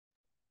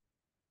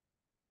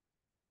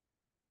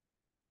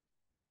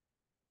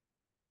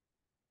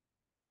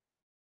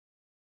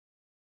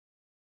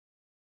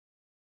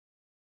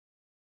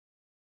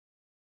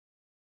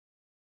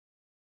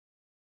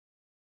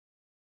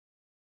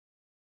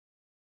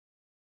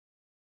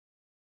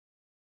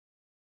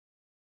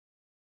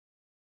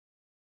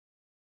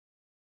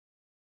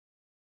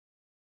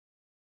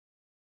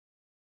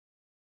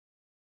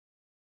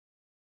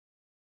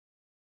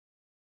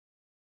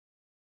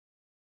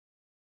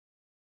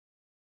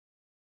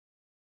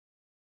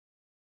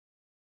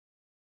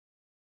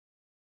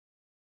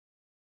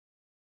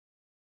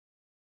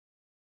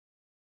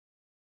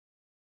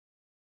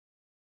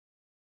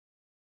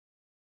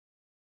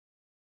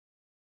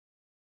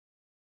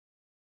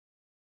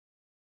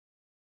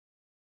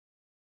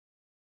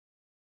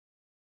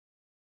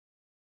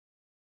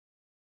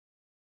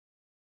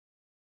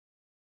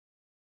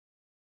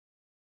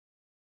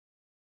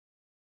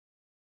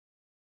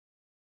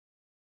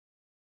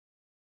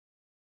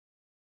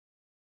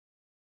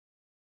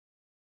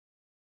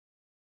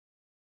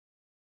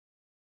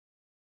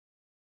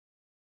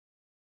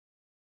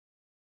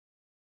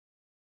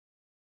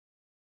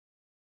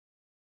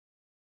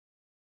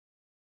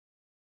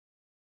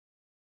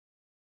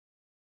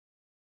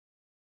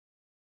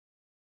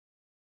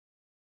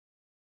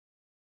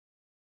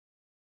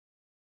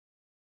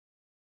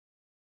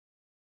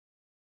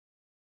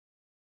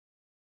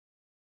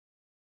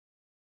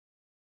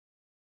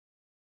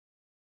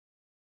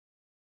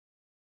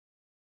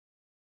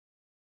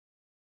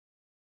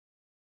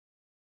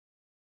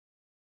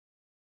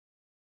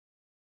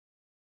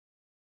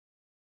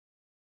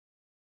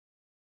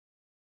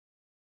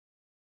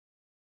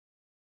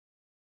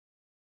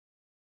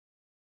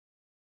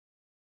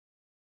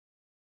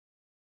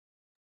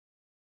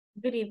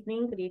Good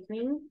evening, good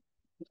evening.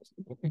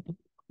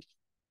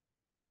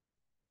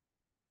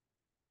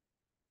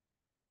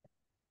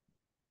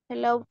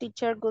 Hello,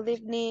 teacher. Good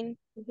evening.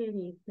 Good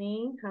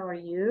evening, how are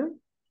you?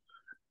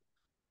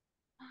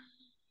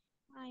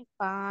 I'm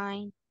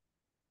fine.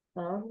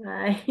 All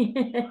right.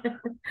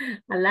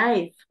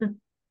 Alive.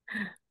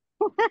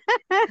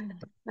 I'm,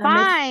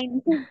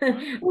 Fine.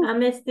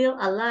 I'm still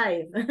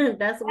alive.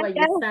 That's what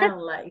you Okay.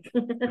 sound like.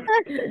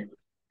 Qué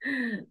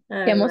All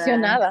right.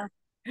 emocionada.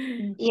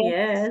 Yes.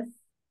 Yes,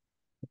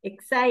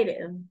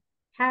 excited,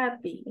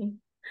 happy.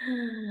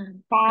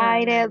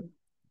 Excited. Um,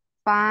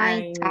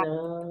 Fine.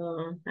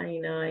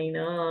 I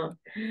know.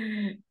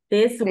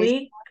 This Chris.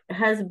 week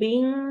has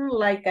been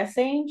like a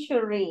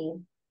century.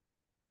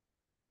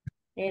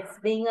 It's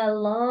been a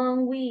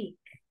long week,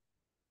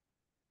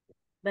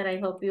 but I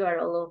hope you are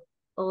all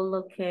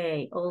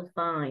okay, all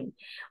fine.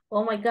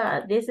 Oh my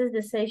God, this is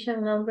the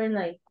session number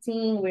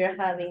 19 we're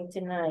having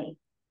tonight.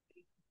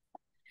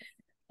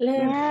 Let's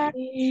Yeah.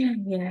 see.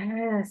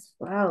 Yes,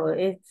 wow,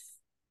 it's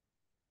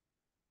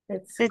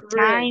The great.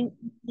 time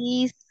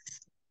is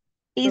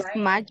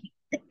Flying. magic.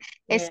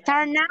 Yeah,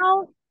 Start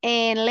now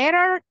and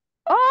later.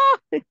 Oh,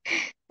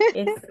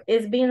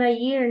 it's been a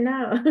year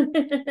now.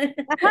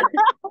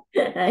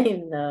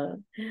 I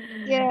know.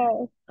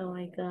 yeah. Oh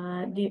my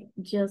God.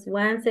 Just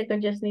 1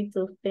 second, just need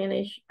to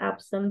finish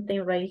up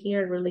something right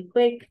here really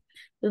quick.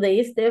 Today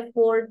is the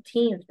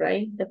 14th,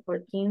 right? The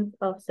 14th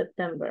of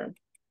September.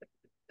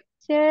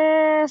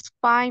 Yes.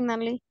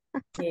 Finally.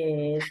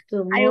 Yes, I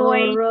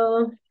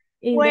tomorrow,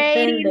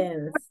 waiting.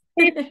 Independence.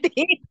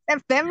 15th,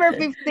 September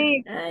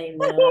 15th. I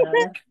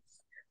know.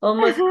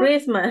 Almost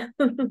Christmas.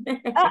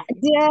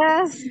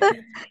 Yes.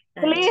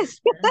 I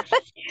Please.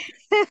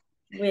 know.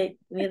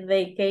 With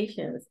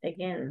vacations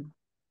again.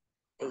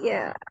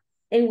 Yeah.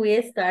 And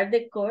we start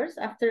the course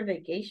after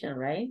vacation,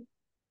 right?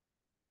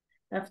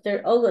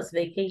 After August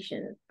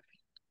vacation.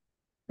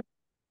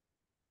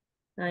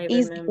 I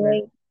It's remember.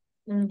 great.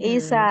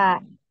 It's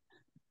Mm-hmm.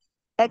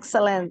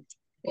 excellent.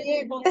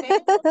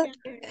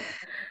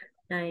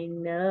 I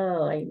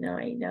know.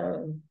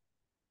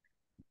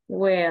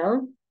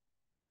 Well,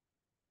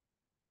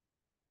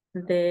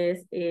 this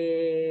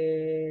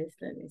is,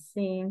 let me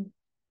see.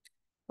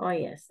 Oh,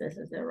 yes, this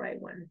is the right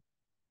one.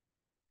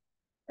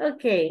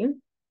 Okay.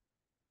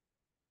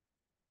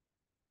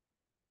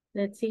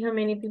 Let's see how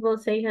many people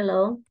say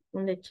hello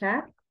in the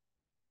chat.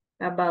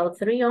 About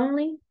 3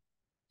 only.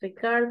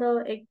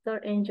 Ricardo, Hector,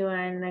 and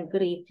Joanna.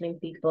 Good evening,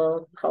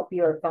 people. Hope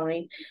you're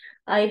fine.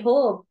 I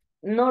hope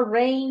no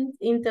rain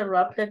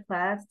interrupted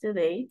class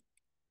today.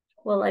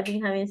 Well, I've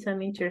been having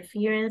some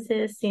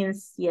interferences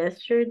since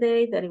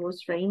yesterday that it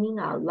was raining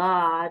a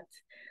lot.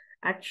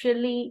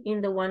 Actually,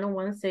 in the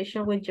one-on-one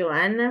session with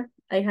Joanna,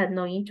 I had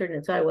no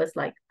internet. So I was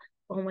like,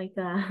 oh my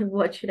God,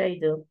 what should I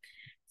do?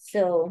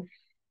 So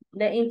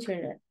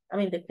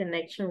the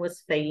connection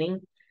was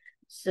failing.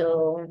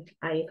 So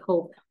I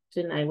hope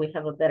tonight we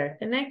have a better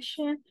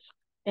connection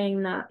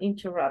and not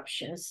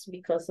interruptions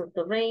because of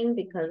the rain,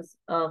 because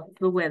of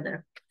the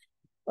weather.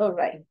 All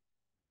right.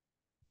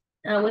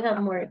 We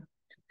have more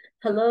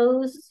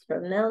hellos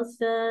from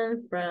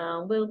Nelson,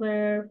 from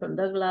Wilmer, from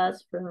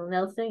Douglas, from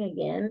Nelson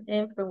again,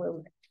 and from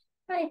Wilmer.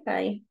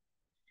 Hi.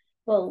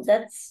 Well,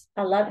 that's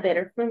a lot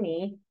better for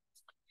me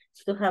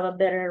to have a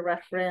better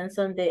reference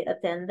on the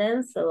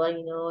attendance. So I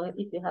know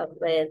if you have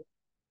read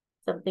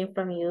something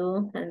from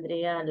you,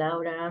 Andrea,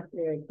 Laura,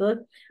 very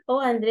good.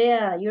 Oh,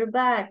 Andrea, you're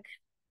back.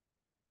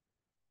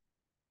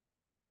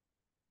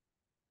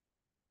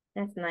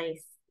 That's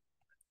nice.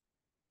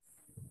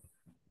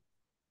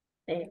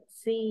 Let's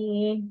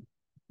see.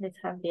 Let's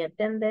have the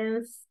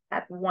attendance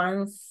at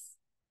once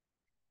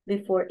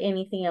before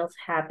anything else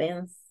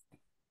happens.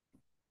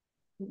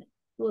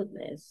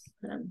 Goodness,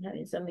 I'm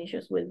having some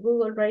issues with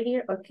Google right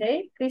here.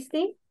 Okay,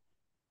 Christy?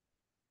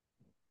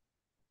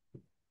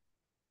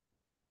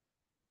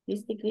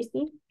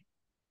 Christy?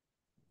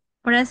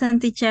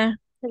 Present, teacher.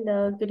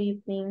 Hello, good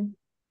evening.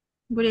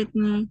 Good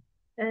evening.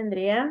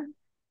 Andrea?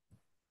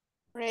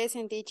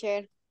 Present,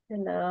 teacher.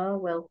 Hello,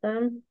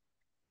 welcome.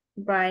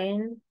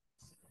 Brian?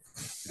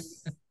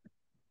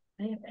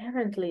 I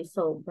apparently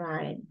saw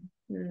Brian,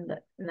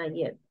 not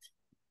yet.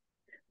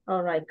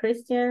 All right,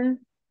 Christian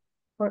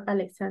or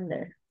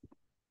Alexander?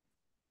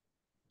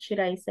 Should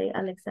I say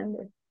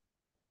Alexander?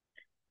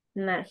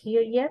 Not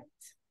here yet.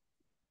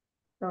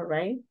 All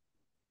right.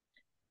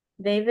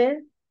 David?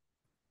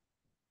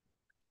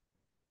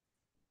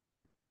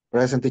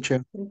 Present,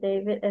 teacher.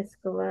 David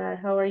Escobar,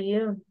 how are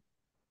you?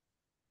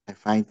 I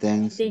fine,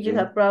 thanks. Did you You?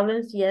 have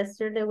problems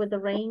yesterday with the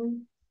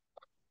rain?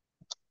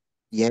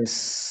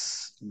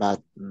 Yes,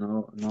 but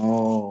no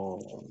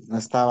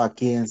estaba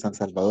aquí en San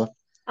Salvador.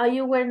 Oh,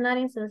 you were not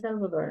in San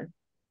Salvador.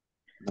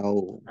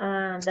 No,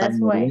 estaba That's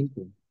en why.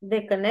 Oriente.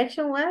 The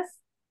connection was?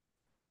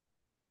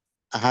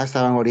 Ajá,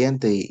 estaba en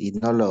Oriente y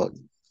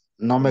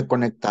no me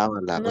conectaba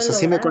o No sea,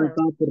 sí me lograba.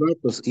 conectaba por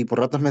ratos y por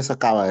ratos me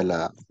sacaba de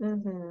la,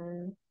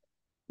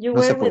 You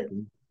no sé were por with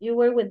qué. you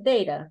were with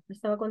data.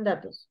 Estaba con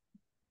datos.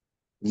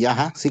 Y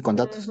ajá, sí, con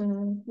datos.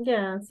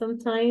 Yeah,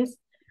 sometimes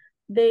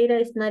data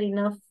is not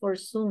enough for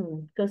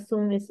Zoom because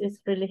Zoom is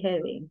really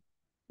heavy,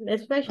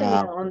 especially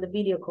Ah, on the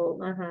video call.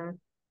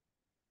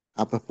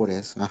 pues por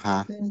eso.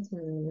 Ajá.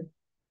 Mhm.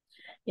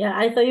 Yeah,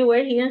 I thought you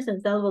were here in San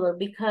Salvador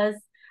because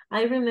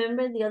I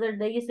remember the other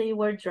day you said you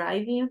were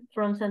driving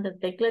from Santa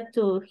Tecla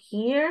to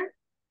here.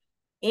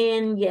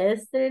 And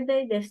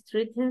yesterday, the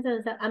streets in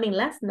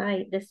last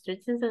night, the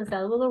streets in San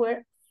Salvador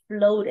were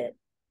floated,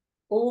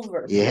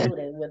 Yeah.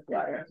 overfloated with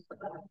water.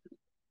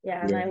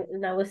 Yeah, Yeah.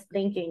 and I was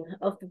thinking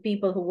of the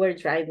people who were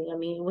driving. I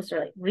mean, it was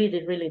like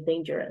really, really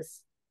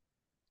dangerous.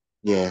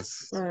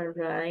 Yes. All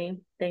right,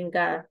 thank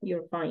God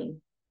you're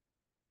fine.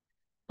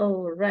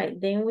 All right,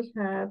 then we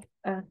have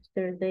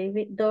after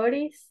David,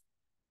 Doris.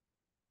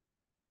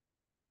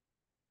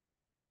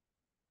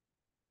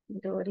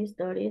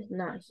 Doris,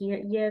 not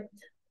here yet.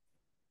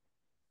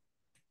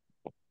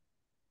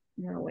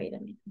 No, wait a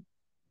minute.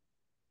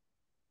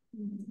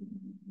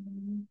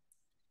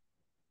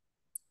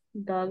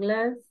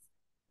 Douglas.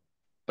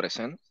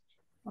 Present.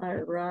 All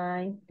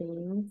right,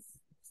 thanks.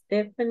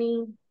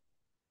 Stephanie.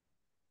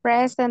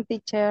 Present,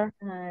 teacher.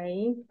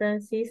 Hi,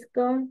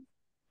 Francisco.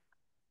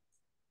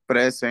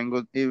 Present.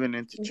 Good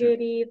evening, teacher.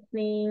 Good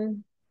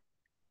evening.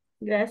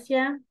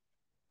 Gracia.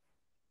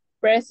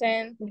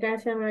 Present.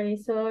 Gracia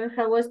Marisol.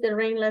 How was the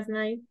rain last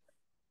night?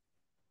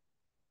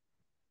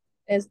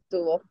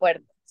 Estuvo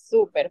fuerte,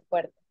 súper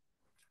fuerte.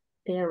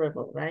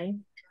 Terrible, right?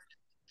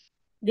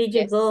 Did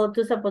you Yes. go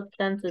to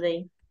Zapotitan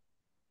today?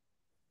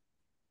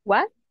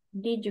 What?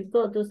 Did you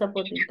go to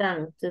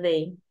Zapotitan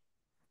today?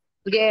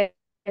 Yes.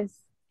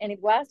 And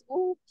it was,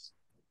 oops,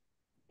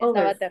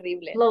 estaba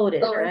terrible.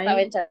 Overfloated, Todo estaba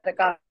right?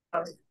 encharcado.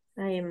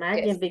 I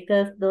imagine Yes.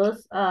 because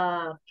those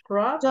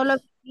crops, Solo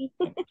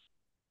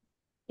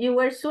you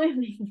were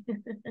swimming.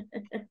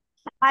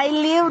 I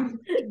live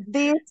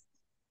this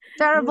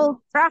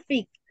terrible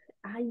traffic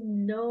I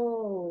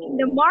know. in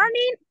the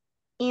morning,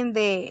 in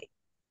the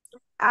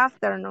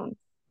afternoon.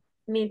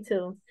 Me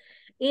too.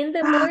 In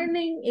the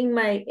morning in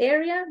my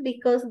area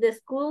because the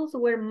schools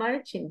were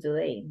marching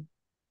today.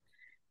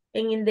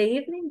 And in the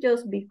evening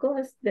just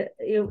because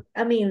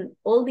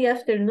all the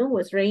afternoon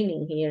was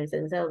raining here in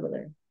San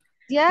Salvador.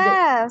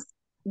 Yes.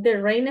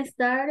 The rain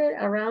started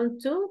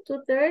around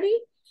 2:30,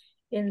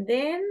 and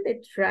then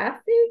the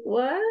traffic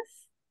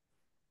was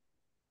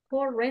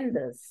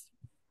horrendous.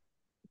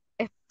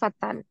 Es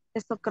fatal.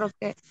 Eso creo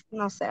que,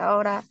 no sé,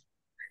 ahora,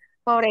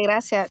 pobre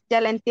Gracia, ya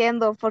la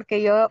entiendo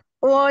porque yo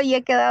hoy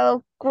he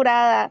quedado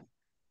curada.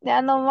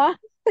 Ya no más,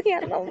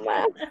 ya no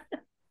más.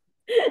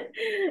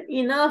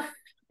 Enough.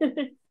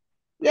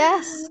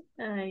 Yes.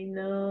 I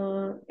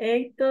know.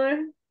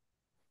 Hector,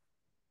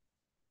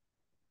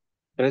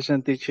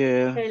 Present,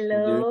 teacher. Good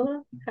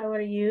hello. How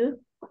are you?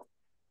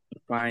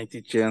 Fine,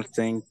 teacher.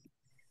 Thank.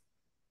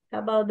 How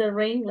about the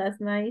rain last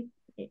night?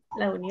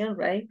 La Unión,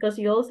 right? Because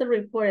you also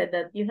reported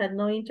that you had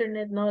no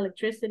internet, no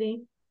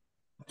electricity.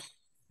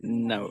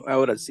 No,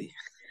 ahora sí.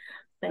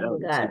 Thank Ahora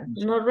sí, God.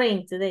 teacher. No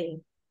rain today.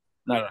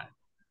 No,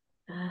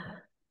 no.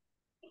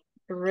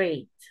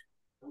 Great.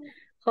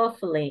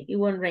 Hopefully it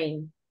won't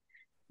rain.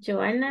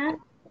 Joanna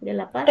de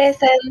La Paz.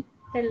 Present.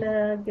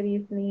 Hello, good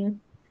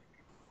evening.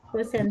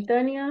 Jose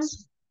Antonio.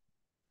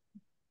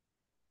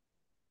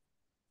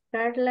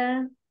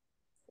 Carla.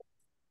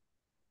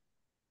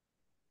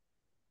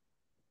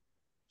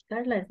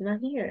 Carla is not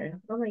here.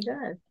 Oh my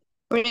God.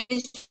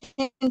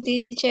 Present,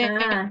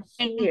 teacher.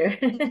 Here.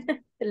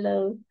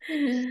 Hello.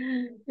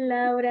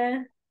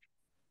 Laura.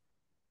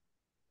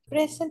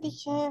 Present,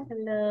 teacher.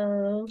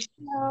 Hello.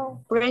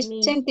 No.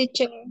 Present,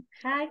 teacher.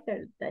 Hi,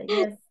 Carlita.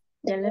 Yes,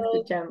 ya la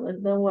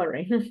escuchamos. Don't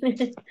worry.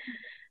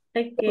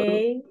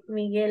 Okay,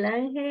 Miguel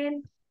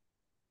Ángel.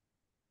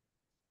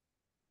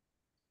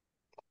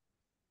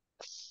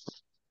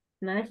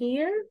 Not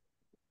here.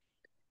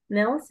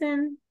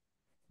 Nelson.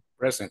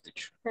 Present,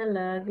 teacher.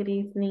 Hello, good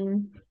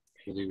evening.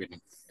 Good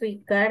evening.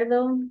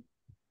 Ricardo.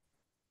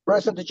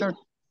 Present, teacher.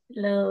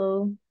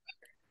 Hello.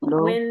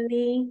 Hello.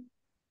 Wendy.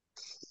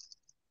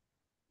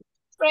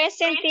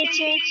 Present,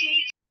 teacher.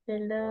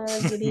 Hello,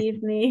 good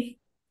evening.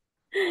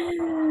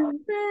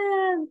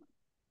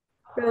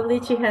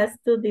 Probably she has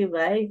two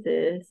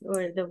devices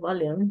or the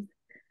volume.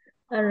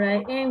 All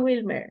right, and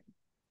Wilmer.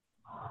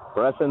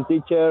 Present,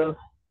 teacher.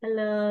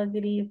 Hello,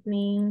 good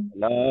evening.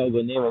 Hello,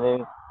 good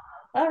evening.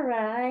 All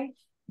right,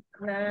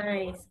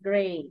 nice,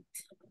 great.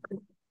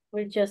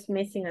 We're just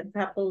missing a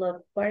couple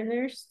of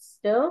partners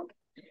still,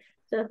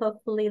 so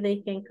hopefully they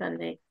can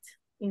connect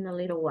in a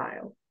little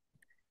while.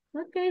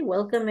 Okay,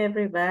 welcome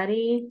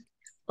everybody.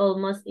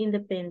 Almost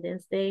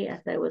Independence Day,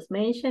 as I was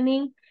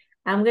mentioning.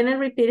 I'm gonna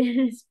repeat it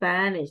in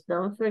Spanish,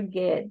 don't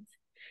forget.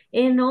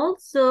 And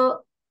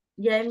also,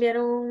 ya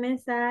enviaron un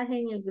mensaje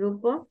en el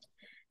grupo,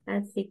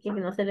 así que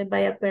no se les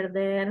vaya a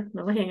perder,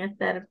 no vayan a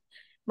estar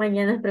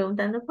mañana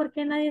preguntando por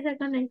qué nadie se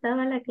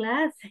conectaba a la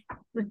clase.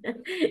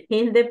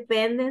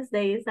 Independence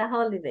Day is a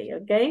holiday,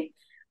 okay?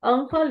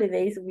 On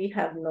holidays, we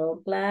have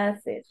no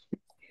classes.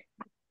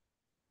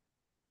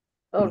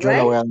 All Yo la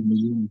right? voy a dar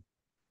mañana.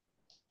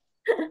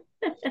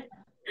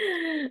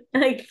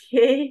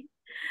 Okay.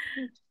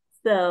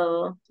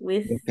 So,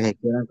 Los que se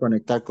quieran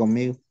conectar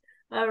conmigo.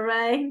 all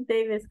right,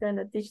 David's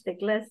gonna teach the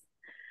class.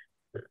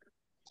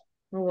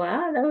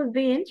 Wow, that would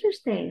be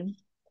interesting.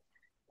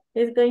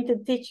 He's going to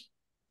teach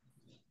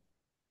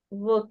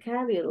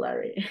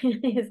vocabulary.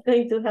 He's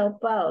going to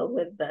help out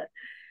with the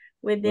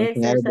Voy a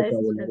enseñar el exercises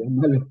vocabulario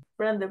malo.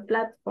 from the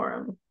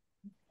platform.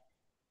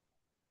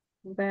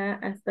 Va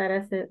a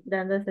estar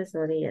dando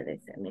asesoría,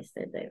 dice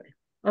Mr. David.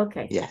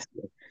 Okay, Yes.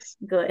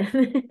 good.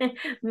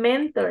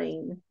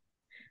 Mentoring.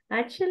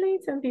 Actually,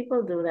 some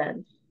people do that.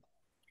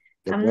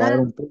 Le I'm puedo dar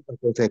not. un punto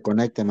que se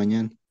conecte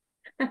mañana.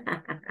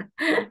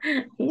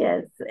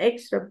 Yes,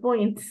 extra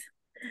points.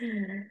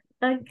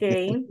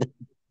 Okay.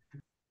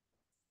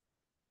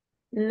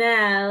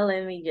 Now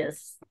let me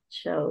just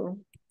show.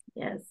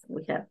 Yes,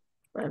 we have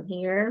from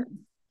here.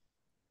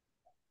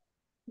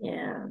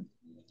 Yeah.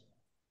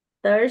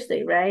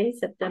 Thursday, right?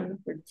 September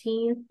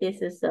 14th.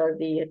 This is our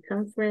video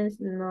conference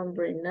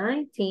number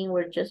 19.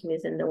 We're just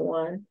missing the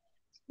one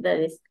that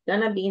is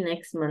gonna be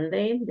next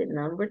Monday, the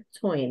number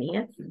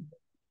 20th.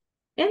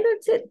 And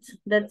that's it.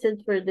 That's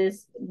it for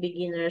this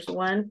beginners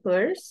one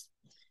course.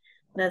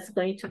 That's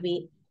going to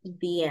be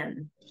the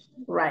end.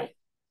 Right.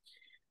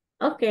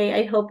 Okay,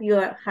 I hope you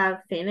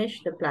have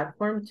finished the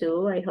platform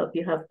too. I hope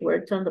you have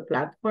worked on the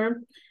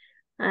platform.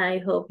 I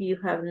hope you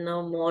have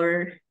no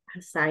more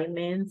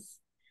assignments,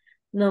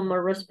 no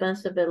more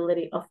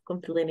responsibility of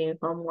completing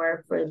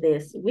homework for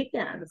this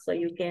weekend. So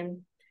you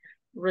can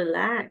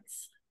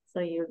relax. So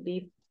you'll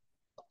be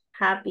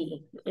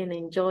happy and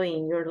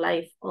enjoying your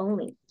life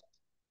only.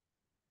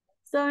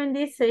 So in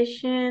this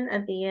session,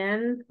 at the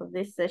end of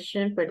this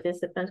session,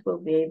 participants will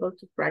be able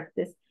to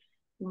practice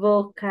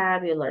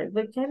vocabulary.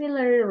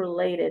 Vocabulary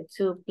related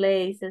to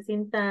places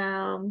in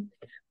town,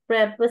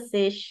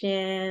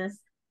 prepositions,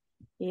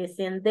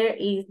 using there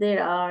is,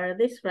 there are,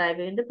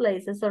 describing the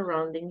places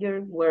surrounding your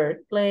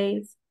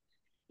workplace,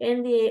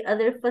 and the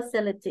other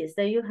facilities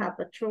that you have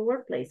at your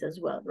workplace as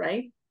well,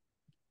 right?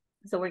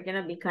 So we're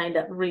gonna be kind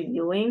of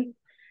reviewing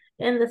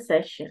in the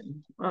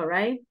session, all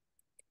right?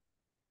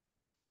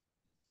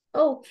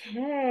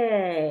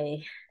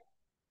 Okay.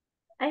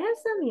 I have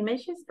some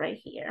images right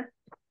here.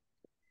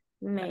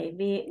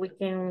 Maybe we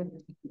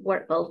can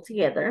work all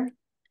together.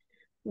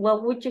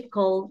 What would you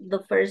call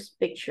the first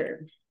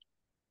picture?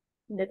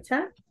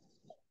 Nita?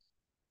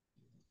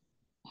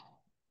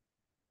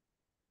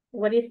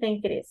 What do you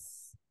think it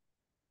is?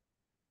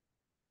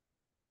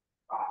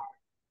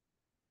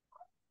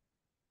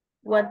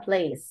 What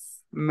place?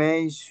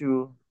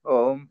 Measure.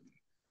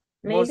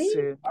 Maybe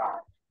Museo.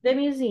 the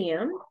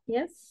museum,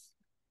 yes.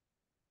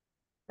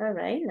 All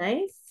right,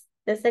 nice.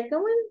 The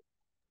second one?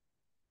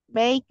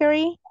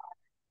 Bakery.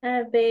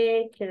 A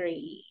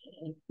bakery.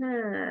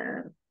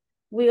 Huh.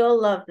 We all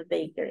love the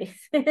bakeries.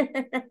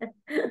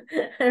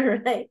 All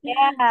right.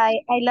 Yeah, I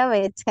love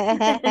it.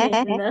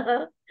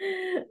 No.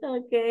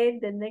 Okay,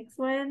 the next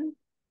one.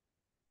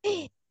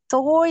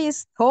 Toy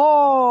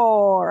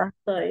store.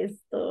 Toy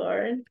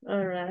store.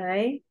 All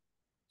right.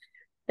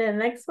 The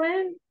next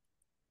one.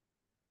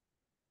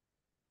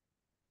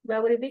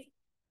 What would it be?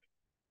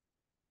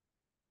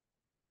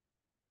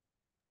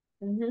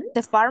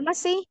 The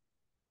pharmacy.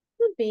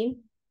 Could be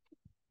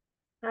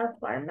a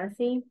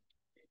pharmacy.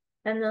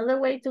 Another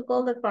way to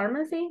call the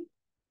pharmacy?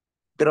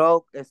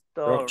 Drug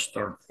store.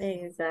 Drugstore.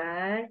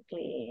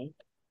 Exactly.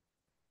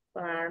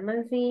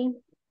 Pharmacy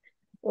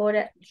or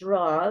a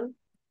drug,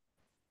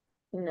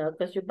 you know,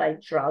 because you buy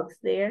drugs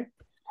there.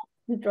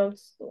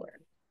 Drugstore.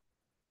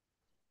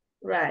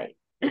 Right.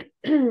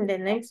 The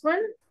next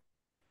one?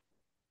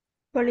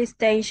 Police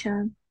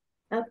station.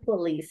 A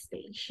police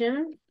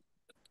station.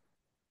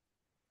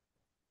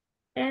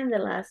 And the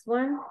last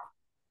one?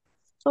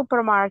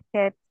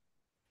 Supermarket.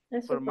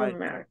 A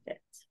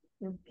supermarket.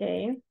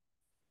 Okay.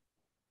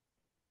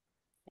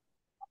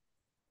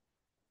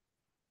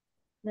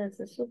 That's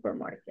a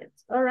supermarket.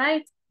 All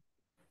right.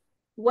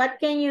 What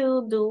can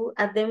you do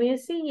at the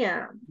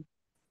museum?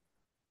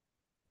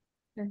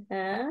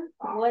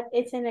 What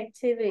is an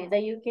activity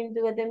that you can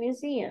do at the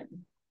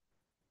museum?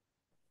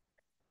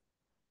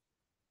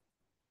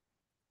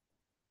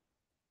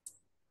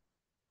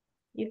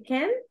 You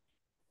can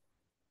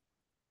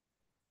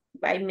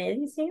buy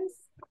medicines?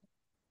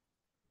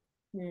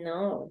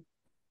 No.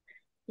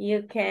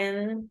 You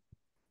can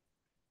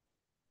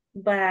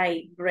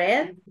buy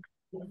bread?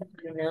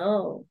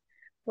 No.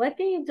 What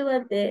can you do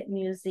at the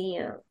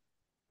museum?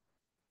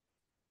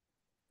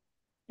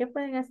 ¿Qué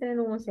pueden hacer en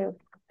un museo?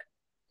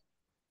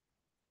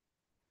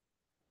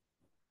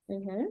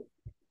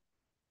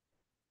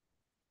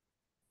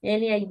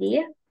 Any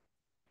idea?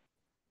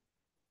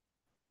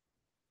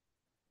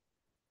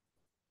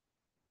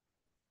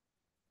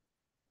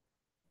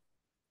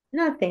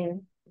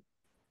 Nothing.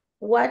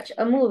 Watch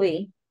a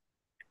movie.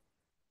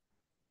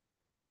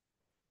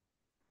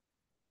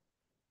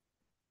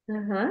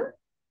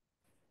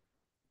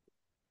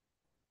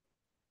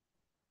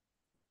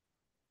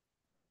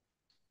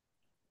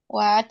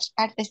 Watch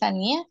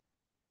artesanía.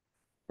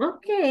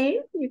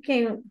 Okay, you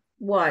can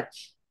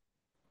watch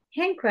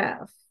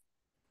handcraft.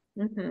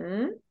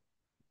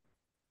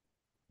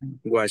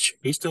 Watch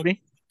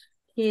history.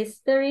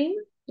 History,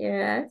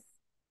 yes.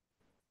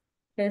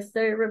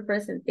 History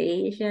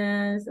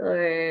representations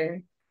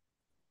or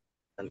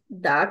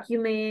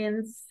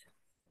documents,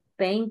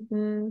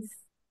 paintings,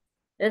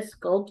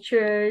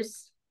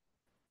 sculptures,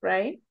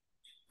 right?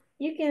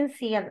 You can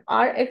see an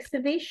art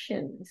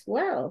exhibition as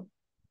well.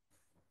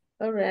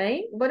 All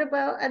right. What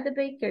about at the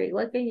bakery?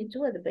 What can you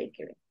do at the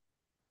bakery?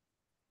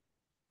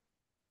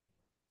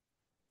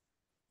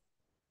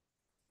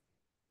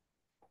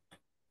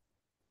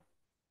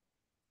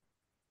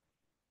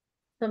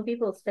 Some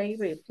people's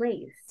favorite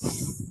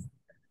place.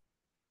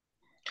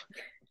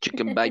 You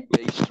can buy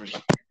pastry.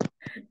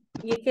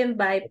 You can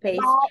buy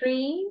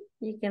pastry.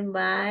 You can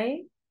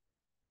buy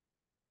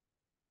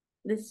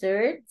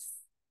desserts.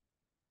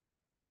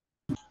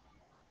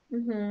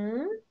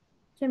 You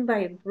can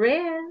buy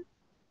bread.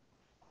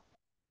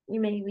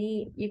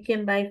 Maybe you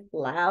can buy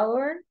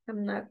flour.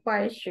 I'm not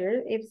quite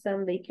sure if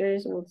some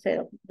bakers will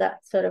sell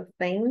that sort of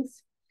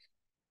things.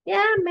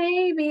 Yeah,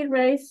 maybe,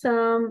 right?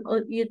 Some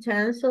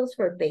utensils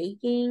for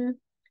baking.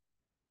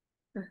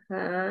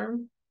 Or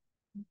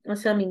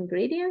some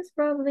ingredients,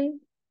 probably.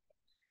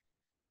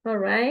 All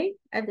right,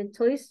 at the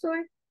toy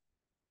store.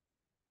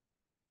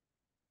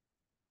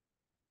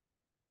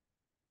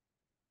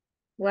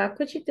 What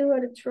could you do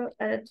at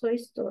a toy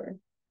store?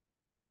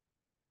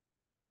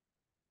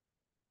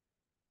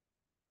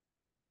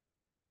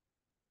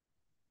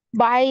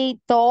 Buy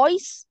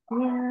toys.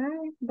 Yeah,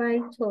 buy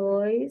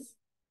toys,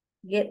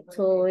 get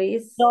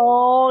toys.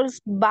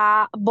 Dolls,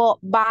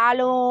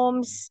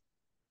 balloons,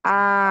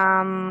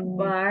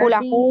 hula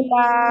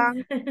hula.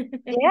 Barbies.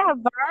 Yeah,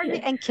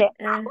 Barbie and Ken.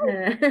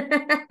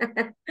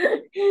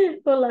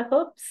 Hula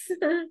hoops.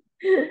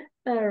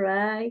 All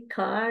right,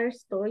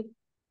 cars, toys.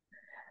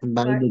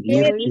 Buy Car the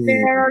gift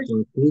toys.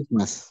 for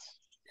Christmas.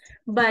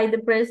 Buy the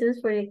presents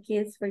for the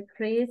kids for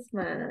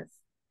Christmas.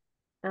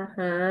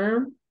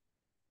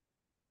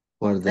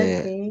 For the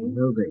Okay.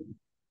 birthday.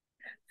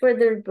 For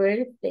their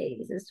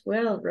birthdays as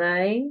well,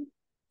 right?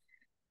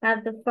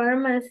 At the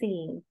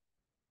pharmacy.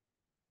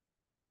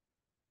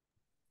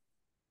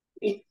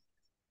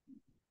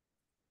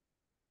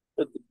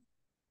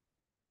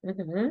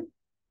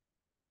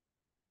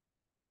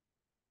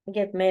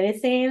 Get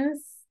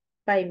medicines,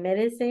 buy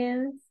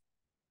medicines,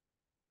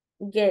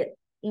 get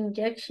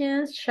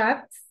injections,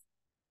 shots,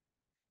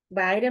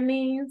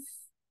 vitamins,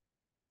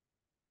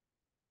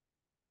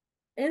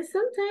 and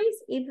sometimes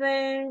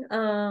even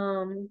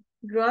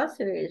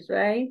groceries,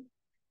 right?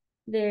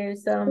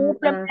 There's some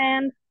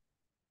Supplements.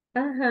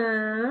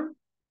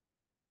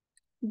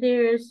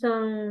 there's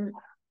some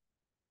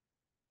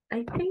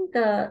I think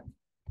there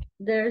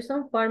are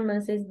some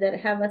pharmacies that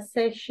have a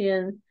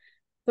section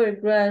for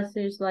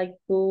groceries like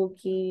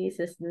cookies,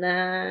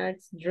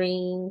 snacks,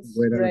 drinks,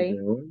 Where are right?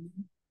 they all?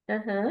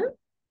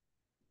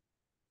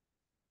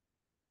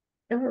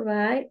 All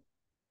right.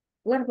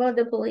 What about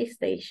the police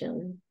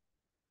station?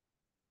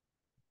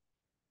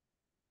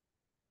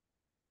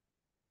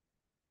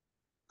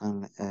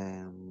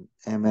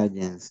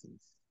 Emergencies.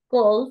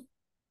 Call.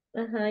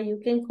 You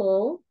can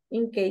call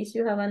in case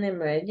you have an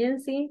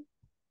emergency.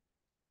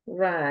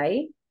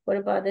 Right. What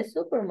about the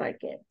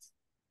supermarket?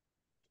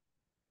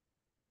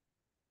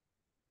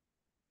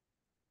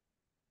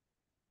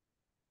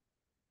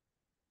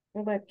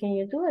 What can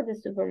you do at the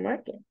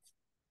supermarket?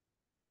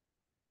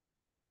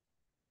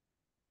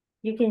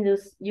 You can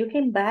you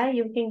can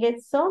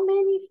get so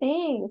many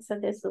things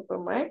at the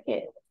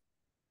supermarket.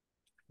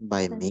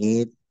 Buy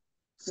meat,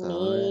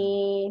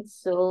 Meat,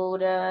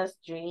 sodas,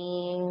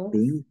 drinks,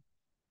 beans.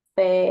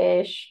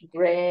 fish,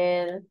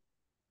 bread,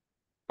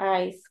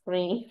 ice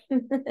cream,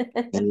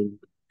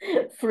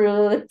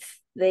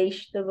 fruits,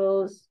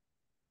 vegetables,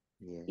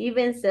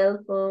 even cell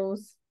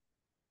phones.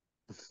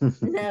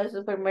 Now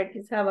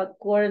supermarkets have a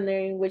corner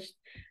in which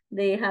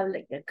they have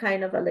like a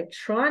kind of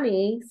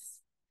electronics,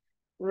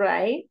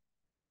 right?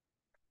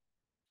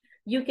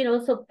 You can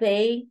also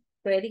pay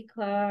credit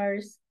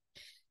cards,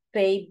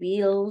 pay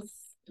bills,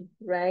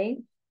 right?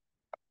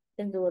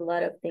 And do a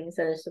lot of things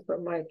at a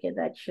supermarket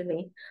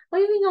actually. Or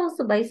you can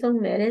also buy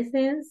some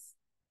medicines,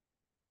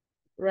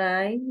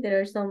 right?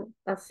 There are some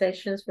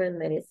sections for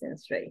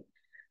medicines, right?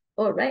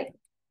 All right.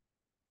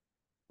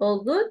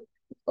 All good?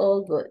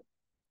 All good.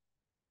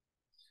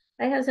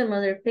 I have some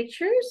other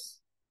pictures.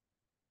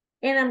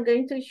 And I'm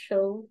going to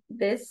show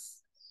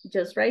this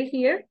just right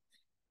here.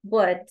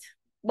 But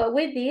what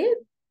we did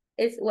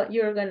is what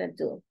you're going to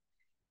do.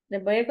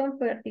 Les voy a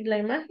compartir la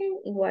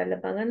imagen, igual la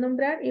van a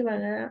nombrar y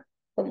van a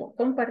como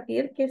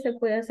compartir qué se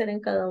puede hacer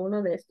en cada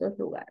uno de estos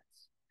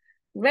lugares.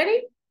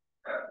 Ready?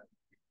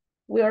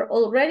 We are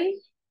all ready?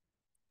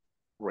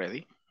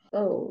 Ready.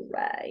 All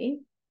right.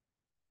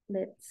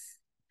 Let's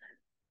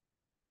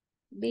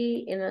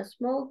be in a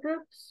small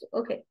groups.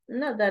 Okay,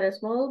 not that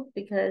small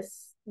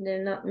because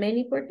there are not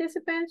many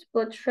participants,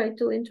 but try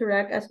to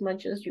interact as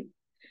much as you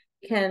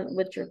can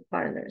with your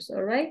partners,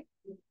 all right?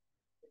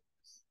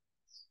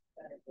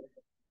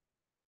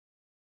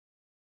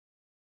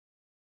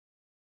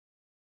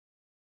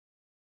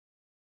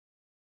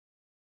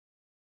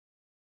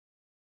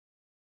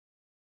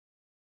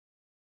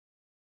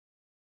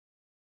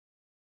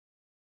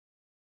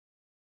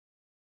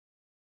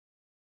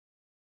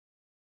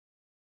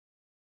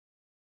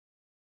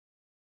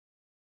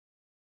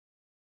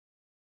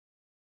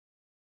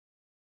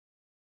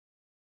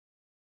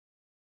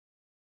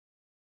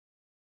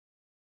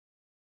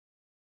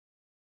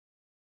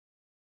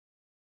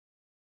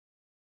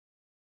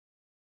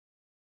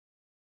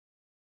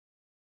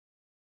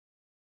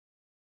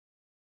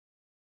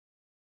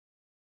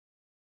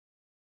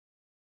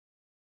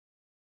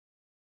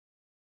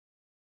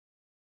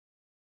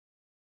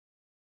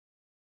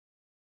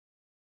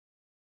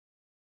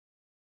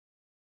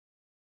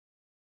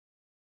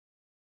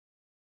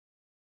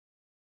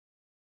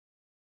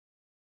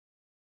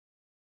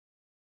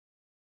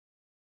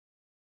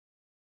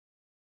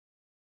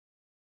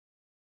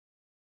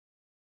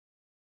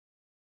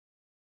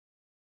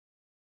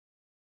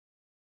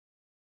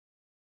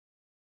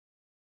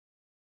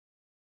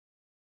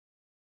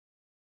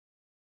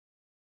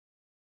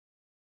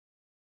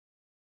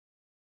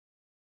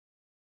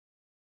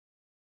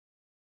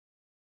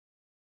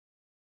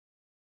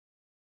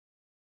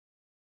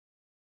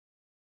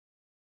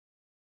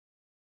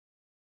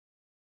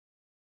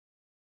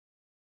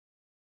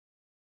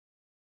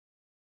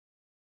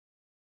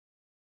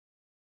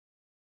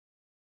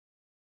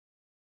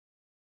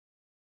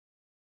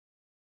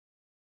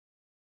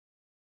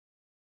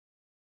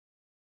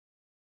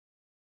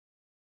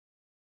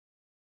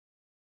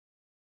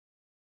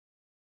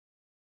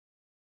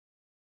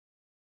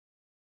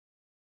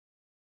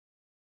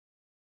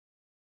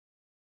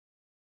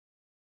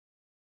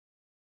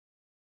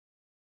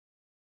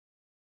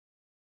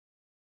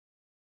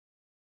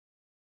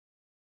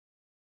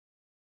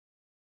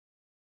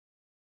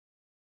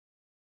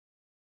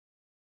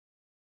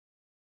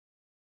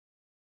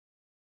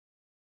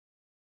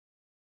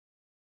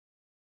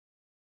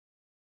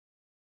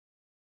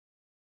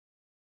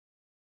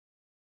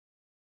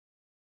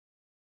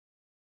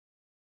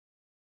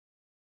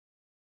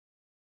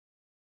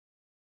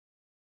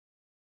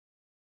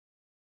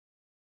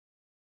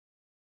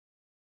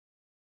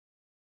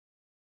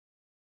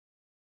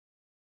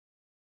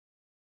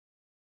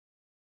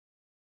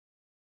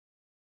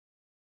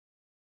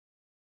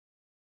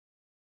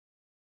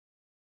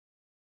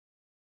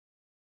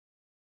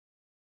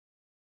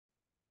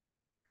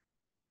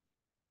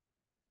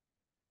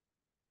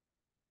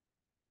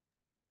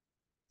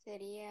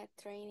 Sería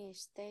train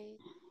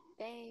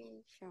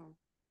station.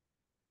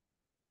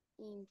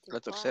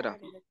 La tercera.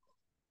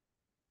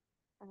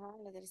 Ajá,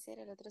 la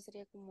tercera, la otra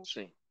sería como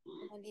Sí.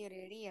 una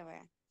librería,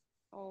 ¿verdad?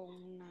 O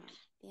una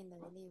tienda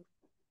de libros.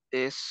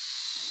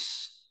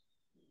 Es...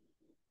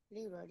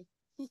 Library.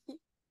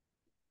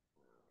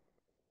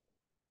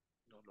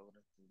 No logro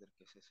entender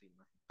qué es esa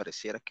imagen.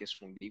 Pareciera que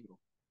es un libro.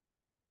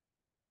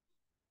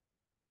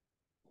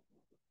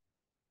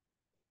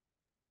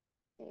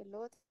 El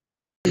otro.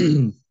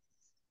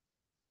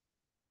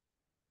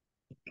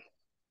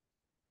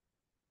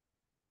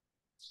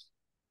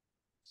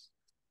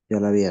 Ya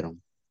la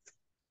vieron.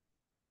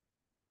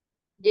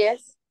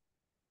 Yes.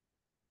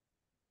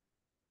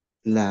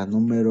 La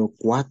número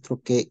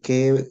 4,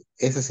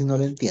 esa sí no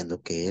la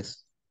entiendo, ¿qué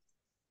es?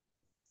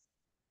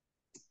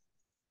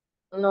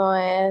 No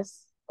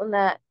es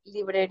una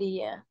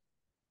librería.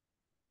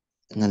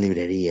 Una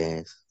librería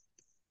es.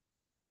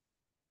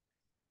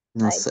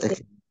 No Ay,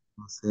 sé,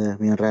 no sé, es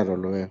bien raro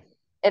lo veo.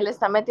 él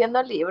está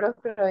metiendo libros,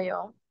 creo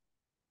yo.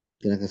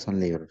 Tiene que son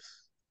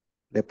libros.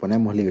 Le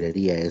ponemos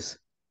librería es.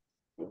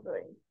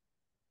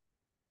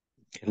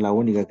 Es la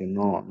única que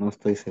no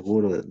estoy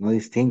seguro, no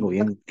distingo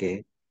bien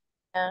qué.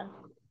 Ah.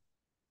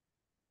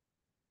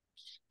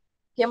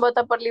 ¿Quién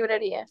vota por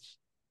librería?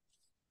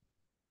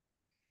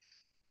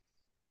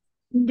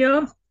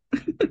 Yo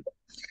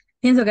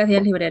pienso que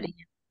hacía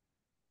librería.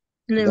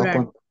 Dos Librar.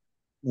 puntos.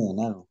 No,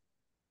 nada. No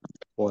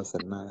puedo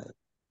hacer nada.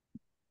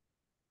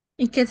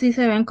 Y que sí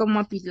se ven como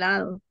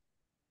apilados,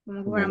 como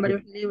que Como fueran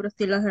varios libros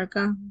y los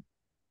acercamos.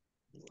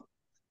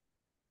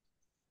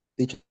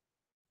 dicho,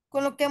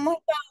 Con lo que hemos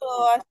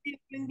estado así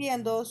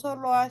aprendiendo,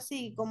 solo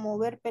así, como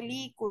ver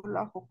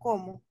películas o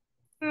cómo.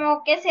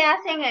 Como que se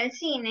hace en el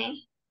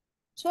cine,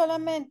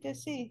 Solamente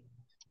sí.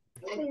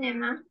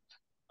 cinema,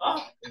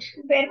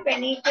 ver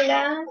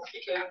películas,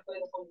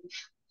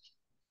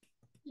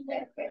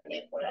 ver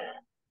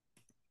películas.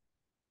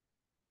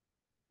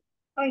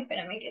 Ay,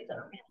 espérame que esto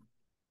no me...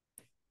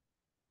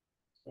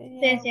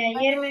 Sería Desde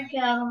ayer me he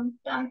quedado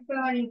tan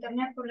feo el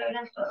internet por la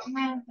gran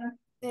tormenta.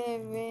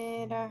 de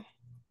veras.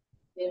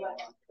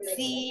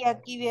 Sí,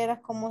 aquí vieras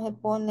cómo se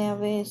pone a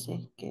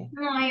veces. Que...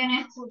 No, yo no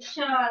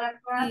escuchaba la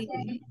clase.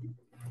 Sí,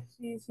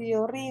 sí, sí,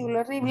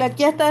 horrible, horrible.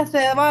 Aquí hasta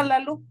se va la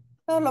luz.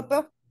 Eso es lo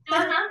peor.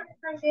 Ajá,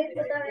 así es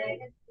que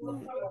también.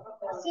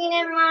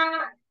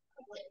 Cinema,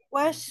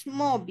 Watch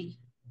movie.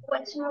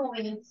 watch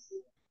movies.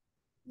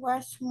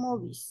 Watch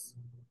movies.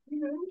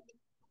 Ujú.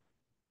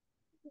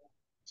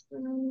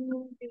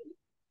 Mm,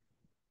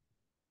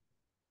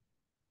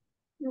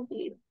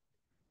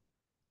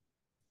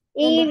 En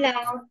y verdad,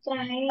 la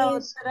otra la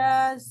es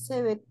otra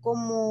se ve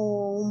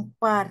como un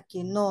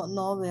parque, no,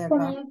 no, como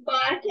 ¿verdad? un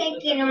parque y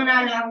tiene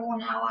una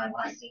laguna o algo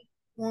así.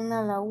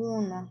 Una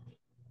laguna.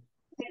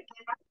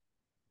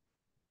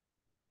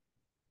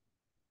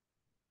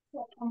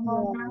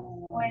 Como una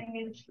No.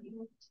 fuente.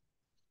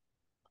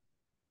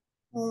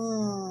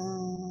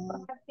 Mm,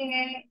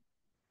 Tiene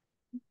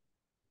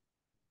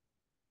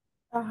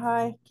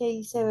ajá, es que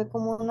ahí se ve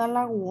como una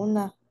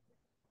laguna.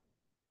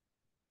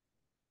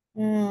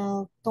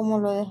 ¿Cómo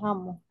lo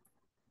dejamos?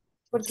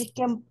 Porque es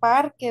que en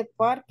parque,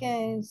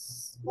 parque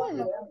es,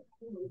 bueno,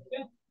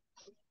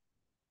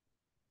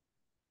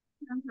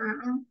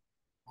 ajá,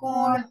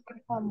 ¿cómo lo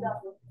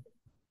dejamos?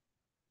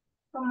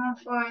 como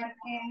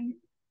parque.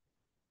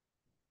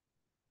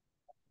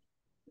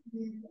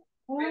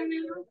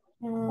 Bueno,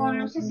 o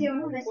no sé si Mm,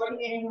 vamos a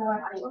describir el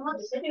lugar. Vamos a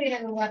describir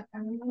el lugar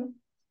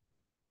también.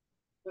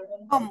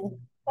 ¿Cómo?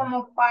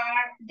 Como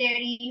park,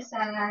 there is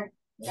a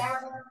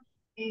lago,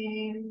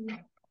 there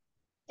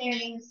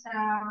is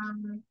a...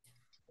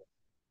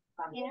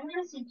 Tiene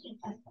unas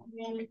sillitas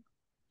también.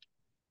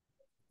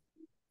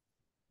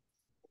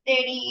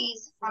 There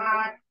is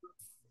a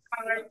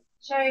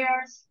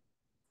chairs.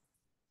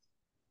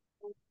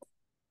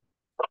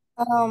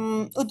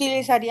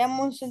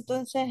 Utilizaríamos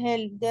entonces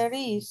el there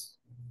is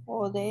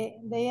o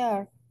they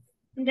are.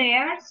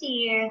 There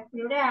sí es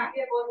plural.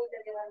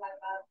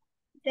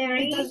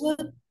 There is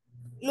Entonces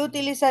lo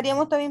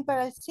utilizaríamos también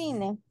para el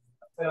cine.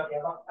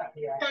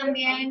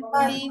 también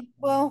Ahí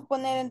podemos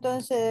poner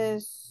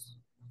entonces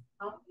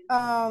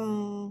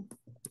am,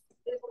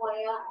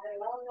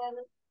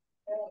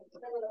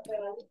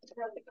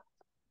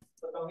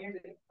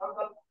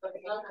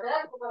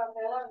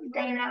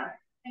 de la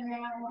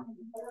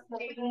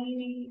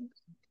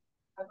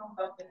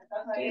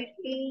there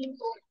is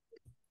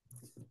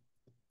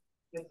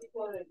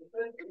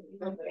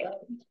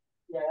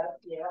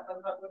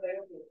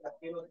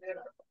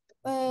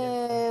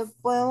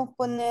podemos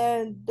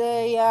poner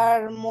they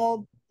are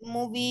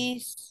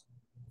movies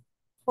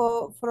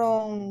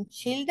from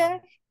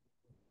children.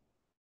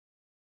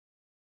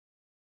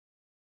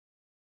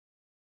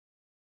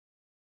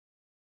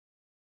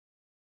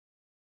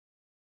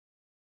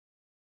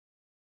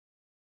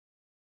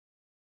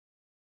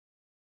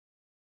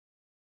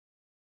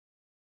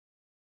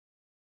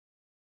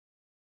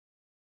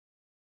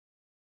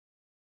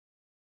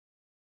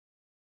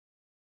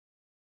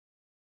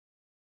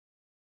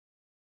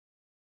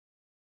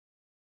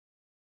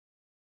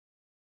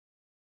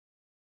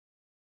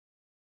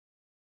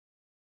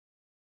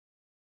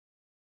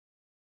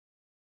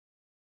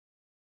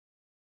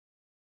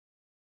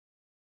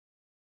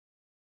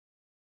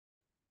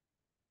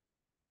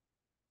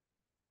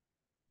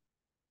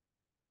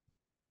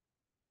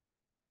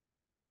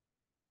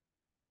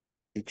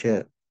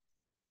 Teacher,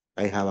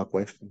 I have a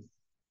question.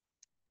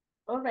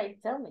 All right,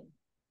 tell me.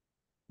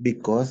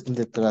 Because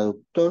the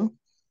traductor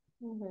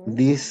Ujú,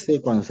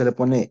 dice, cuando se le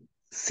pone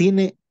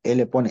cine, él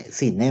le pone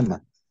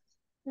cinema.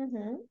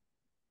 ujú.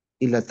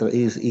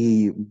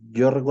 Y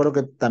yo recuerdo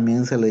que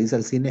también se le dice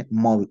al cine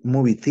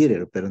movie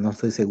theater, pero no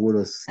estoy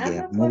seguro si es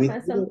Ambas movie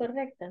formas son theater.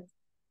 correctas.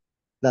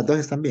 Las dos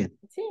están bien.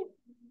 Sí,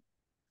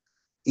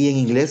 Y en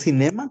inglés,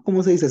 cinema,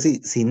 ¿cómo se dice así?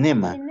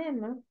 Cinema.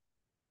 cinema.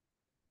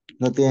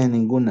 No tiene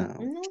ninguna.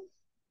 No.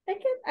 Es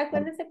que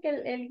acuérdese que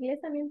el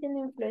inglés también tiene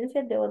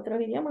influencias de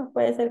otros idiomas.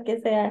 Puede ser que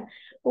sea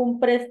un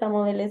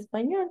préstamo del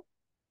español.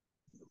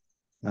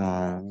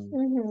 Ah,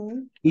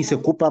 Ujú. ¿y se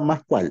ocupa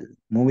más cuál?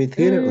 ¿Movie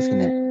theater o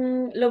cinema?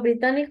 Los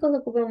británicos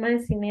ocupan más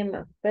el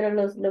cinema, pero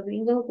los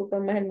gringos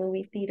ocupan más el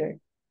movie theater.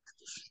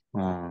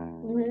 Ah,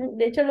 Ujú.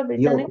 De hecho, los yo,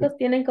 británicos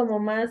tienen como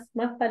más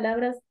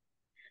palabras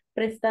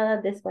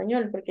prestadas de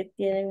español, porque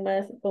tienen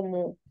más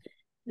como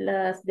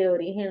las de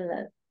origen,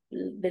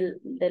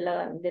 de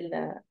la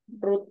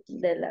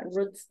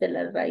roots de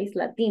la raíz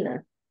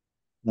latina.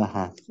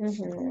 ajá,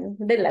 Ujú.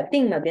 Del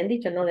latín, más bien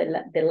dicho, no de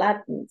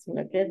latín,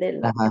 sino que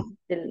ajá,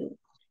 del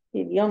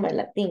idioma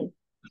latín.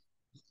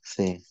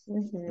 sí,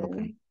 ok.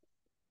 Ujú.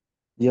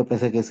 Yo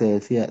pensé que se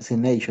decía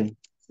Cination.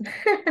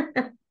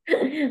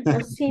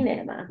 No,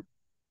 cinema.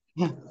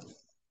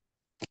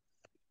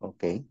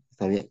 Ok,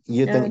 está bien. Y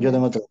yo tengo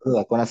Okay. otra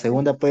duda. Con la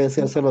segunda puede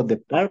ser solo de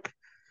Park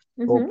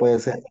o Ujú. puede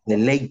ser de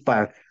Lake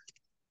Park.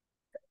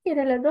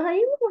 ¿Quiere las dos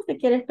ahí o usted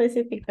quiere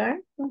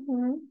especificar?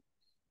 Ujú.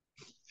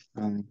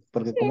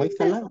 Porque Sí, como ahí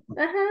está al lado.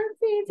 ajá,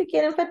 sí, si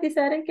quiere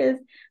enfatizar en que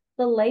es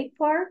the lake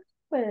park,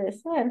 puede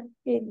ser.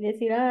 Y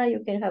decir,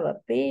 you can have a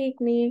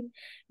picnic,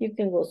 you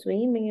can go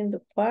swimming in the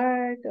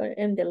park or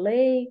in the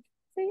lake,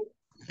 sí,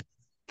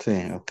 Sí,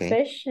 ok.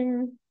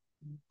 fishing.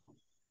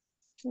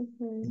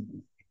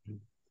 Ujú.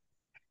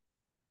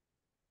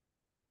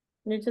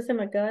 De hecho, se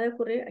me acaba de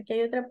ocurrir, aquí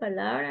hay otra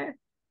palabra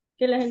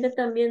que la gente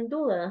también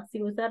duda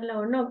si usarla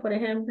o no. Por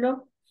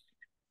ejemplo,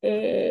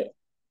 eh,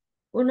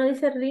 uno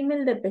dice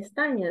rímel de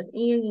pestañas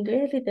y en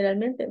inglés es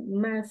literalmente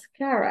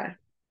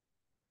mascara.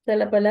 O sea,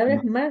 la palabra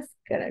es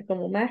máscara,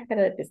 como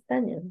máscara de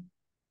pestañas.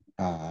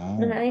 Ah,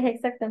 Ajá, es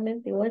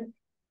exactamente igual.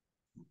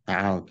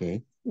 ok,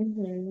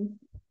 Ujú.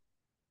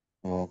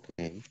 ok.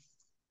 Y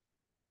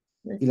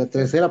Así la que,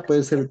 tercera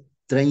puede ser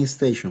Train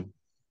Station.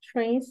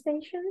 train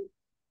station.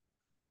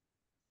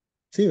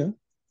 Sí, ¿verdad?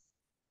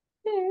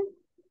 Sí.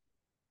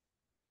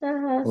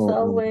 Ajá, O,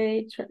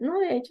 subway. No,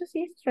 de hecho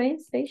sí es train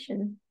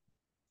station.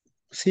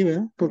 sí,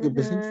 ¿verdad? Porque,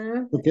 pues, sí,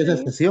 Ajá, porque esa sí,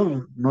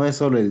 estación no es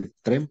solo el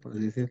tren, por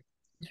así decir.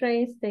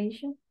 train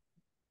station.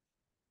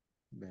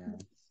 Vea.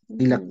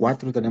 Y la Ujú.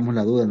 cuatro tenemos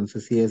la duda, no sé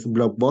si es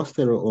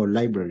Blockbuster o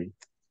Library.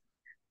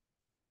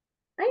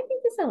 I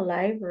think it's a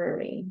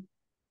library.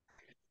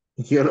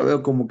 Yo lo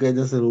veo como que es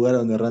de ese lugar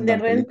donde De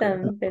rentan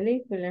películas. rentan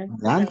películas.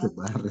 Antes,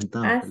 pues,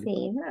 rentaban Ah, películas.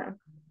 sí, no.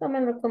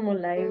 Tómalo como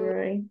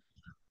library.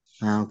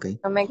 Ah, ok.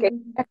 No me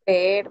quería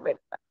creer,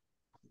 ¿verdad?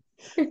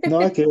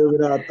 No, es que yo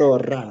hubiera todo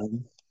raro.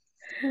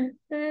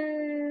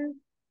 Ah,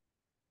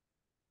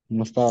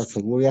 No estaba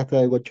seguro, ya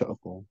estaba algo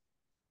choco.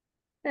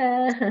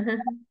 ah,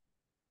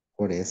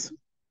 Por eso.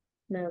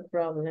 no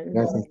problem.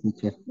 Gracias,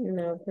 teacher.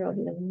 No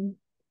problem.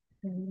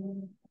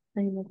 Mm,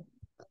 ay, no.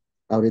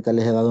 Ahorita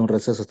les he dado un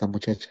receso a esta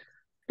muchacha.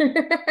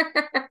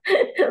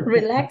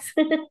 Relax,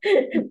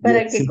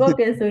 para que Yes.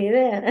 copien su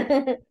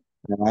idea.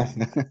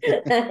 Gracias.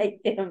 Ay,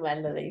 qué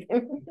malo, dice.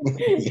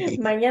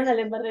 Mañana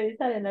les va a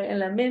revisar en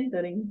la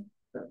mentoring.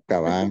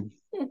 Cabal.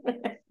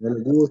 No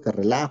les gusta,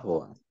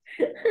 relajo.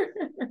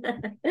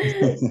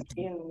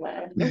 Qué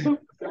malo.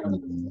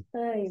 Mm.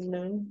 Ay,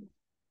 no.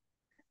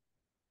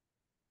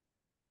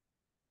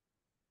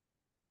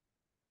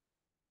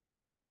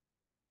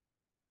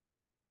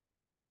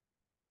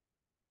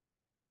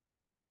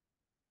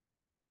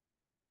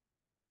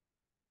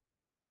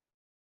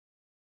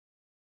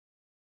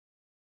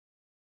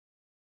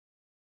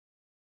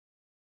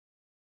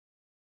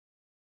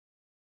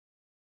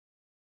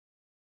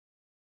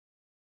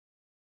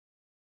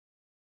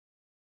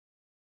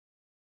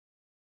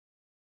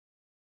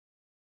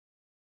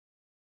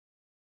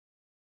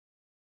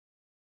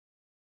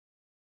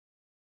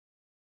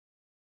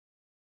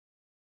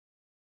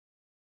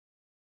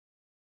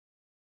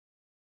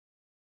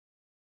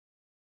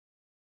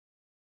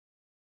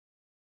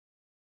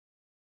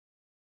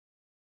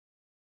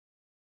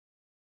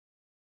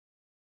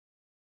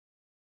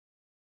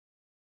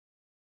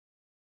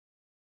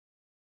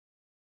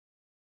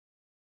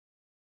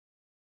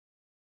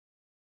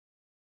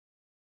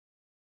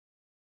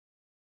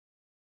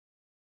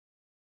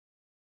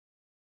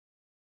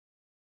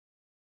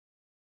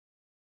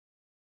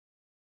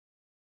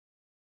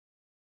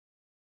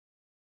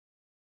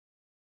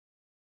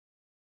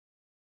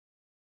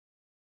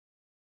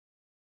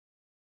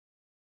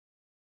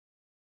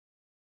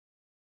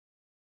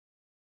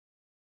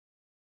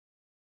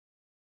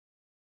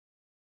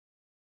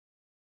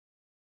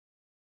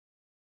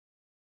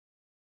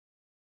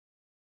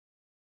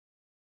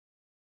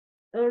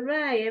 All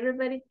right,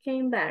 everybody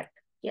came back.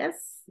 Yes.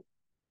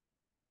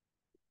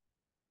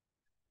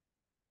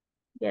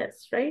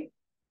 Yes, right?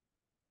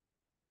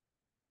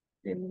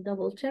 Let me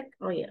double check.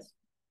 Oh, yes.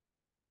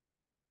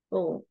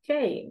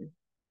 Okay.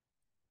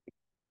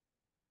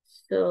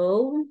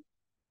 So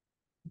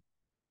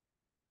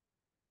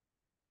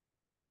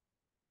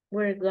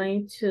we're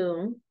going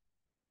to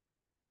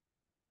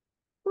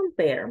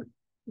compare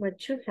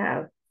what you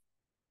have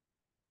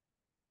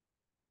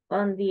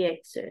on the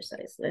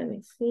exercise. Let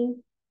me see.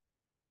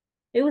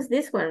 It was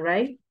this one,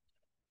 right?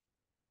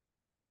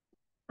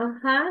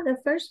 The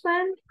first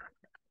one.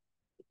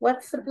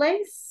 What's the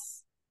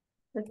place?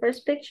 The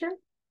first picture?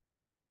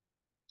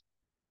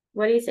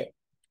 What is it?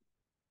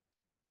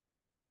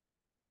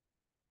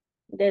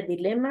 The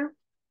dilemma?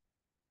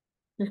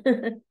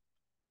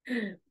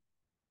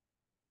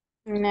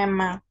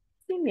 Cinema.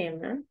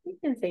 Cinema. You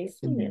can say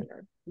cinema.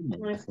 No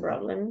Sí.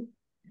 problem.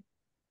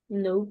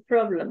 No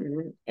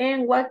problem.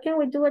 And what can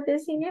we do at the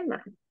cinema?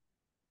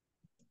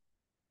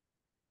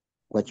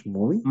 Watch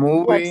movie.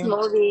 Watch Movie.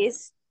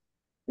 movies.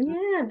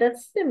 Yeah,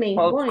 that's the main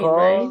point,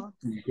 right? Popcorn.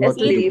 Go to the,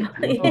 Sleep. go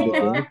to the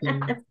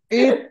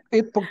bathroom.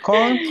 Eat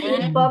popcorn.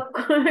 Eat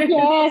popcorn.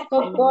 Yes,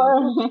 of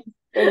course.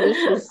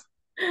 Delicious.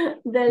 Kiss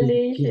the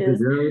Delicious.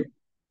 girl.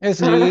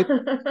 Sleep.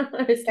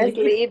 Sleep.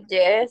 Sleep,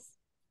 yes.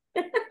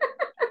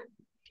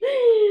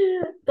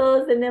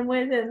 Todos tenemos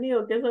ese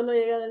amigo que solo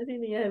llega al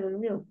cine y ya se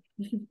durmió.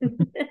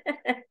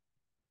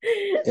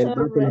 El All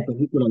rato de la right.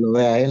 película lo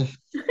ve a él.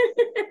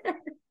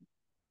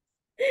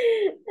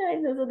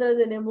 Ay, nosotros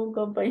tenemos un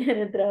compañero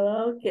de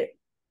trabajo que,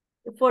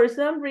 for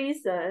some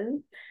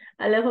reason,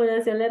 a la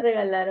fundación le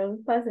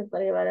regalaron pases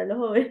para llevar a los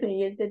jóvenes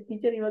y este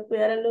teacher iba a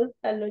cuidar a los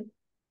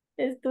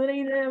estudiantes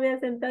y no me había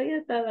sentado y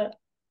estaba,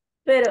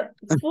 pero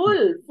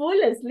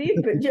full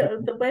asleep.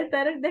 Yo, tú puedes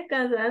estar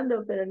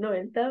descansando, pero no,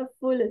 él estaba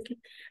full asleep.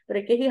 Pero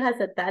es que he has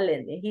a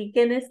talent. He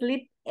can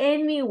sleep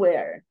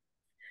anywhere.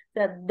 O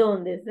sea,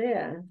 donde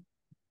sea.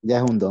 Ya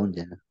es un don,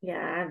 ya.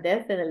 Yeah,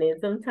 definitely.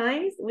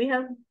 Sometimes we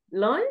have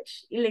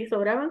lunch y le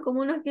sobraban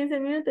como unos 15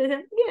 minutos y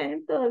decían,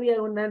 bien,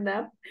 todavía una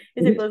nap.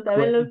 Y se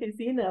acostaba en la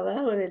oficina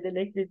abajo del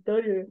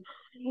escritorio.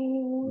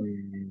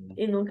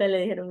 Y nunca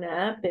le dijeron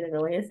nada, pero no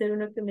voy a ser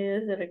uno que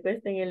medio se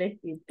recuesta en el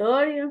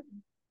escritorio.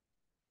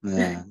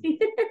 Ya.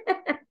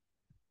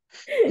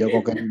 Yo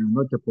con que en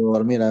la noche puedo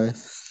dormir a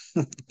veces.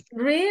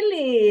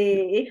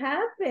 Really, it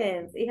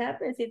happens. It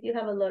happens if you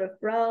have a lot of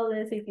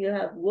problems, if you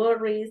have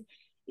worries,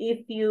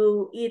 if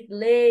you eat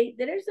late.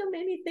 There are so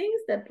many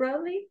things that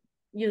probably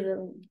you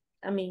don't,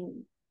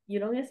 you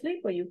don't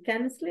sleep or you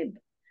can't sleep.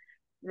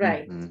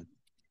 Right. Ujú.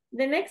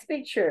 The next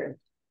picture,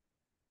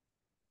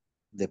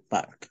 The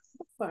park.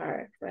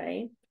 park,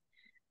 right?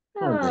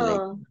 Or the lake.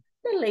 Oh,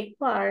 the lake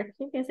park.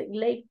 You can say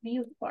Lake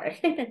View Park.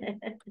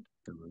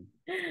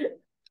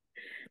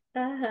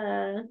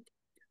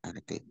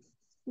 Okay.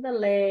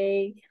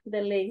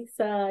 The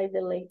lakeside,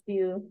 the lake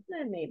view,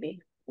 maybe,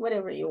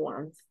 whatever you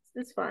want.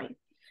 It's fine.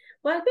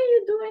 What can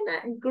you do in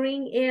a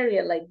green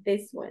area like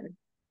this one?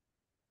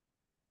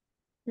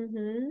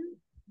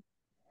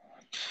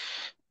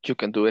 You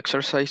can do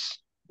exercise,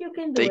 You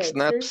can do take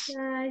naps,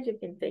 exercise, you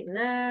can take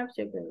naps,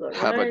 you can go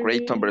have a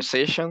great running,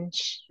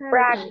 conversations,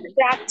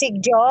 Practice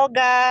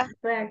yoga.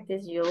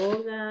 practice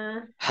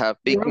yoga, have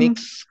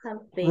picnics. have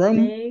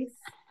picnics,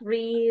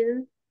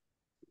 read,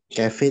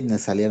 ¿Qué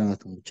fitness salieron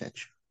estos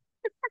muchachos?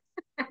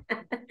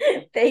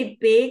 take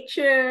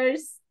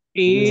pictures,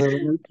 Eat.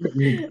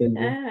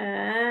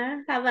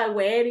 have a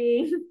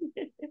wedding,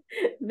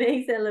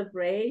 make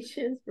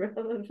celebrations,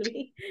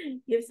 probably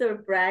give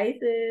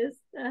surprises,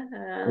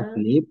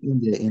 Sleep in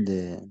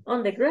the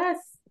on the grass.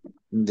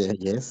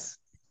 yes.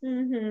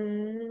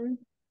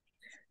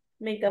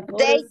 Make a photo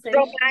Date session.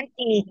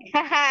 romantic.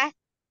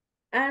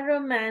 A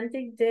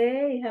romantic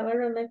day. Have a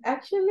romantic.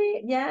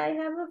 Actually, yeah, I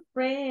have a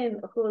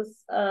friend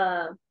whose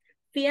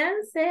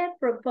fiance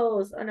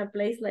proposed on a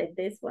place like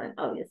this one.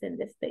 Obviously, in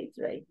the States,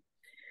 right?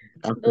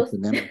 After Those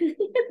cinema.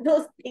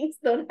 those things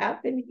don't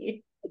happen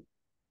here.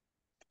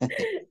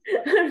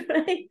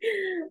 Right?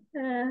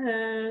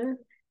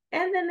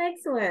 And the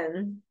next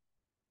one.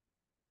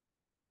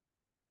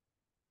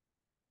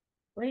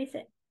 What is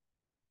it?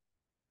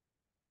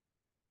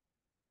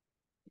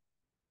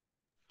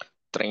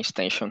 Train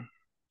station.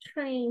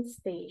 Train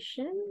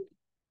station.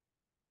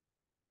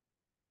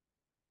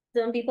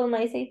 Some people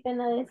might say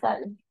Pena de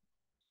Sal.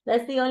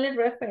 That's the only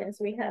reference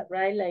we have,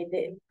 right? Like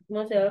the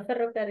Museo del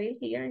Ferrocarril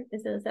here in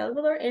San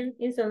Salvador and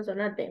in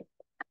Sonsonate.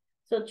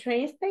 So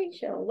train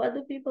station, what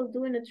do people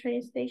do in a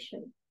train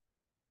station?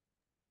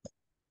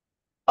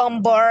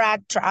 On board a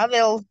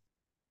travel.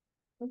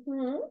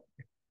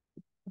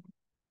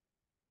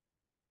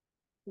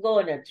 Go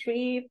on a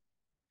trip,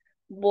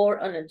 board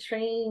on a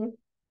train,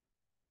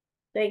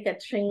 take a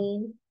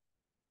train.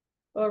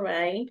 All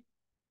right.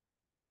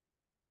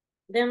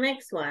 The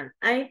next one.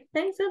 I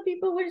think some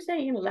people were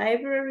saying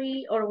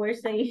library or were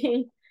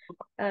saying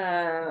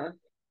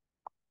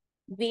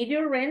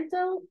video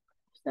rental,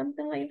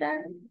 something like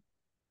that.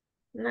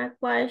 Not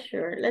quite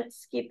sure.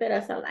 Let's keep it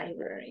as a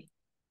library.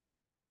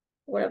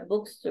 Or a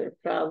bookstore,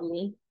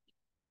 probably.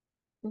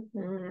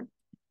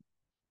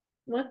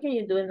 What can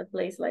you do in a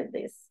place like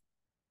this?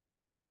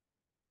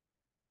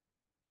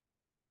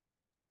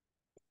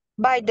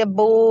 Buy the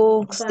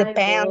books, the Buy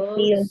pencils,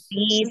 books.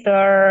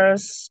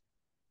 scissors,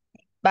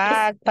 It's,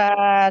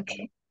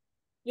 backpack.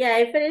 yeah,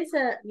 if it is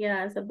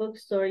it's a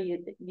bookstore,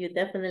 you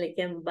definitely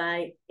can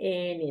buy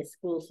any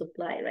school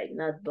supply, right?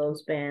 Not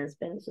books, pens,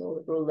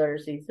 pencils,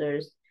 rulers,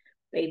 scissors,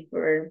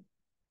 paper.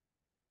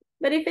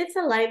 But if it's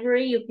a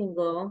library, you can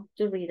go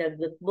to read a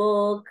good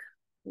book.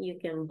 You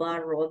can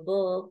borrow a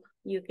book.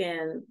 You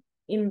can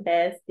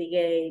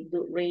investigate,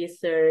 do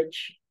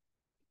research,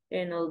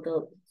 and all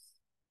those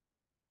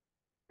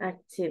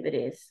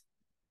activities.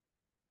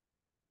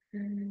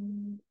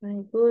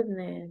 My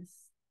goodness.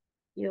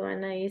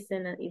 Joanna is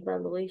in an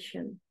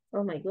evaluation.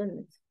 Oh my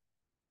goodness.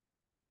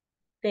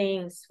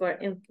 Thanks for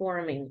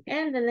informing.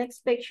 And the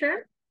next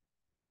picture?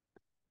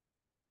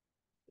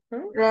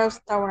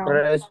 Restaurant.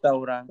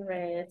 Restaurant.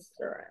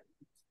 Restaurant.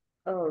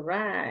 All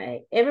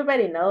right.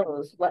 Everybody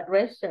knows what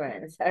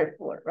restaurants are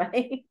for,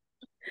 right?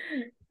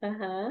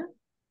 Uh-huh.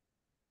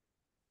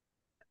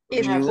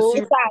 It's Have, food.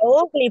 It's a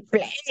ugly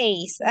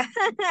place.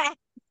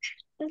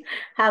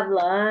 have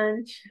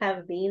lunch,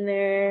 have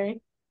dinner.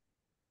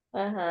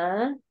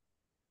 Uh-huh.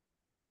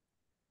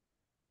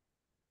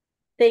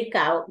 Take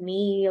out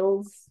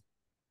meals.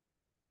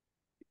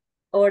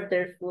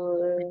 Order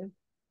food.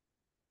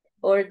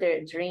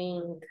 Order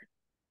drink.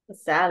 A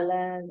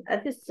salad. A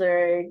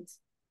dessert.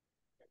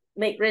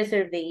 Make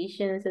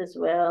reservations as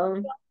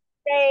well.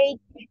 Great.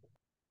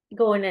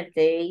 Go on a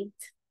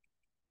date.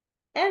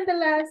 And the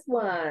last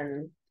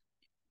one.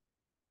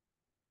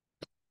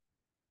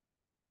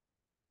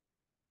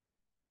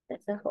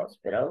 That's a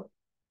hospital.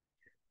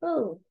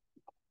 Oh,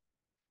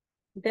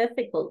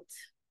 difficult.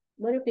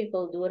 What do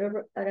people do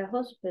at a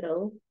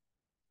hospital?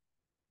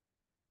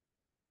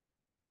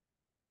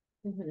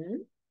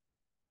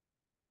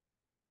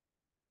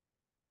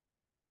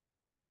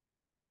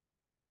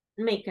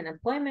 Make an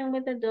appointment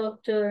with a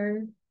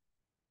doctor.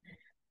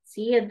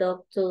 See a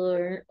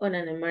doctor on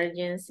an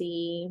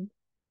emergency.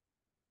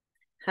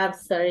 Have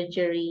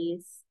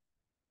surgeries.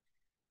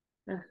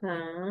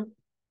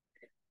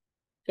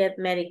 Get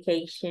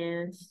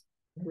medications.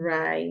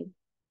 Right.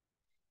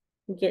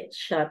 Get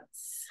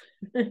shots.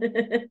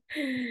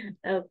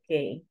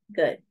 Okay,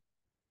 good.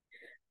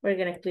 We're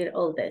gonna clear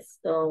all this,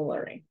 don't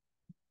worry.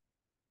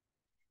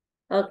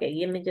 Okay,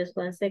 give me just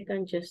 1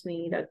 second. Just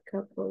need a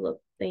couple of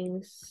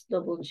things.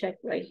 Double check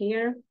right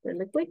here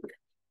really quick.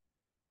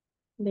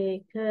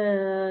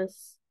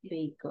 Because.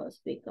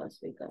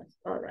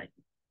 All right.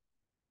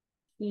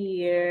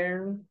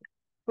 Here,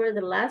 for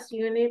the last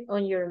unit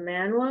on your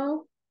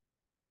manual,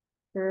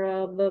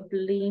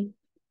 probably,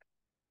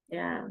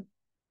 yeah.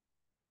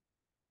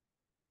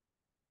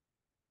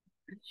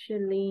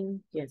 Actually,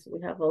 yes,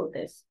 we have all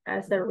this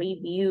as a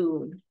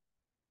review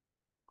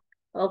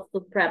of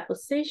the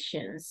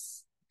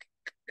prepositions.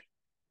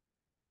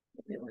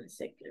 Give me 1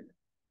 second.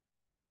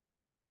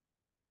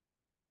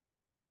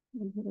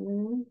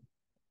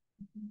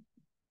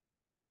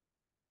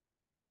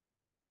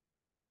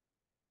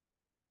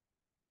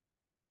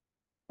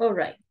 All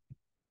right.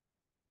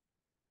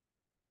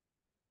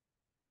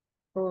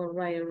 All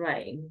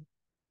right.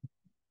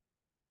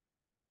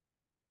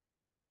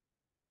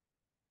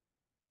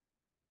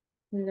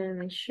 Let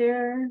me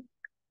share.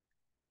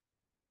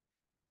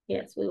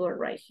 Yes, we were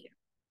right here.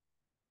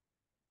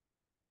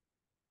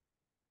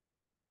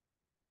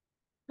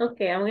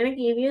 Okay, I'm gonna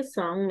give you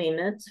some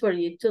minutes for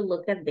you to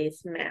look at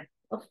this map.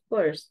 Of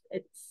course,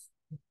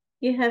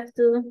 you have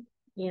to,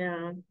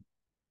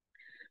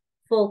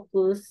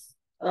 focus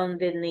on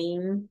the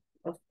name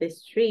of the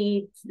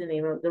streets, the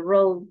name of the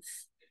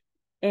roads,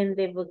 and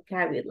the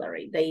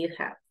vocabulary that you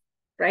have,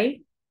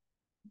 right?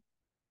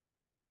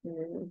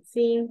 Let's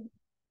see.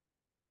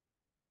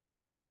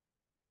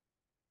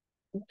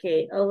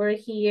 Okay, over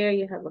here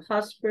you have a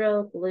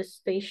hospital, police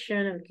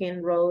station, and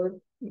Kings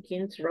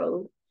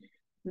Road.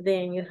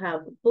 Then you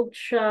have a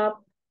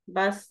bookshop,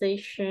 bus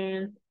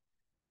station,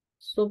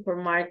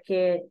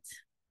 supermarket,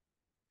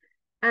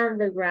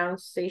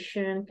 underground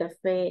station,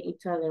 cafe,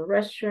 Italian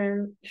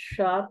restaurant,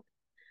 shop,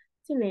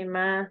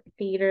 cinema,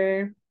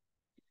 theater,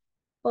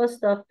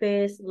 post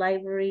office,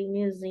 library,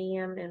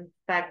 museum, and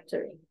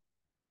factory.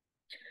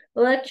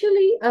 Well,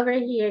 actually, over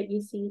here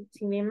you see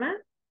cinema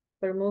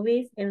for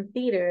movies and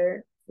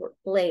theater for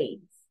plays,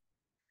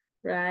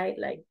 right?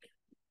 Like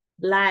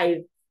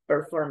live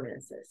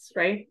performances,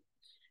 right?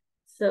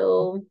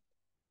 So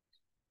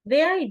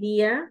the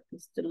idea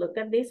is to look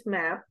at this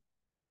map,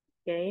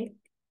 okay,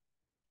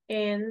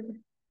 and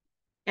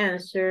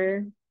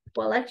answer.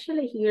 Well,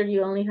 actually here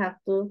you only have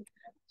to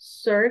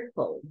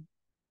circle.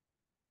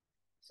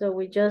 So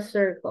we just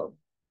circle.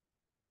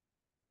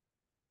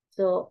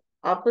 So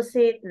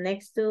opposite,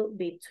 next to,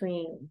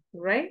 between,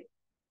 right?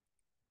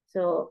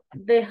 So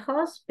the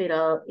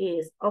hospital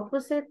is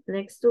opposite,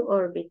 next to,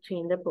 or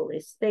between the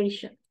police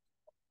station.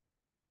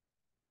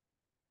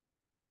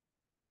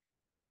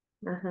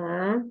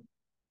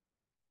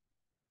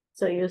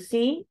 So you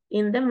see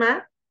in the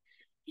map,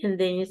 and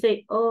then you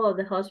say, oh,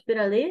 the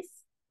hospital is?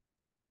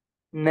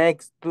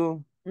 Next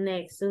to.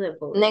 Next to the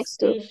police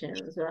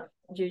station. So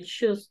you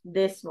choose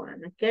this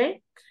one,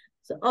 okay?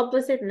 So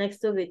opposite next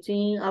to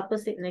between,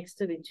 opposite next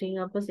to between,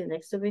 opposite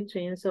next to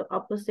between. So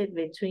opposite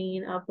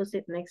between,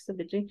 opposite next to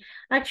between.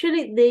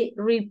 Actually, they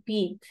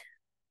repeat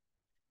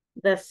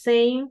the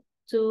same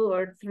 2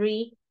 or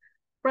 3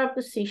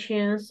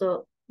 prepositions.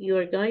 So you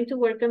are going to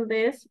work on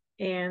this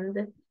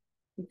and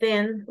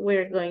then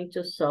we're going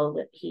to solve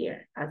it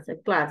here as a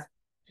class.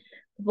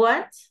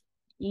 But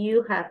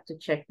you have to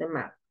check them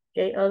out,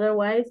 okay?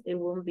 Otherwise, it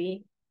won't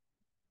be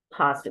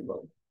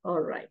possible. All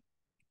right.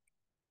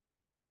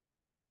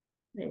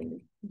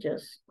 And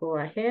just go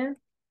ahead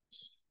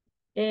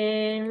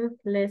and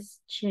let's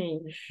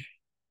change.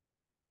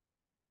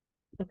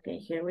 Okay,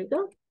 here we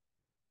go.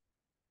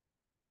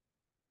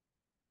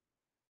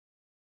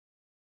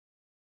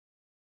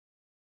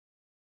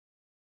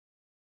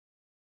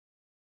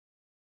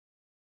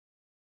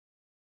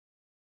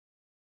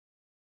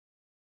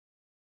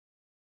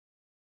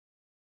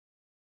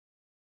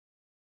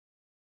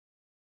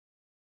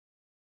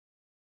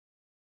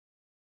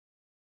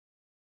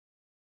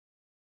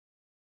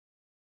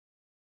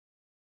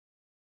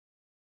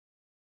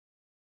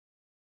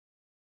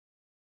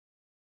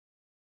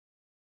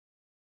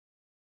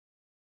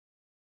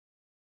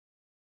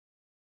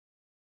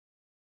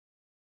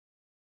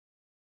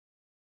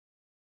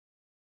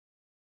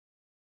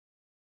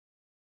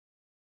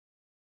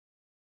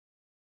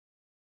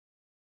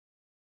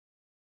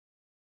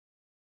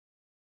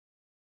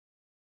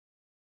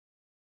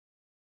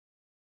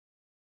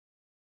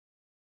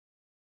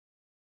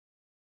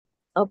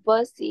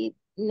 Opposite,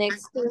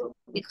 next to,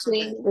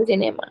 between, the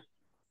cinema.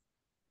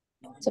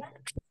 So,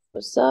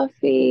 post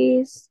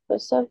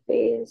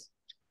office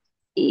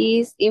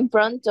is in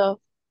front of,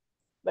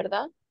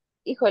 ¿verdad?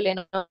 Híjole,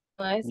 no,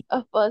 no es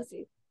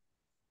opposite.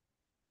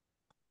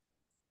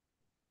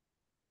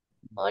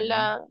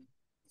 Hola,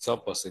 It's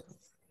opposite.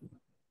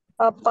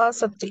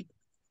 Opposite.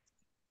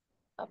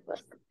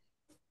 opposite.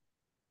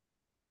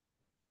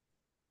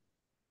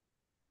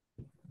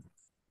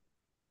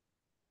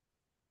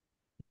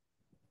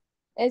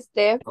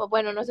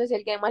 Bueno, no sé si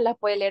alguien más la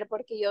puede leer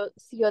porque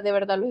yo de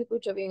verdad los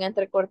escucho bien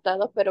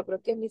entrecortados, pero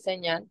creo que es mi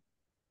señal.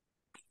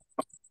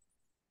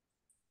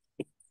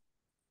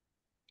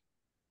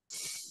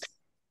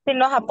 Si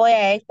los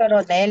apoya Héctor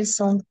o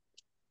Nelson.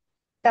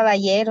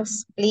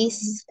 Caballeros,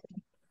 please.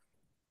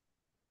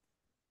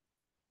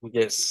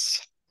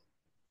 Yes.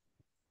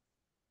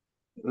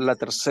 La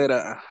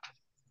tercera.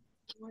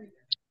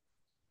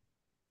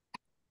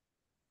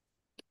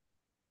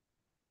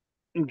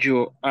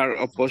 You are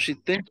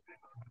opposite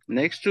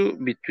next to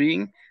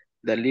between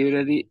the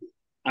library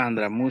and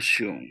the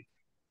museum.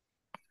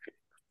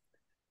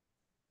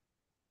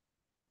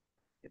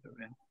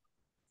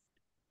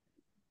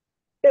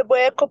 Les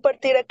voy a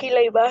compartir aquí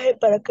la imagen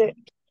para que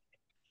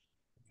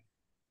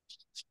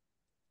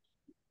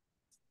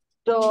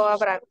lo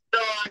abran.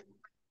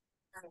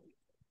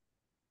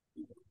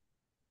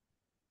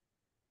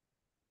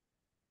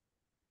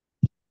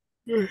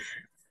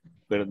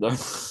 Perdón,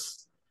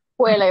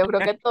 Juela, yo creo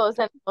que todos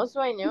tenemos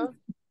sueño.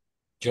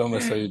 yo me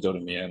estoy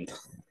durmiendo.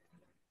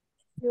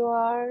 You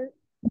are,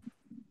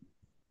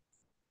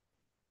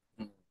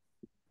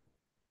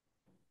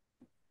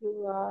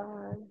 you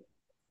are.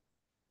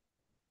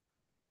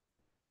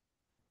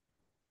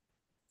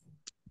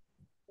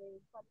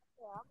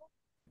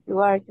 You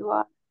are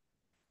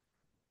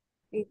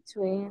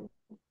between.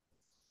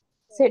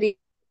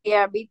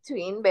 Sería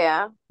between,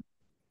 vea.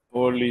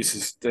 Police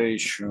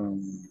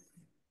station.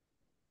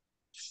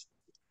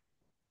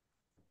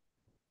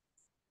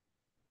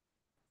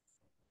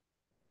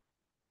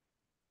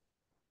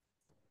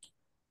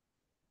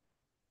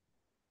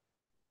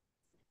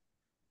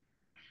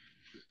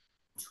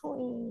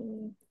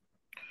 Between.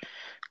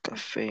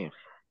 Café.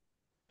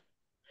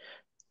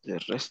 The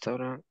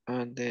restaurant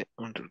and the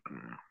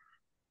underground.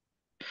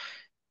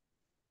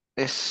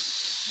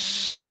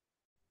 Es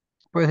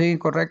Pues sí,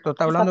 correcto.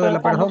 Está Está hablando de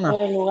la preguntando persona.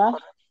 por el lugar.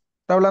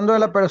 Está hablando de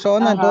la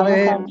persona, Ajá,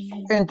 entonces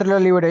no entre la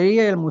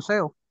librería y el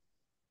museo.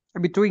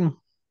 Between.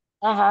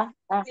 Ajá,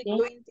 así.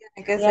 Between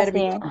tiene que Sí, ser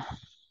así es.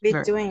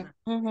 between.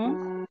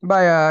 Ujú.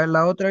 Vaya,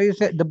 la otra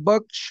dice, the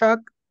bookshop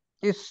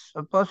is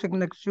opposite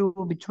next to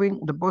between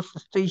the bus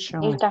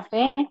station. El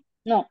café,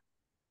 no.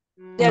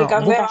 Y el No,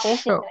 café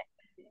bookshop.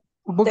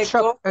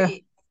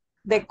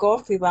 de Bookshop.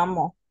 coffee,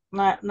 vamos.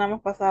 No, no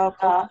hemos pasado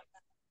coffee.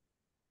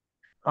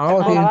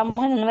 Oh, sí. Ahora vamos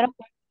en el número.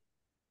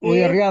 Muy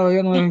Y, arriado,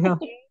 yo no me he fijado.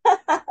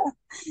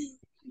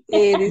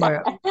 y dice,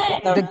 Vaya,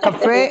 the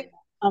cafe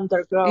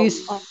underground.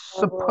 is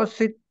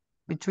opposite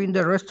between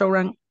the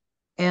restaurant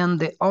and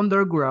the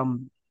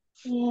underground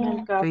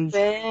El station.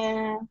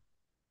 café.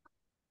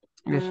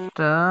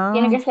 Está...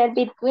 Tiene que ser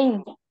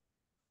between,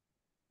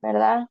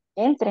 ¿verdad?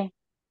 Entre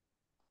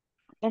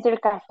el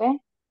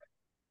café,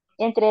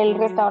 entre el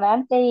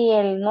restaurante y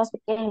el no sé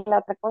qué, la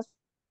otra cosa.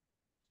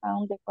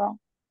 Underground.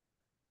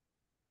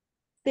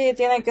 Sí,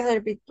 tiene que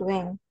ser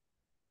between.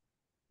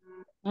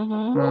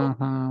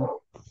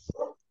 Ujú.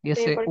 Y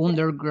Sí, ese porque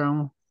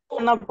underground.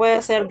 no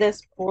puede ser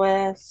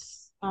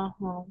después. Ajá.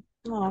 No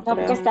No,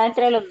 porque creo. está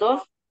entre los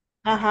dos,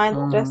 Ajá,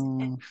 Mm,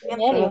 entre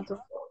medio. los dos.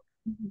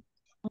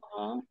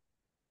 Ujú.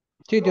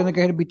 Sí, tiene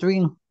que ser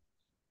between.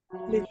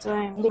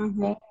 Between.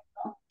 Between.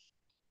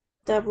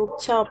 The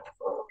bookshop.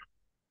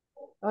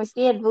 O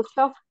sí, el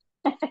bookshop.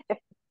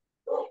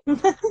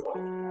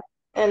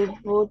 El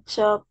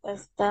bookshop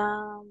está.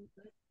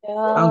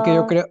 Aunque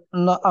yo Ah, creo,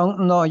 no,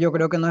 no, yo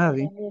creo que no es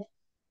así.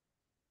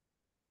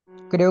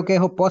 Creo que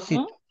es opposite.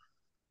 ¿mm?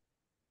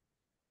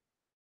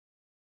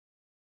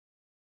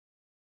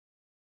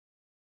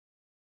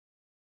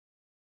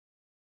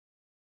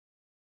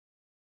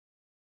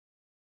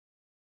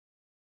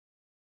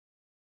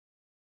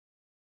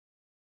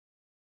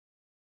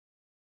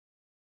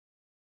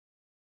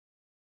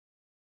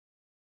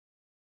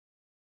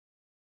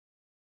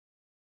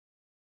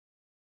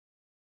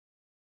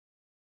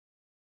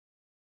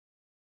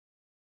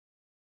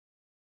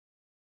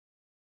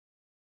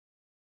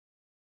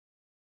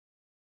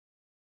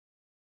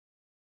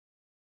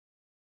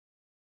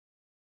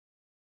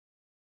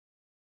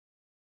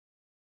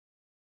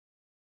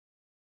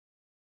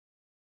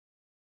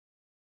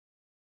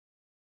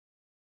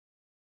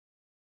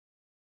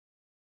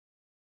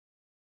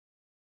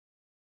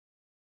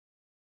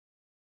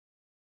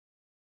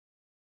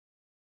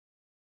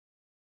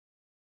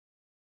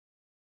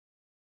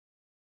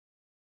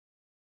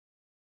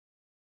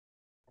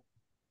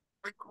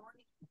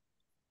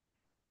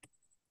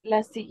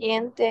 La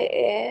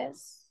siguiente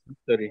es,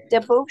 Sorry.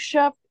 the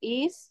bookshop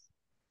is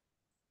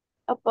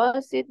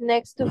opposite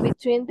next to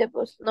between the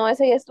books. No,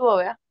 esa ya estuvo,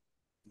 ¿verdad?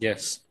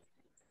 Yes.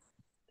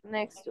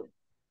 Next to.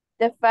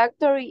 The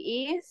factory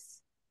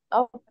is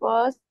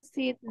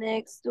opposite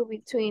next to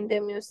between the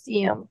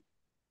museum.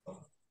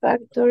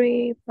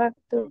 Factory.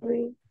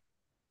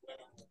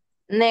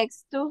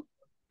 Next to.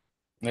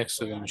 Next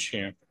to the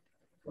machine.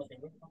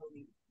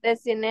 The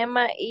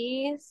cinema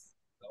is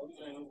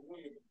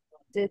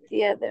the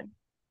theater.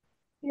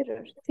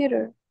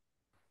 Theater.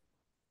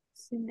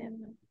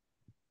 Cinema.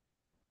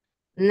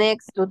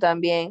 Next to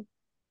también.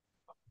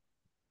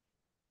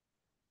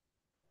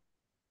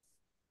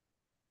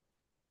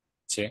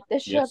 Sí. The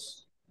shop.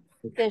 Yes.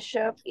 The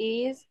shop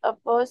is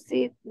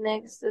opposite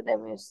next to the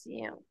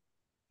museum.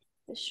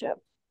 The shop.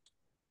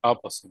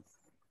 Opposite.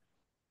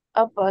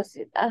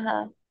 Opposite.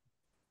 Ajá.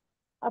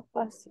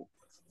 Opposite.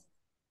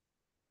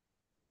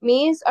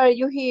 Miss, are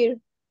you here?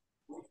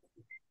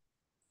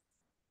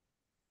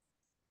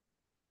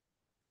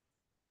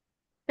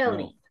 Tell No.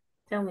 me.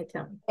 Tell me.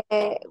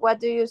 What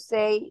do you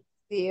say?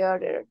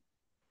 Theater.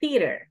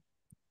 Theater.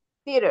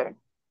 Theater.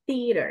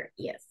 Theater,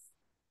 yes.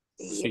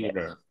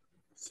 Theater.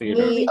 Theater.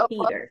 Me, Movie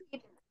theater.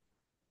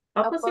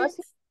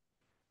 Opposite?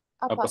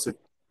 Opposite.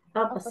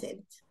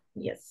 Opposite.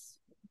 Yes.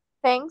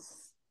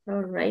 Thanks.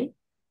 All right.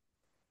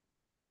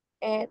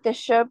 The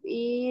shop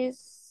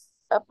is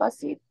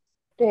opposite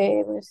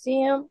the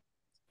museum.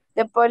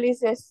 The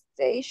police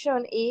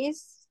station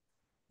is.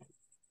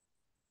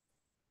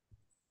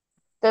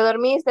 Te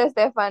dormiste,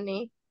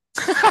 Stephanie.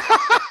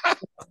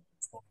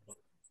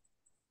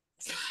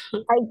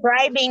 I'm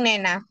driving,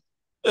 nena.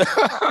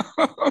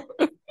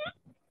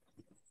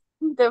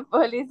 The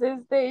police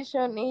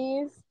station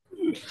is.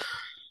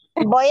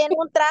 Voy en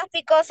un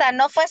tráfico, o sea,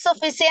 no fue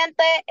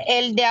suficiente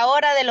el de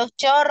ahora de los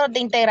chorros de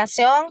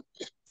integración.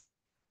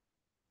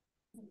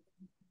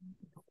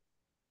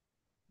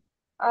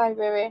 Ay,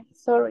 bebé,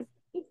 sorry.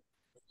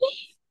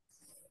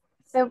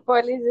 The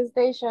police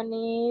station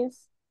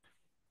is.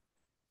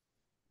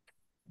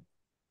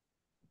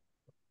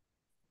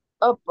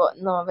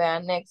 No,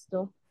 vean, next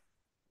to.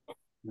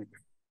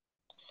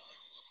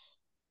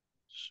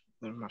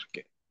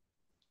 Supermarket.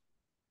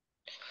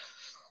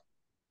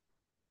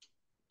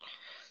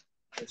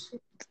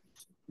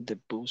 The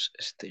bus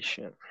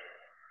station.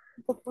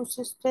 The bus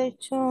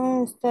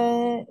station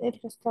está el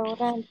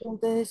restaurante,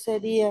 entonces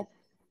sería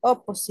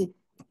opposite.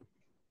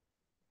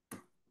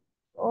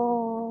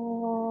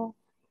 O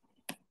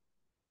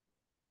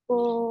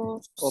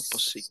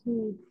Opposite.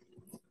 sí.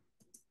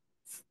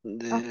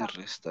 De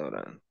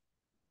restaurante.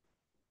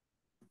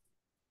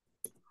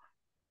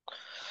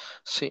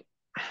 Sí.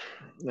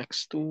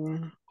 Next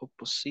to,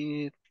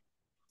 opposite,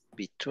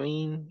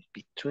 between,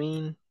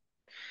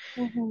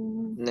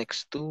 Ujú.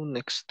 next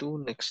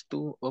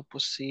to,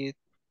 opposite.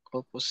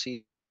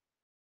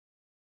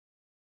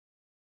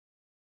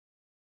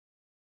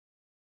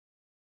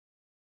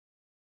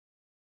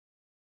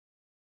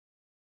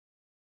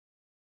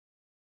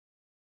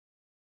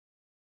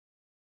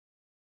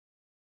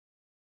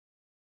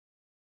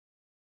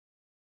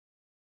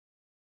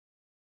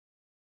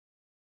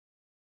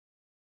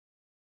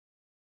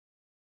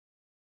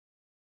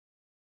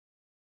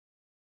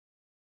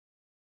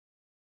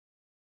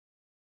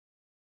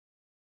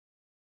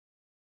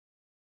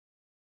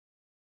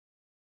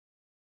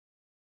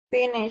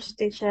 Finish,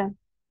 teacher.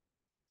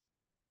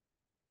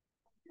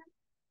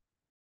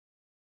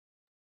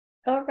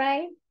 All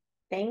right.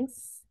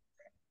 Thanks.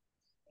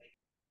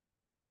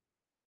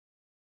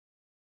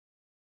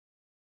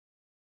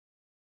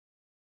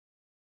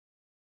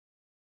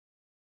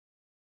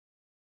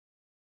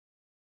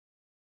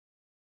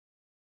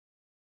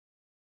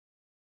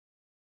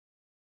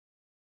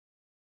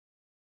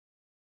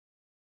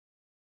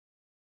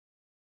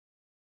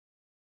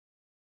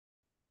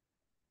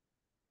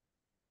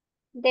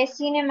 The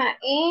cinema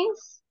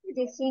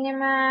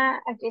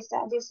aquí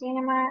está, the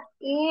cinema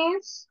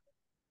is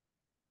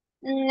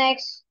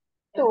next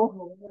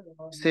to,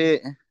 Sí,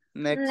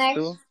 next to.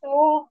 next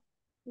to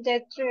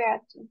the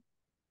theater.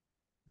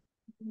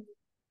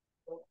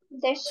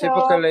 The Sí,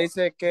 porque shop le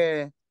dice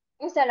que,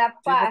 es a la sí,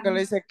 par. porque le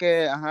dice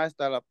que, ajá,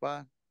 está a la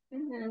par.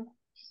 Ujú.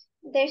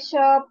 The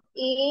shop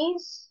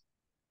is,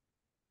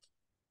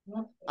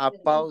 A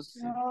pause.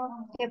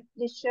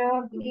 the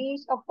shop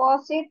is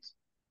opposite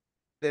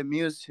De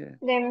museo.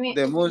 the,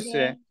 De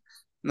museo.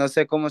 No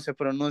sé cómo se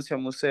pronuncia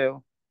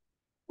museo.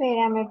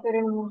 espérame, pero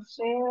el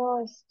museo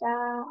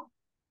está,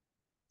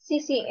 sí,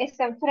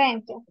 está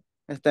enfrente,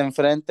 Está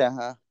enfrente,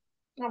 ajá.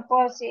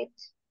 opposite.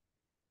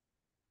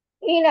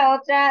 Y la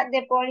otra,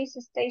 the police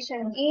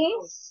station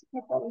is,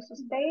 the police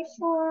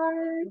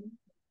station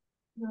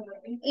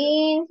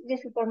in the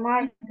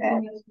supermarket.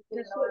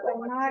 The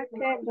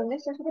supermarket, ¿dónde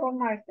está el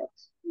supermarket?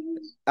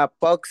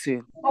 Apoxi.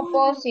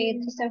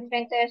 Opposite, está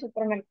enfrente del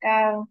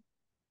supermercado.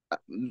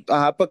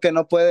 Ajá, porque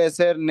no puede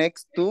ser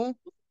next to,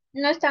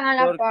 No están a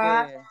la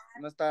par. porque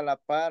no está a la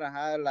par,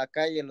 ajá, la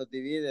calle los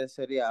divide,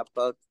 sería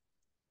apox.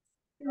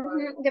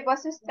 The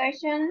bus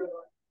station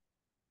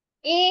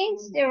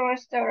is the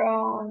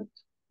restaurant.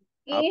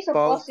 Is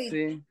opposite.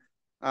 Apoxi.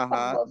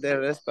 Ajá, de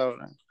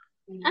restaurante.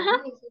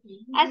 Ajá,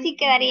 así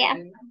quedaría.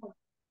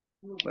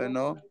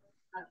 Bueno,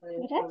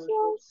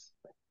 Gracias.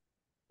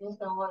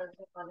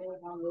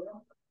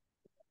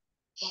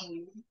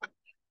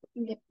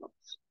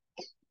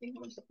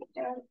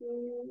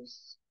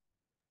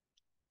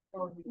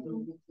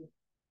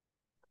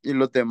 ¿y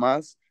los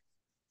demás?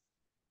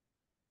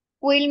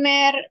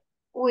 Wilmer,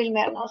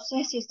 no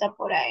sé si está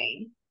por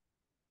ahí.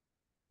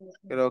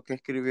 Creo que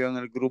escribió en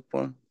el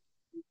grupo.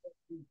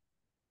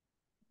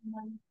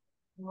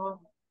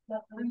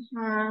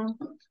 Ajá.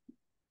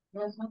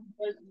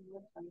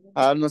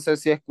 Ah, no sé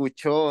si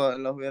escuchó,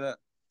 los hubiera,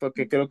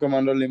 porque creo que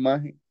mandó la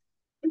imagen.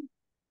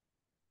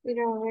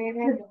 Pero a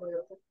ver.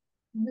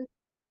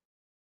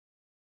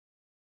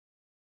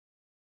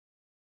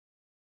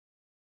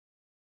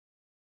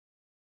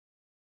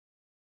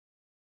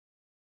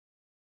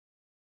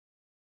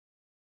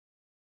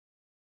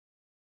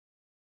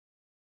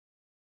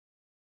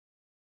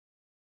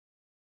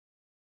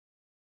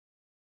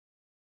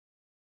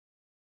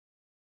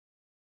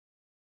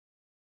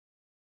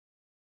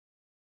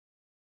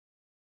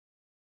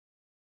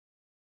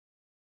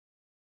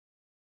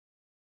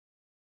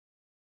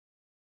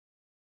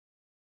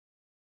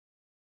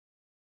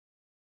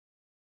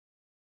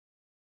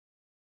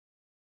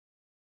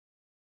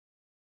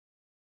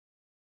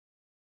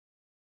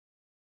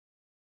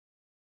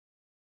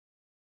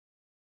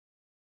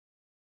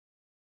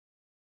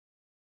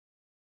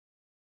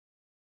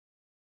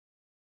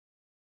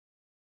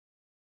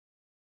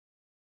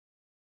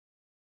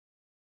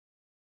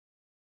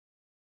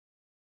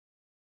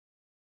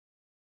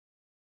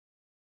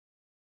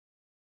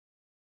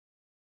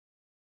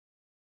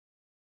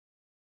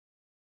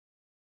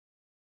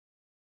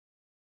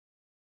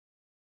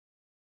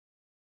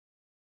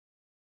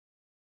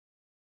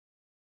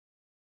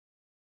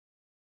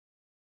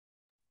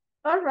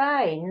 All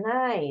right,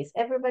 nice.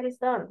 Everybody's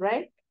done,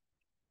 right?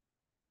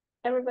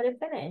 Everybody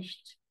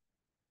finished.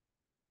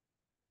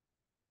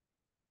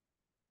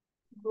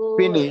 Good.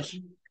 Finish.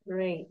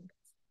 Great.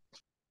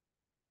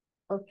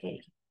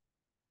 Okay.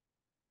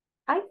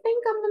 I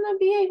think I'm gonna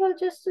be able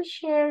just to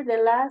share the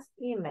last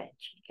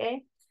image,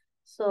 okay?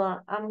 So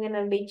I'm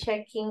gonna be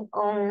checking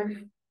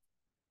on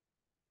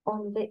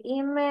the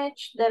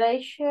image that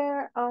I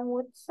share on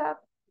WhatsApp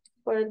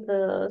for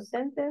the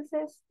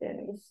sentences. Let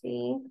me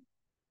see.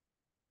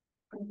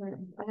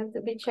 I have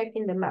to be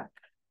checking the map.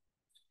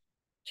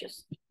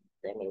 Just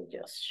let me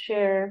just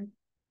share.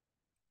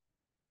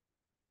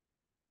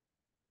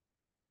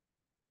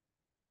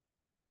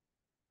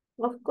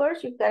 Of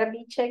course, you gotta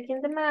be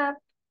checking the map.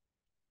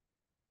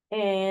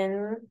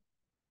 And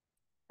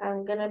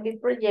I'm gonna be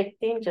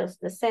projecting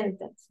just the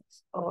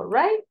sentences, all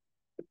right?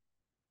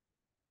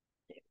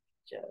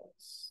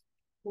 Just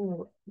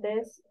move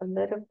this a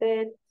little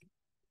bit.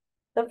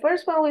 The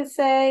first one we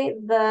say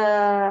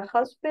the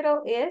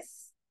hospital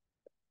is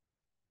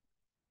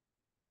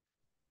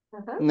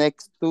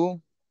Next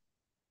to.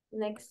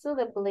 next to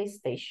the police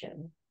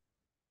station.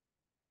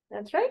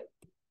 That's right.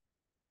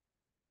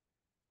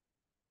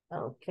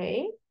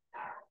 Okay.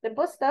 The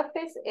post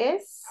office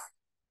is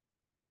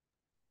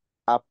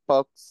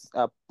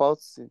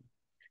Apoxi.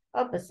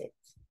 opposite.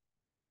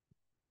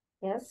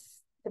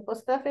 Yes, the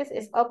post office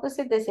is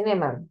opposite the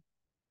cinema.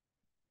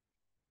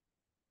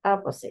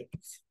 Opposite.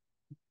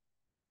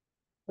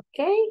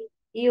 Okay,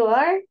 you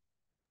are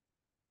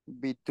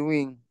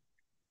Between.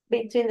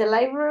 between the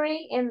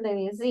library and the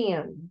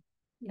museum.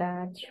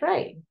 That's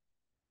right.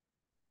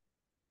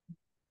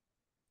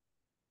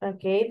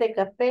 Okay, the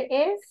cafe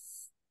is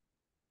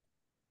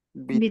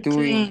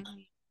Between.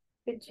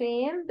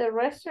 between the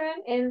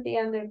restaurant and the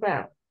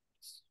underground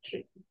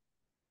street.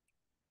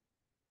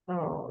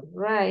 All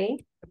right.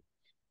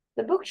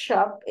 The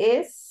bookshop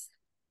is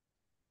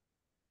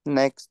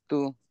Next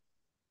to.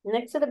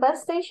 next to the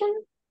bus station.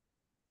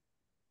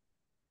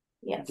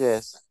 Yes.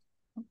 Yes.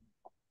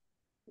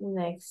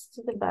 Next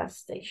to the bus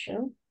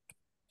station.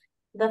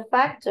 The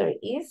factory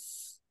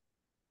is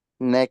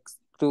Next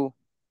to.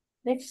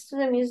 next to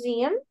the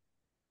museum.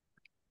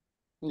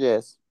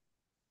 Yes.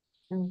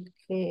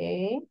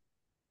 Okay.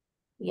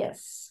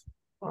 Yes.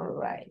 All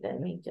right. Let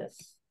me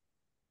just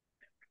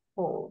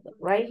hold it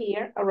right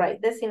here. All right.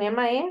 The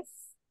cinema is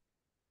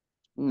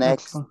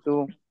Next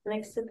to.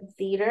 next to the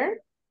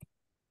theater.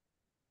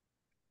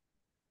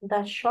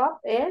 The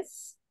shop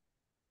is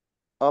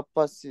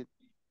Opposite.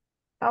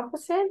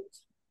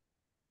 opposite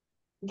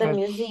the Yes.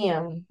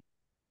 museum.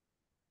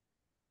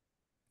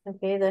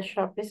 Okay, the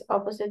shop is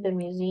opposite the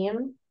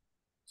museum.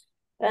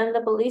 And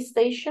the police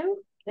station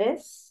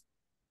is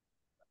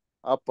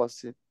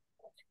Opposite.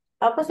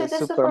 opposite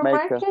the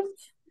supermarket.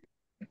 supermarket.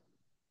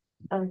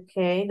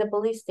 Okay, the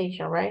police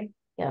station, right?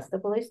 Yes, the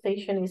police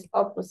station is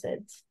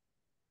opposite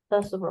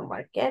the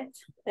supermarket.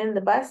 And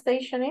the bus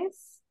station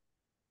is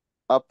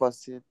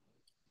Opposite.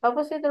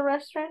 opposite the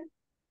restaurant.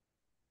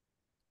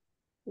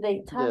 The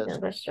Italian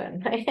Yes.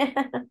 restaurant, right?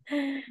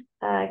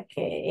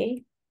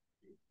 Okay.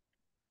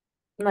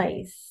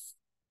 Nice.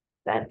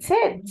 That's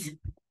it.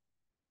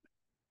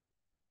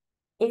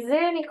 Is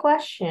there any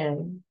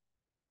question?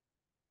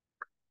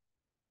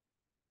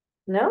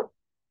 No?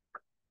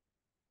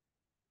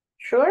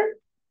 Sure?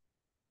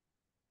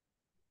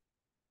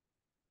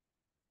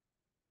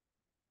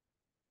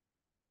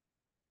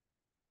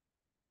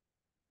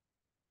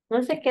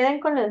 No se queden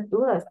con las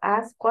dudas.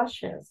 Ask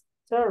questions.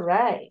 It's all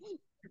right.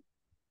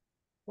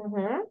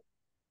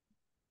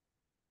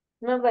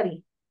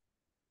 Nobody.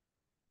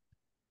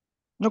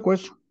 No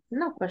question.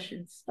 No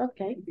questions.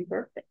 Okay,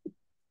 perfect.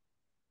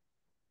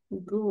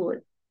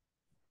 Good.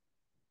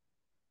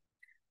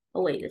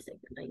 Oh, wait a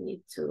second. I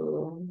need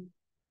to...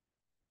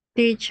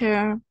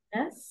 Teacher,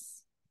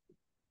 Yes.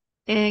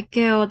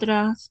 ¿qué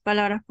otras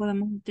palabras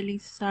podemos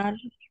utilizar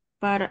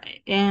para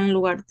en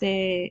lugar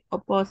de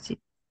opposite?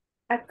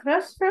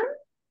 Across from?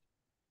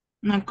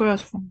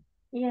 Across from.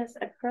 Yes,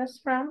 across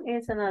from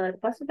is another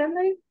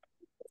possibility.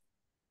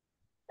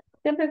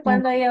 Siempre y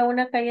cuando haya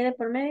una calle de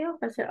por medio,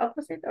 va a ser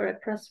opposite or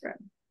across from.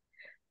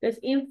 Entonces,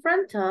 in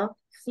front of,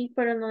 sí,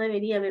 pero no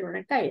debería haber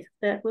una calle. O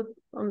sea,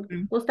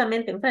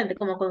 justamente enfrente,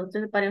 como cuando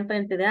usted se para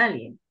enfrente de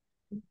alguien.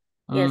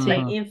 Yes,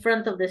 like in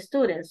front of the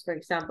students, for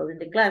example, in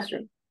the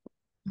classroom.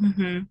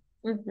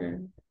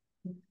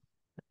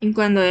 Y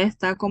cuando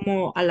está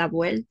como a la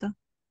vuelta.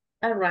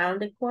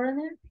 Around the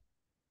corner.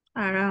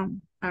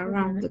 Around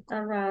the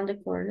Around the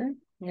corner,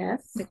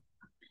 yes.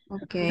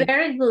 Okay.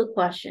 Very good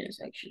questions,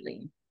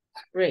 actually.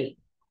 Great.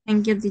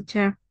 Thank you,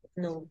 teacher.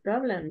 No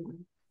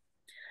problem.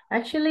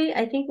 Actually,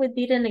 I think we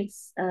did an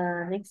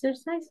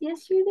exercise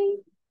yesterday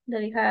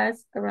that it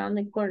has around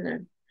the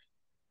corner.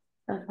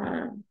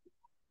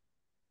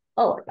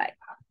 All right.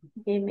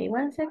 Give me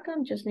 1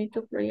 second. Just need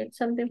to project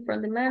something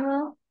from the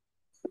manual.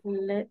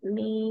 Let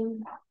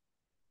me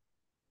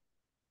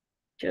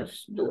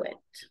just do it.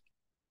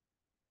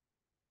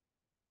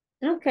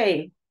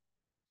 Okay.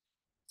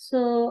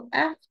 So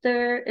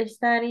after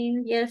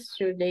studying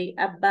yesterday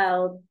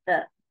about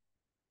the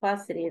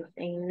positive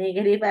and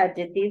negative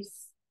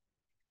adjectives,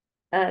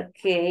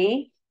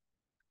 okay,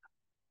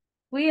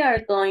 we are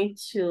going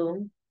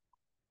to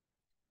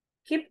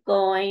keep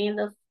going.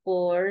 Of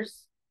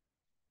course,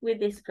 we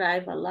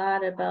described a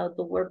lot about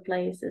the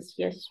workplaces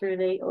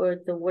yesterday or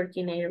the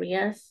working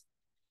areas,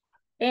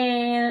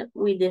 and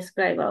we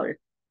describe our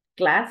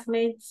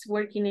classmates'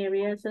 working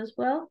areas as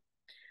well.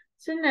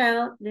 So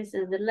now this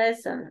is the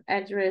lesson,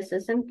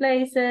 addresses and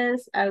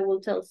places. I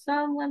will tell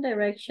someone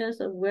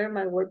directions of where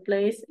my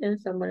workplace and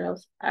someone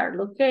else are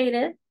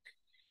located,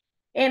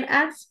 and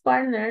ask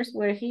partners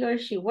where he or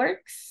she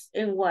works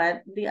and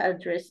what the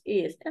address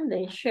is, and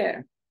then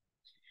share.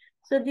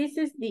 So this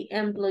is the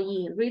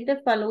employee. Read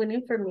the following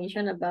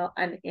information about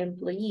an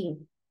employee.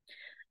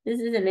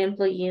 This is an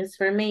employee's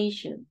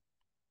information.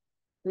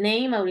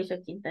 Name, Mauricio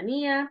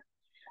Quintanilla.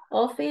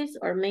 Office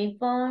or main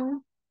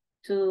phone,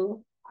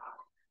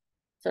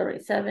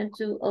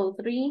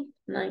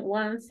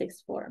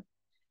 7203-9164.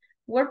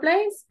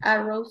 Workplace,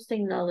 Arrows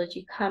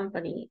Technology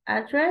Company.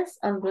 Address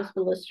on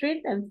Roosevelt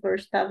Street and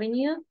First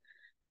Avenue,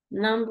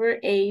 number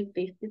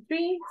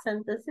A53,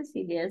 Santa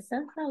Cecilia,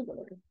 San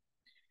Salvador.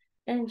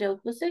 And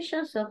job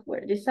position,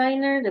 software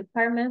designer,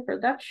 department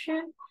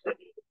production,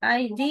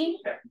 ID,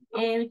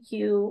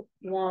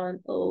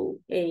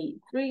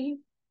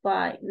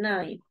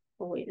 NQ108359. Oh,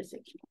 wait a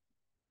second.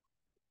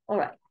 All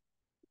right.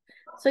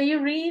 So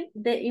you read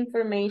the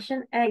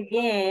information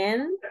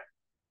again.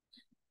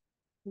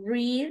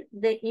 Read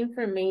the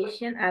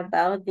information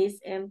about these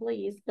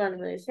employees.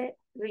 Cuando dice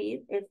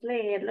read, es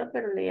leerlo,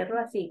 pero leerlo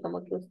así,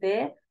 como que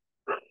usted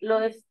lo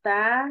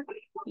está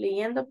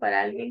leyendo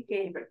para alguien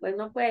que pues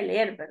no puede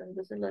leer, pero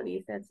entonces lo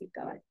dice así,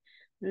 cabal.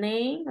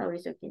 Name,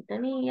 Mauricio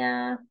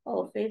Quintanilla,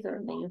 office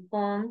or main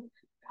phone.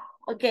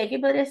 Ok, aquí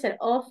podría ser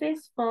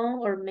office, phone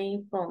or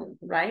main phone,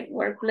 right?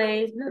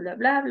 Workplace, bla, bla,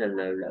 bla, bla,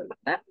 bla, bla,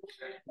 bla.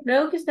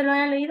 Luego que usted lo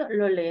haya leído,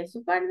 lo lee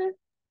su partner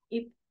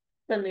y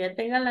cuando ya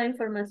tenga la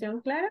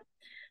información clara,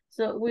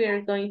 So we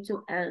are going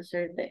to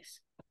answer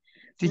this.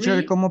 Teacher,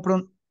 Read, ¿cómo yes,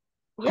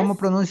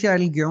 pronuncia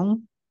el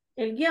guión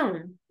el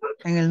guión,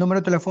 en el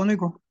número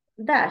telefónico?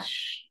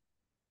 dash.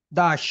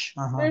 Dash,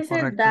 ajá, Puede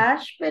ser correcto.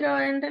 dash, pero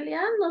en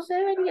realidad no se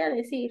debería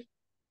decir.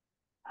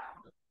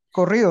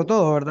 Corrido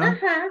todo, ¿verdad?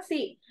 Ajá,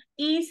 sí.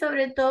 Y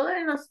sobre todo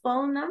en los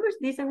phone numbers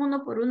dicen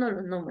uno por uno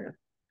los números.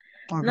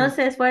 Ok. No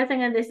se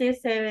esfuercen en decir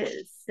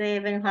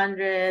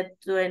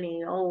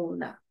 720, oh,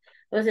 no.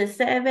 Entonces,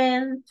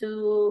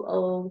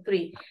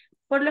 7203.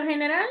 Por lo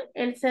general,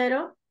 el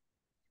cero,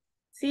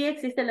 sí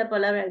existe la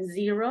palabra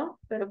zero,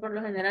 pero por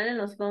lo general en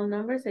los phone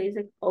numbers se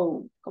dice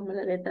O, como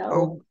la letra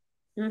O. Oh,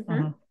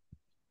 ajá.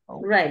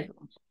 Oh, Right. right.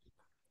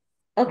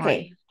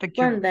 Okay. Thank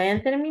you. Cuando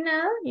hayan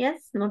terminado,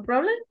 yes, no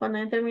problem. Cuando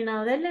hayan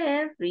terminado de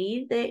leer,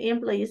 read the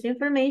employee's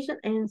information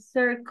and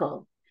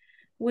circle.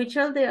 Which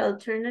of the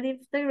alternative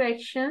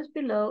directions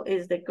below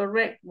is the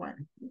correct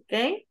one?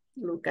 Okay,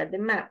 look at the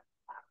map.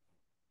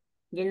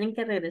 Tienen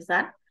que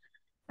regresar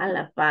a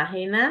la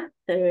página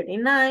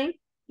 39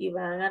 y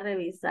van a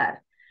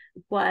revisar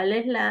cuál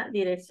es la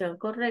dirección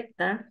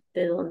correcta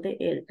de donde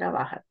él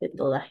trabaja, de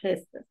todas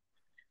estas.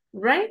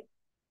 Right?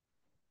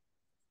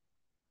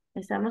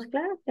 ¿Estamos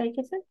claros qué hay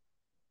que hacer?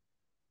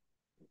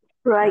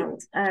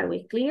 Right. Are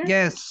we clear?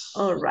 Yes.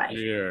 All right.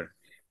 Clear.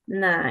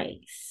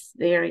 Nice.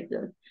 Very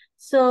good.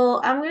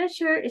 So I'm going to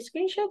share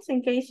screenshots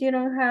in case you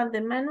don't have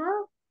the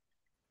manual.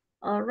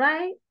 All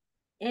right.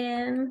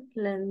 And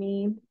let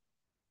me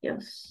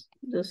just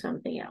do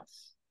something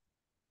else.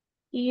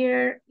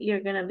 Here, you're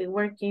going to be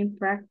working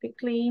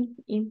practically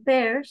in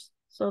pairs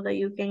so that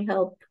you can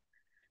help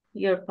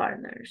your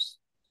partners.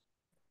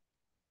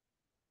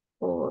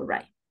 All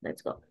right,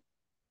 let's go.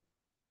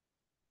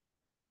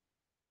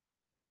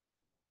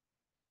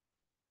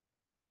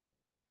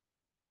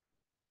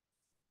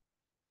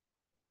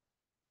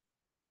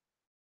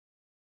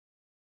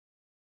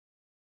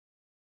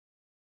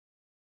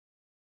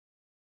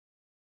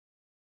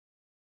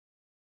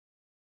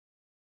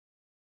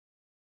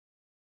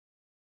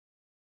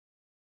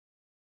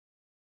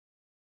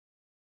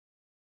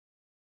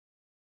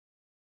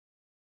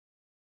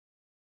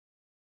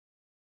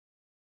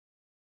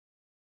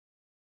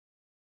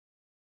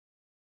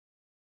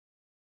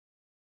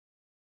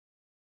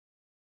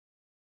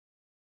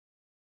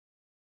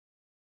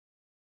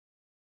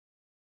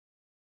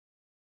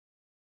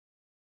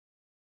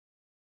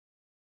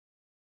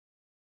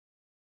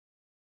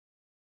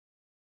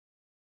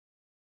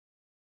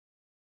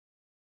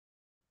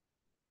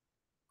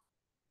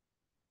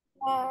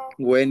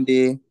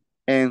 Wendy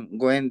and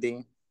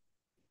Wendy.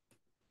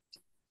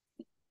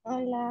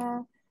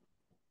 Hola.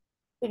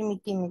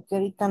 Permíteme que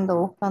ahorita ando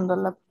buscando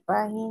la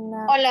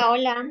página. Hola,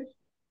 hola.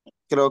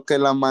 Creo que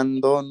la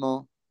mandó,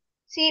 ¿no?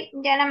 Sí,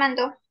 ya la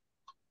mandó.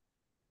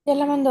 ¿Ya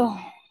la mandó? Ujú.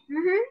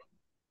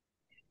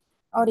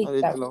 Ahorita.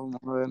 Ahorita la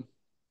vamos a ver.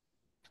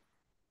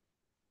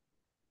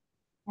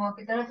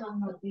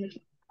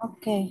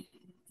 Ok.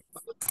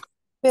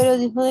 Pero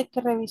dijo de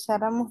que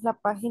revisáramos la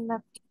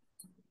página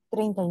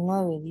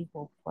 39,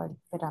 dijo. ¿Cuál?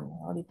 Espérame,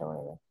 ahorita voy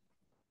a ver.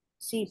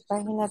 Sí,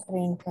 página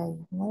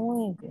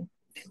 39.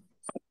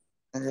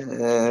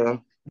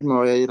 Me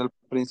voy a ir al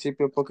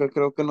principio porque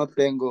creo que no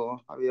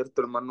tengo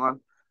abierto el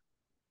manual.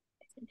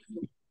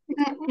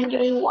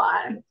 Yo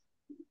igual.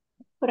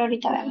 Pero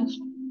ahorita vemos.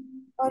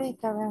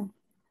 Ahorita veo.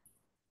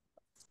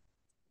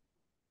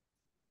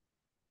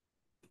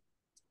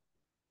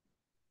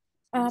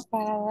 Ah,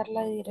 para dar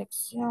la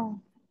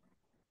dirección.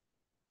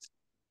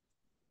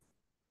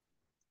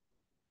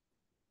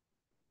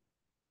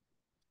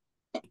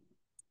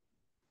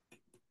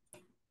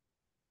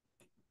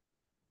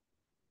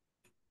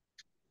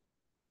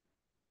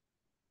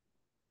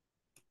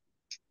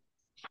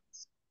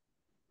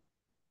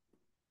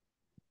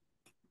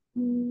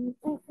 Mm,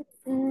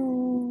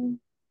 mm.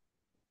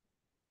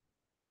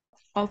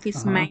 Office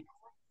Ajá. main.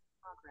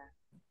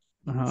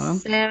 Ajá.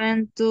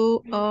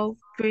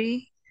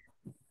 7203.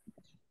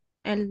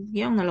 El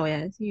guión no lo voy a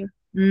decir.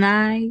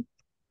 Nine.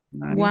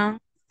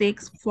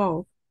 9164.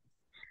 Ok.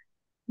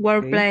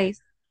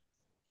 Workplace.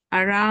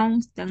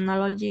 Around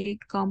Technology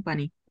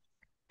Company.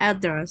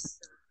 Address.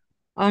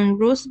 On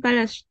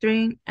Roosevelt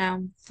Street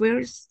and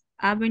First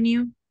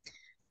Avenue.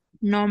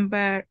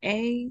 Number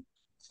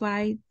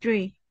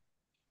 853.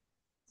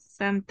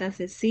 Santa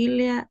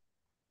Cecilia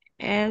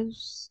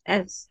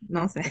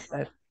no sé.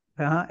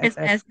 Ajá,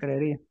 Es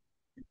creería.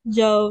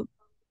 Job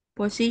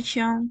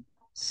Position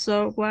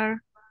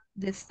Software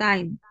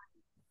Design.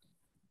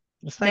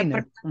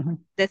 Designer. Ujú,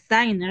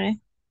 Designer.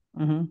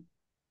 ujú.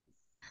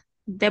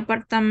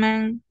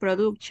 Department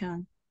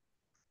Production.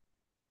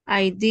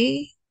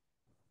 ID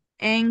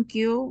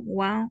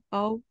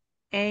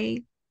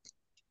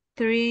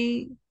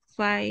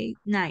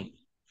NQ108-359.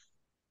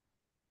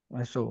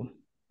 Eso,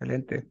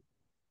 excelente.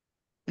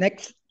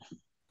 Next.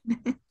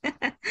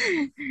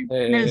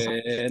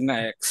 Nelson.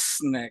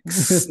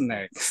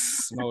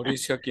 Next.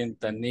 Mauricio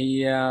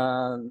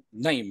Quintanilla.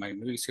 Name,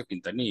 Mauricio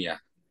Quintanilla.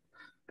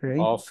 Okay.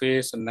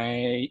 Office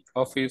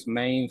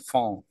main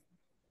phone.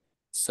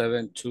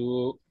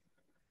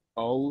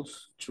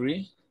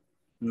 7203.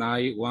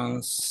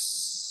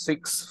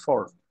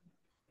 9164.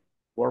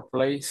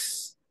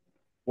 Workplace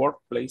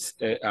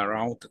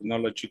around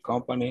technology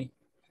company.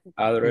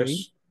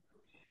 Address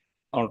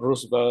on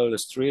Roosevelt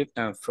Street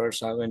and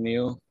First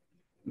Avenue,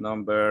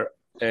 number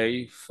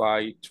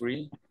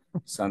A53,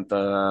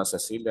 Santa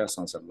Cecilia,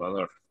 San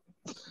Salvador.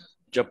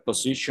 Job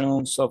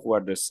position,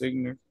 software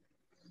designer,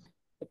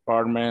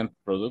 department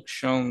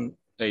production,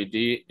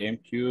 AD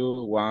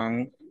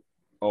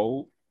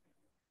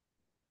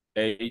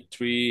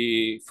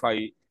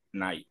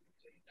MQ108359.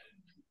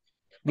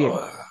 Bien.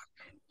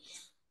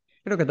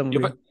 Creo que estamos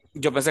bien.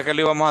 Yo pensé que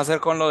lo íbamos a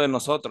hacer con lo de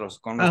nosotros,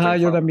 con nuestra Ajá,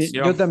 yo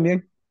información.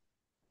 también.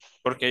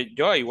 Porque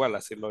yo igual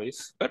así lo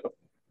hice, pero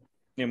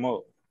ni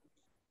modo.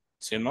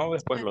 Si no,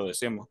 después lo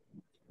decimos.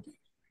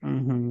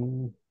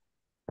 Ujú.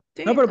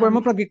 Sí, No, pero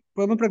también.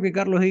 podemos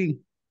practicarlo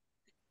así.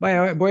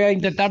 Vaya, voy a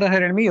intentar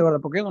hacer el mío,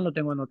 ¿verdad? Porque yo no lo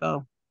tengo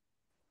anotado.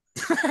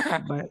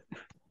 Vaya,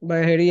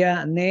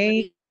 sería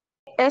name.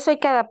 ¿Eso hay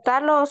que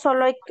adaptarlo o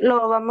solo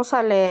lo vamos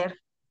a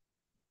leer?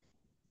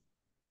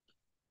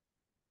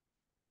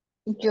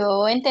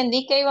 Yo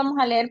entendí que íbamos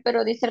a leer,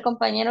 pero dice el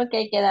compañero que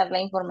hay que dar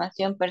la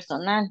información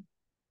personal.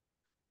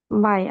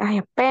 Vaya, ay,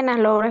 apenas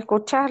logro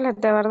escucharles,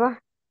 de verdad.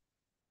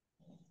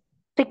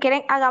 Si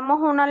quieren,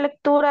 hagamos una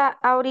lectura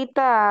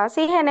ahorita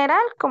así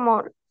general,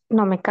 como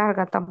no me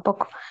carga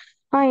tampoco.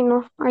 Ay,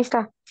 no, ahí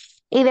está.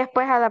 Y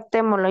después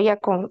adaptémoslo ya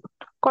con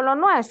lo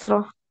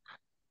nuestro,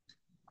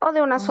 o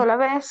de una sola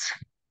vez.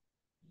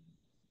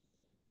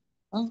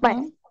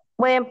 Vaya,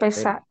 voy a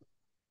empezar.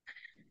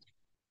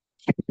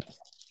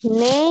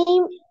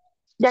 Name,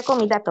 ya con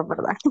mis datos,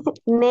 ¿verdad?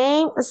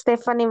 Name,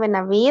 Stephanie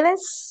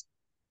Benavides.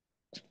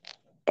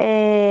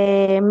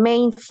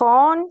 Main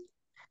phone,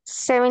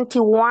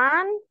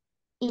 71,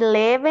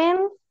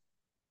 11,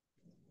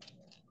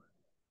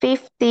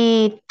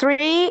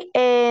 53,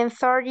 and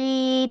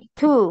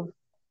 32.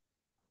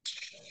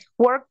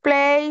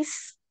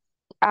 Workplace,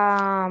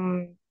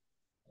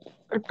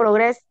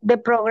 de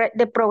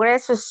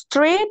Progreso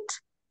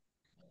Street,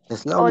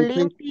 Slowly,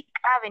 please. Olympic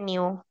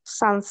Avenue,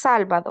 San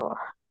Salvador.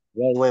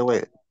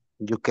 Wait.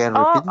 You can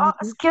Oh, repeat me, please?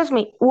 excuse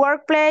me.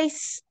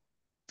 Workplace,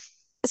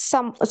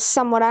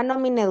 Zamorano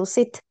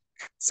Mineducit.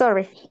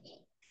 Sorry.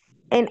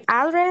 And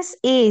address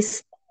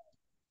is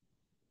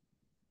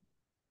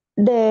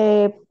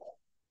the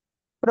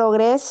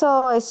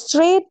Progreso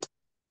Street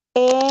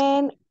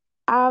and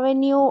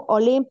Avenue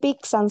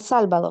Olympic, San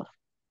Salvador.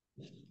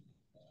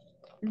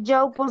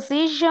 Job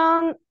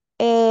position,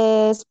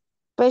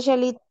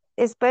 specialist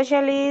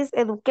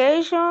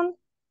education,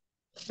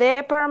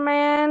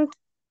 department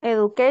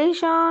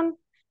education,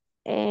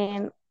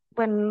 and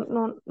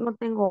bueno, no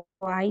tengo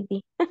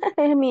ID.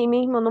 Es mi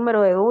mismo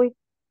número de DUI.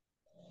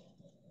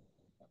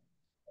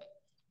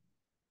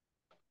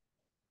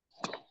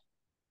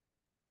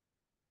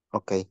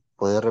 Ok,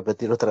 puedes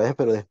repetir otra vez,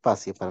 pero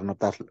despacio para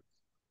anotarlo.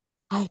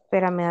 Ay,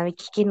 espérame, David,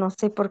 Kiki, no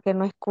sé por qué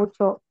no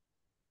escucho.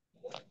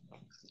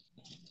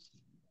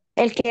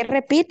 ¿El que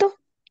repito?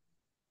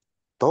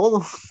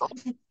 Todo.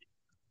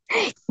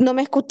 No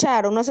me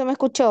escucharon, no se me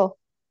escuchó.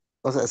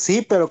 O sea,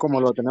 sí, pero como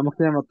lo tenemos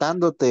que ir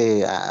anotando, o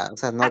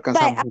sea, no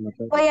alcanzamos a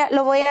anotar.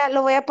 Lo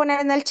voy a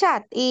poner en el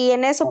chat y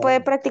en eso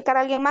puede practicar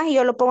alguien más y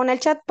yo lo pongo en el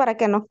chat para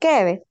que nos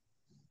quede.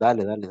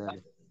 Dale.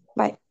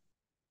 Bye.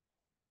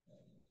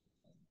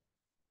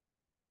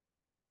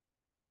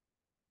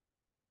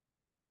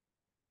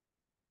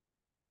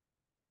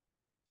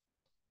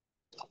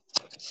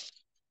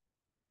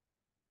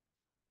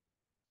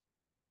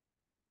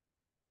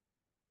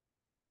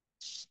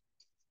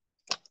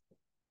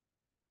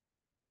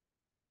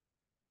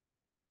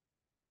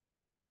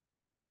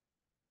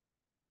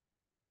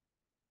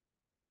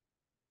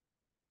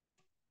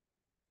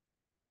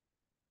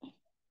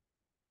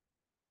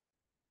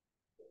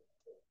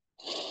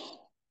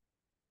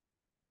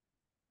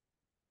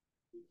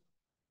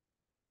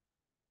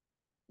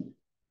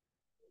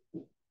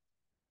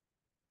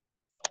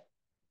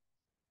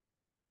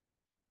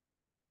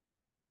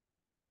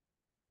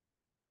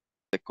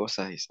 De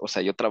cosas, o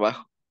sea, yo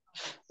trabajo.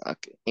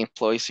 Okay.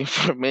 Employees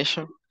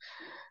information,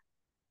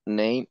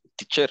 name,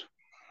 teacher.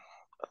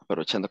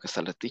 Aprovechando que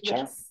está la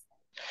teacher. Yes.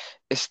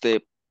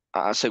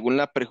 Según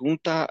la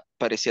pregunta,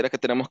 pareciera que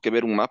tenemos que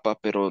ver un mapa,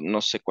 pero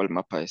no sé cuál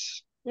mapa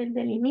es. El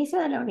del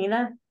inicio de la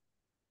unidad.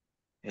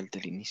 El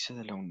del inicio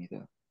de la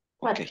unidad. Ok.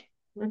 4.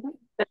 Ujú.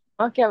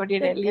 Tenemos que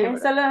abrir el libro.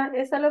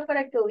 Es solo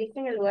para que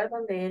ubiquen el lugar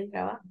donde él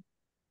trabaja.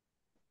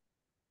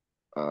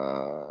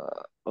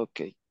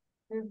 Ok.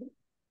 Ujú.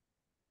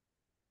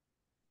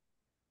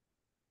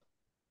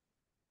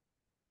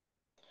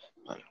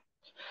 Vale.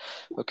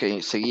 Ok,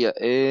 seguía.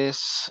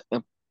 Es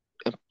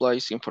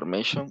Employees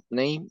Information,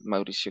 Name,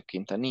 Mauricio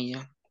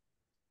Quintanilla.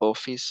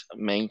 Office,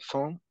 Main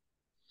Phone,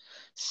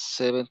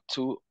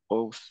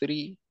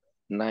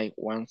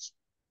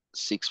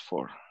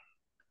 7203-9164.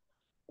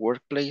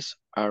 Workplace,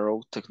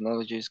 Arrow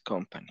Technologies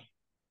Company.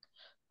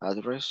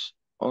 Address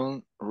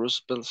on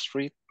Roosevelt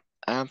Street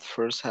and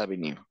First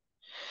Avenue.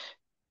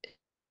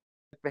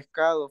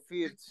 Pescado,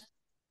 fish.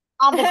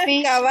 On the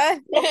fish. Cabal,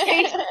 The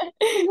fish.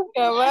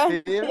 cabal.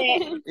 Fear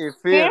The y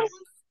fear. first.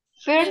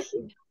 Fierce,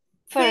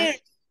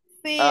 First.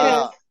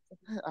 Ah, fierce,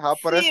 ajá,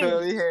 por eso yo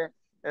fierce. dije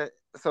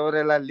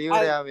sobre la A,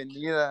 libre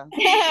avenida.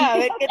 a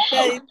ver qué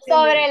está diciendo.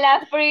 Sobre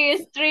la Free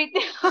Street.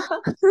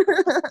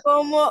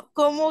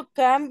 ¿Cómo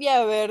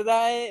cambia,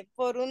 verdad?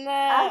 Por una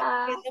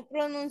que Ajá. no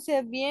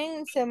pronuncia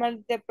bien, se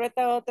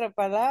malinterpreta otra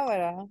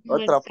palabra.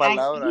 Otra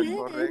palabra, Ujú, Exactly.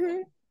 correcto.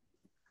 ujú.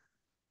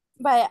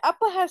 Vaya,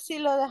 pues así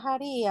lo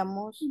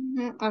dejaríamos.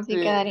 Así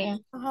Sí, quedaría.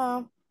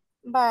 Ajá.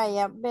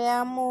 Vaya,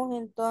 veamos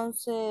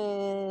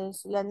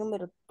entonces la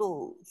número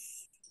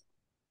 2.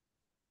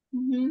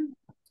 Ujú.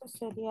 Esa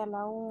sería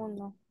la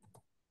 1.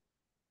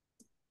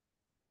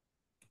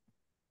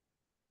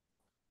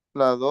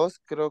 la 2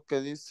 creo que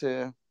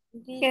dice, ¿Qué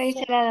Dice,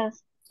 dice la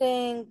dos?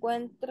 se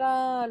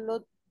encuentra al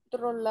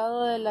otro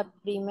lado de la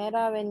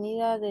primera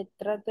avenida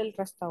detrás del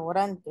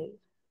restaurante.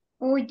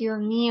 Uy, Dios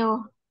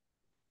mío.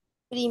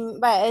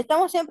 Vaya,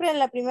 estamos siempre en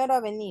la primera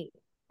avenida.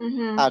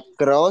 Ujú.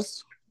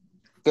 across,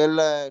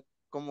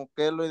 como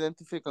que lo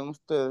identifican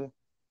ustedes.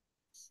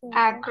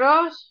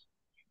 Across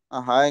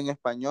Ajá, en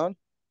español.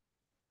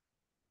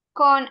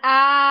 con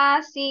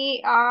A,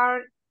 C,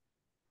 R,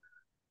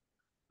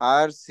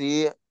 R,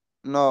 C,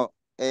 no,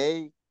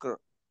 A,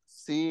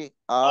 C,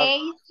 R,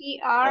 A, C,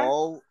 R,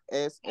 O,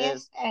 S,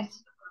 S, S.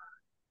 S.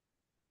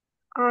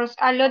 Cross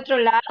al otro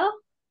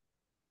lado.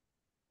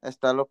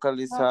 Está Al otro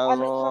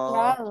localizado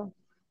lado.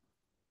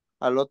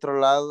 al otro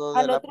lado de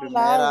Al la otro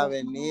primera lado.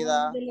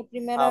 avenida, De la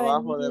primera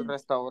abajo del avenida.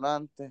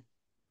 restaurante.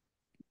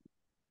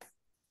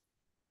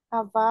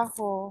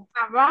 Abajo.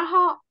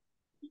 Abajo,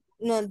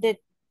 No,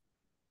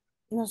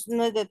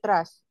 no es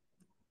detrás.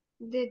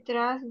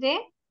 detrás de.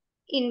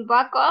 In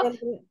back of.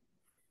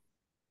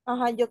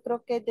 Ajá, yo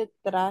creo que es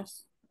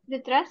detrás.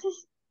 Detrás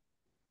es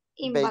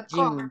in back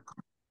of.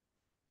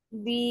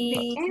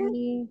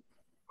 Beijing.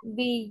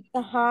 Begin.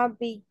 Ajá,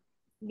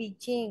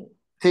 Beijing.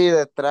 Sí,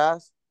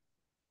 detrás,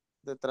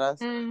 detrás.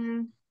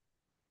 Mm,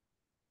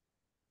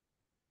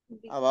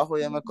 Abajo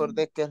ya me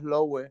acordé que es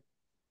lower.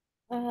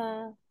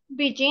 Ajá.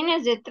 Begin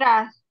es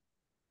detrás.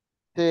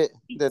 Sí,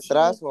 Beijing.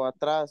 detrás o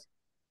atrás.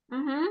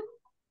 Ujú.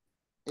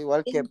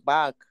 Igual que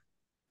back.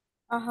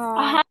 Ajá.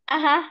 Ajá,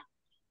 ajá.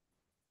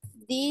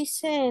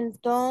 Dice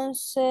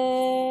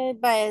entonces,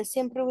 vaya,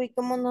 siempre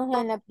ubicémonos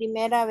en la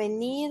primera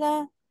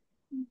avenida.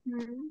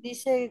 Ujú.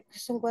 Dice que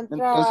se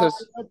encuentra al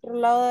Entonces, otro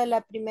lado de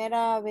la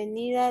primera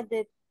avenida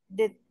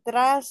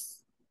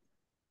detrás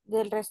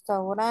del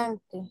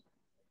restaurante.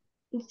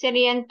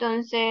 Sería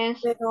entonces.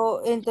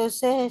 Pero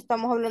entonces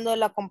estamos hablando de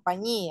la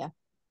compañía.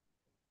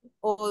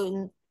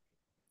 O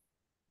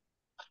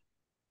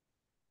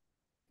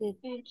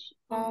It's,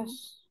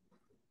 detrás.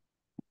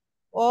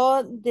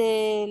 O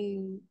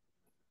del,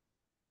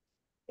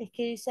 es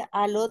que dice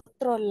al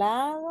otro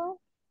lado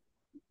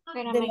de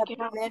espérame, la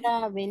quiero ver.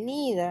 primera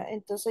avenida.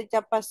 Entonces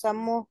ya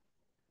pasamos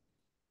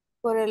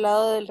por el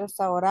lado del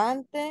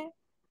restaurante.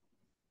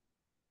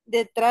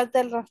 Detrás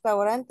del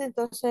restaurante,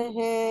 entonces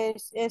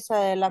es esa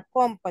de la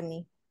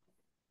company.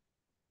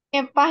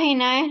 ¿Qué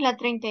página es la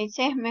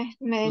 36? Me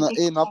no, decís.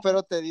 y no,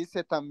 pero te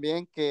dice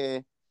también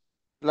que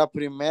la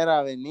primera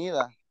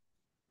avenida.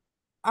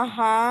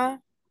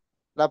 Ajá,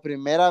 La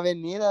primera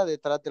avenida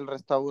detrás del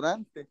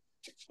restaurante.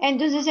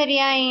 Entonces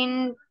sería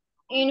in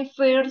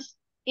first,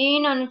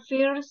 in on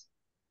first,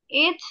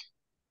 it.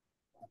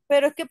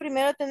 pero es que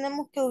primero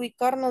tenemos que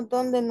ubicarnos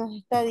donde nos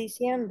está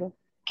diciendo.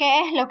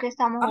 ¿Qué es lo que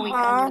estamos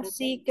ubicando Ajá, ahorita?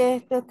 sí, que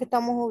esto es que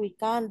estamos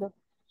ubicando.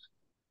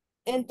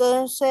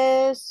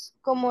 Entonces,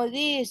 como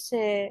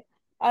dice,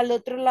 al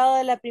otro lado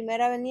de la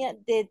primera avenida,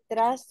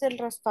 detrás del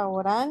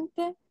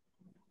restaurante,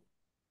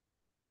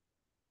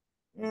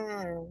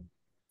 mm,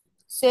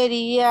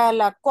 sería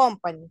la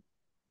company.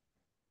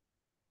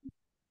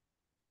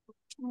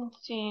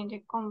 Sí,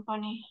 de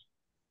company.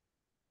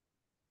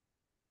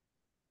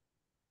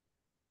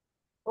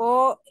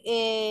 O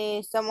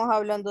estamos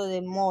hablando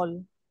de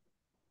mall.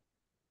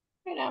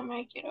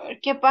 Espérame, quiero ver.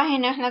 ¿Qué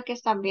página es la que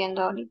estás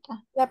viendo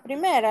ahorita? La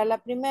primera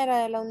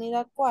de la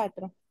unidad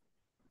 4.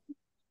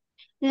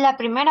 La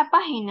primera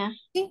página.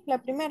 Sí,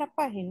 la primera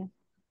página.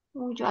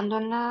 Uy, yo ando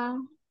en la.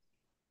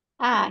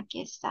 Ah,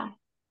 aquí está.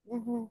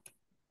 Ujú.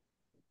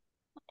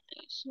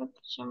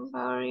 Selection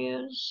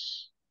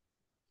various.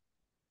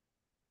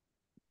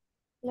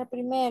 La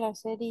primera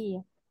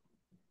sería.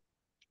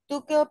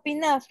 ¿Tú qué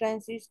opinas,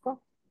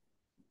 Francisco?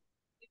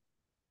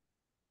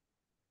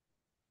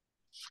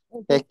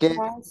 Es que,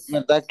 Detrás.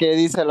 ¿verdad que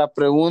dice la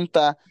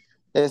pregunta?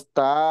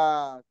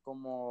 Está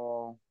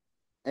como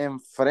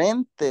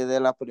enfrente de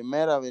la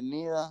primera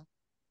avenida.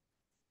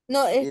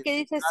 No, Y es que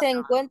dice se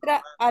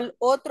encuentra al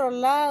otro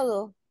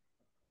lado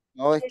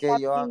no, es de que la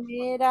yo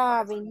primera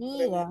por eso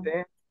les avenida.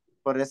 pregunté,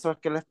 por eso es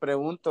que les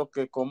pregunto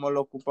que cómo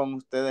lo ocupan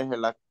ustedes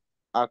el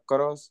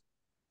across.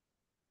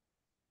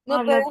 No,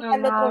 Al pero es otro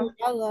al otro lado.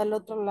 lado, al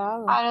otro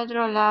lado. Al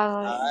otro lado.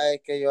 Ah,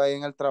 es que yo ahí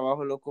en el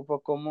trabajo lo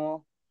ocupo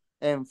como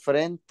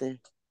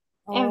enfrente.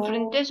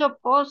 Enfrente Oh, es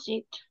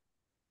opposite.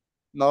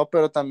 No,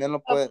 pero también lo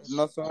ah, puede, pues,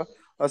 no solo,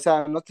 o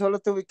sea, no solo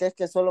te ubiques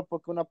que solo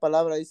porque una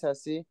palabra dice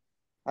así,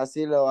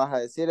 así lo vas a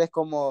decir. Es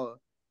como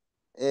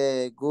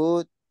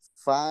good,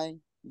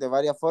 fine, de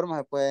varias formas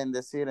se pueden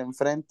decir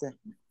enfrente.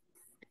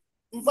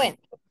 Bueno,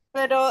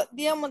 pero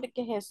digamos de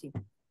que es así.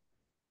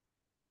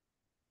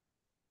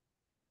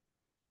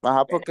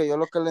 Ajá, porque yo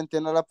lo que le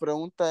entiendo a la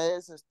pregunta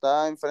es,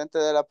 está enfrente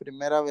de la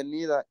primera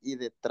avenida y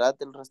detrás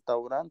del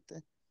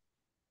restaurante.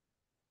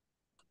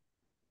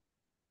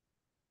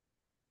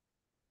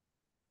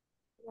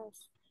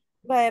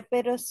 Vale,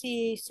 pero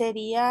si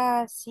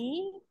sería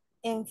así,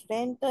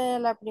 enfrente de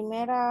la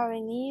primera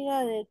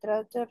avenida,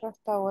 detrás del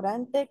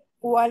restaurante,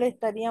 ¿cuál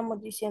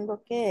estaríamos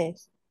diciendo que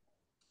es?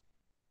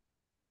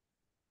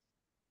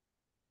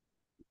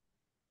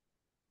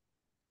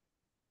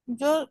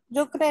 Yo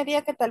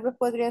creería que tal vez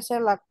podría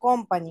ser la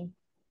company.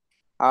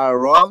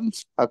 Around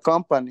a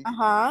company.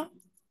 Ajá,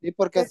 Sí,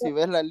 porque si pero,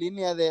 ves la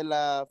línea de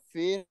la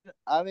Fifth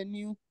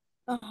Avenue,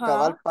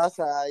 cabal ajá,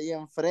 pasa ahí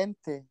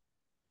enfrente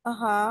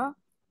ajá.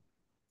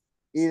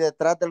 y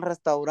detrás del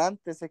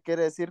restaurante, se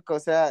quiere decir que, o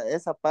sea,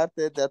 esa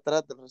parte es de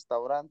atrás del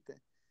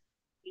restaurante,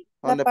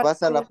 La donde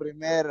pasa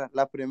parte,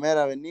 la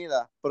primera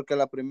avenida, porque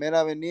la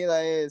primera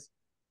avenida es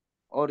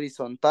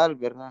horizontal,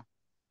 ¿verdad?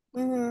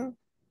 ujú,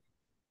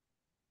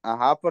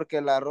 Ajá,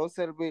 porque la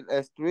Roosevelt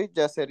Street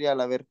ya sería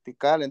la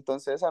vertical,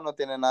 entonces esa no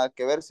tiene nada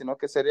que ver, sino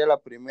que sería la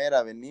primera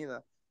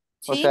avenida.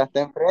 O sea, sí, está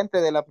enfrente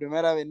de la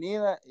primera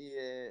avenida y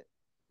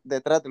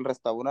detrás del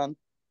restaurante.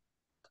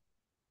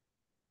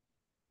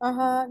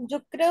 ajá.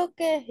 Yo creo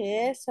que es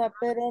esa,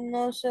 pero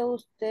no sé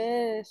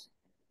ustedes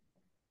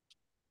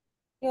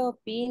qué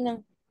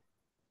opinan.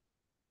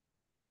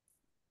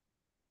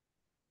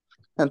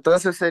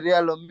 Entonces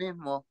sería lo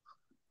mismo.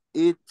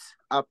 It's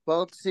a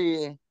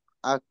Poxy,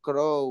 a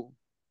Crow,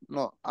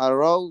 no, a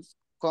Rose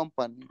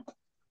Company.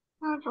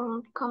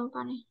 Around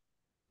company.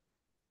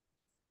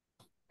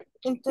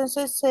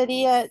 Entonces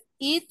sería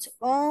it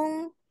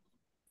on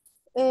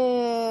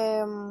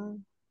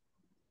em,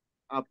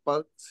 A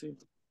Poxy,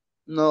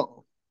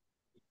 no,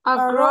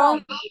 Around.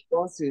 around.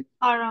 Poxy.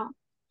 Around.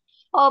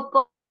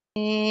 Opo.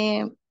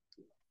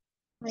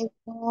 My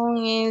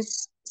phone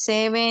is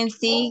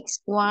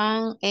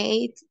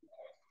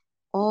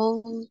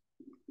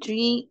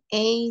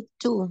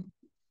 7618038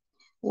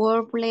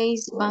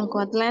 Workplace Banco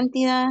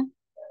Atlántida.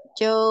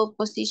 Job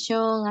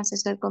position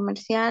asesor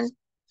comercial.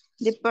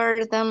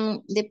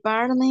 Department,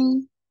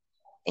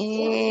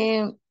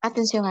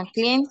 atención al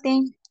cliente.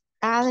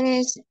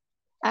 Address,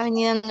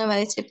 Avenida 9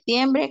 de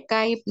Septiembre,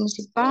 calle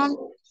principal,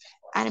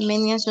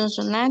 Armenia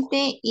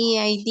Sonsonate y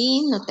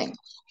ID no tengo.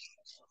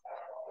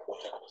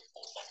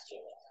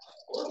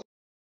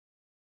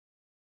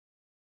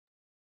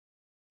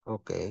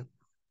 Ok,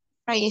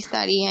 Ahí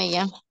estaría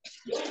ya.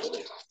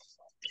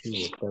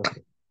 sí,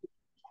 perfecto.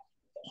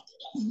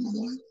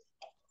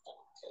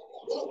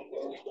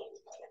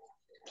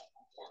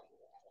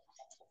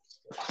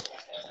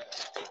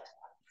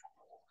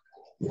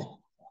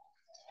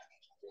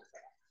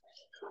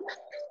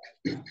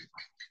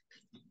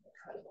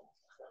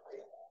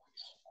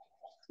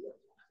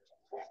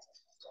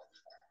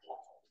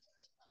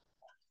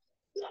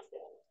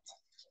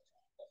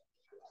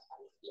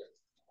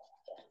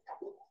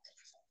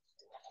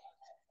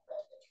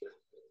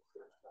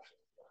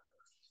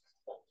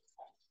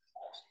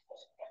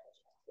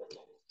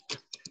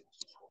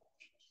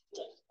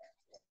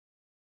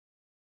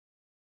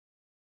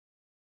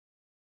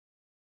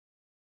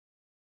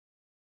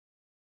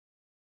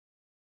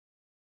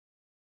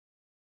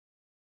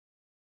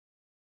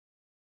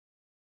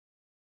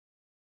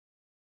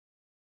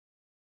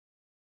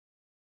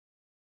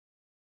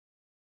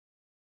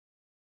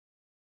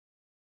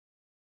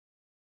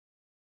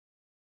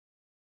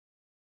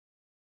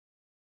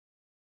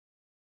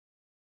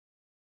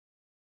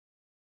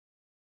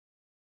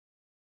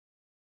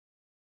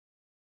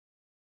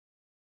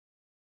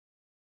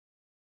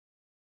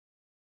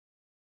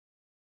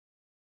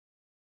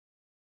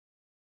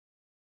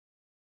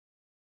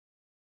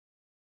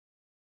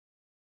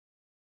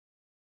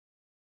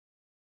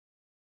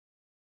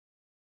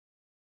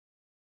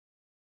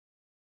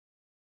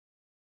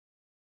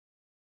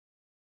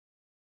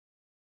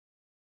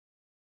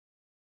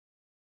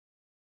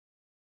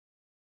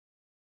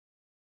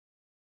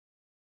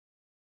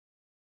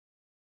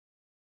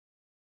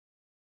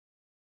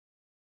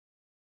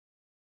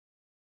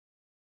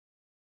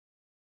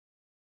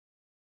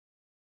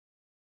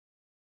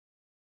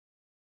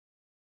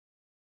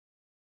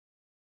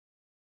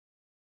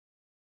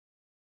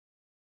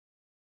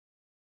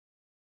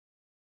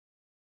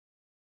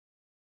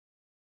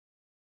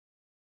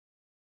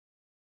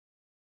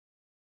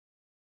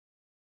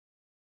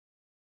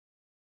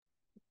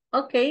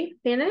 Okay,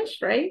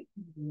 finished, right?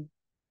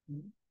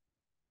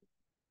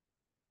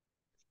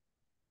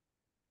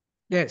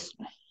 Yes.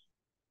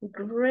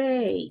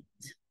 Great.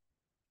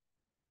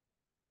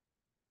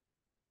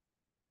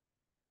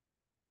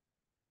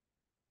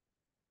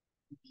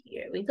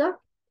 Here we go.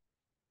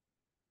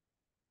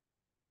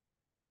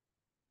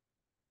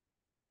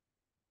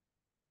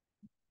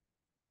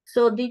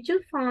 So did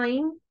you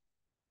find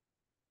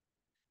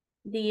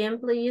The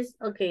employees,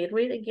 okay,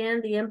 read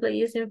again the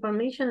employees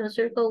information and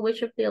circle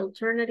which of the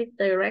alternative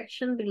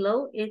direction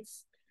below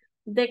it's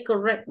the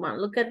correct one.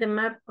 Look at the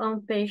map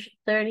on page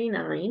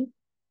 39.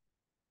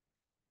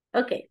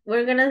 Okay,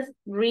 we're gonna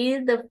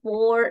read the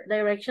 4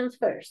 directions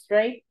first,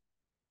 right?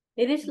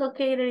 It is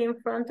located in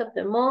front of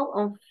the mall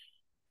on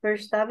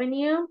First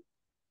Avenue.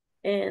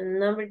 And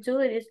number 2,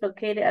 it is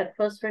located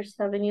across First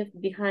Avenue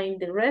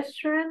behind the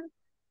restaurant.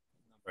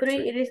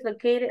 3, it is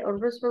located on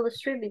Roosevelt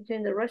Street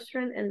between the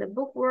restaurant and the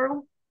book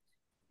world.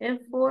 And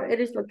 4, it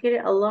is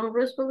located along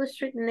Roosevelt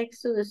Street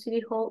next to the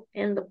City Hall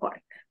and the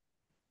park.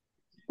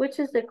 Which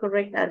is the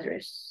correct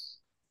address?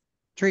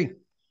 3.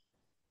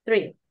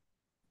 3.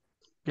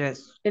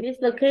 Yes. It is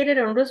located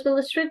on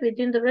Roosevelt Street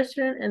between the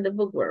restaurant and the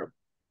book world.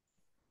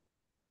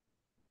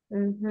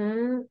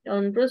 On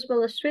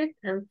Roosevelt Street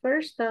and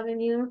First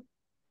Avenue.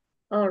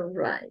 All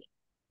right.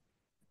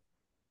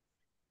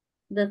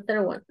 The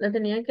third one. La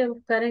tenía que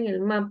buscar en el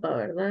mapa,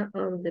 ¿verdad?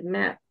 On the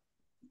map.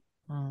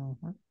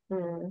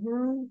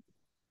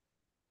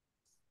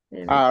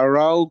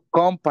 Arrow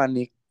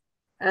Company.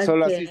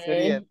 Solo así Okay.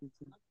 sería.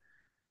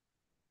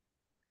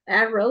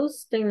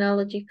 Arrows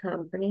Technology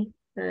Company.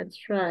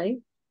 That's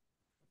right.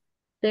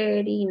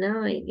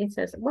 39. It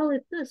says, well,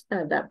 it's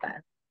not that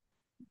bad.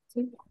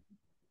 See?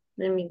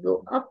 Let me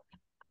go up.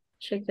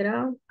 Check it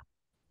out.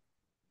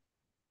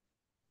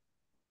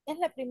 Es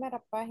la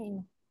primera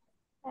página.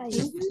 Ahí.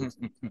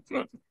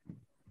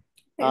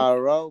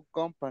 Arrow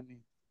Company.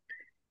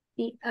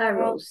 The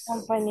Arrows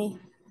Company.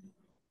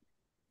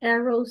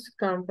 Arrows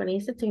Company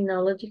is a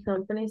technology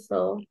company,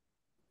 so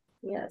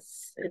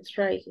yes, it's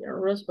right here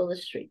on Roosevelt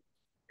Street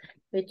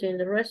between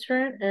the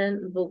restaurant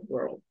and book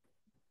world.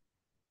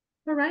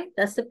 All right,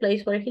 that's the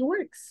place where he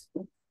works.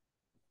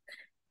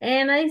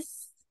 And I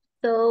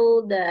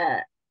saw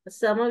that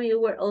some of you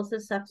were also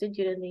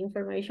substituting the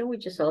information,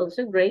 which is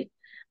also great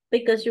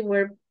because you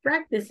were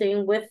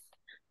practicing with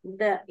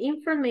the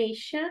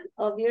information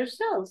of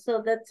yourself.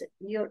 So that's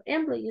your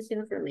employee's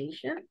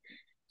information.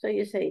 So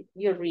you say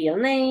your real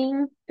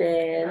name,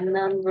 the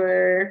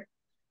number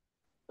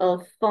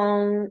of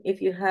phone,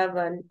 if you have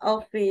an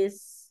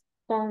office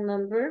phone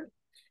number.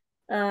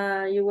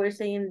 You were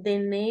saying the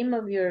name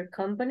of your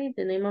company,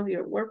 the name of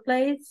your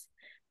workplace,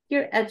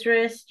 your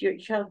address, your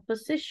job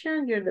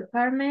position, your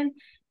department,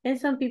 and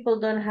some people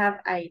don't have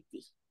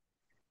ID.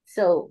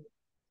 So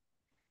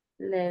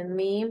let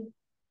me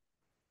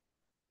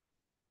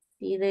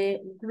see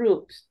the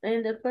groups.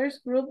 In the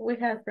first group, we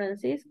have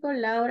Francisco,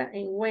 Laura,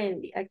 and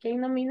Wendy. ¿A quién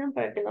nominan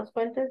para que nos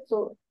cuenten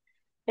su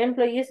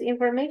employees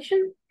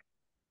information?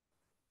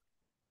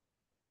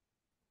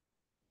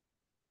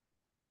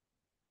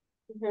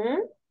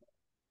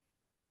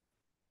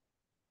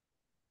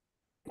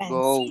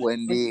 Go,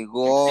 Wendy.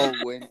 Go,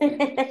 Wendy.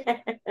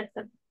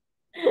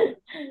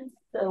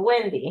 So,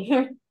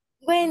 Wendy.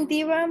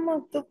 Wendy,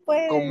 vamos, tú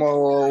puedes.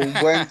 Como un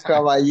buen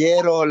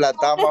caballero, la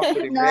dama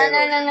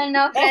primero.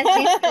 No,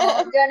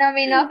 Francisco. Yo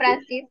nomino a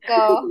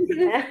Francisco.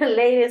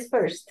 Ladies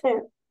first.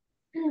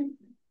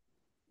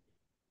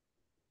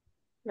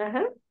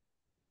 Ajá.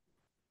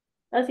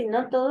 Así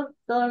no todos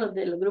los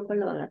del grupo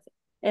lo van a hacer.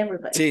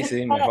 Everybody.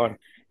 Sí, mejor.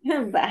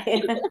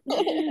 Bye.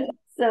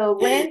 So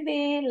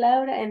Wendy,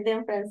 Laura, and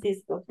then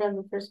Francisco from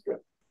the first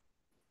group.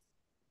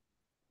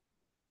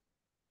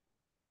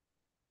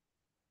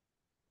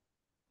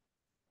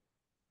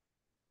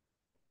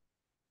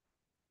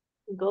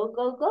 Go,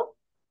 go, go.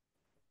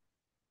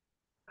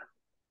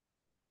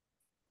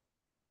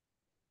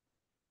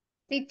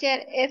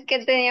 Teacher, es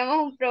que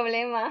teníamos un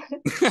problema.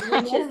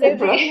 No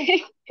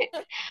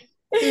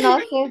No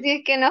sé si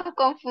es que nos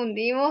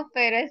confundimos,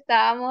 pero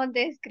estábamos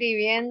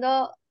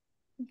describiendo,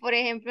 por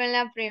ejemplo, en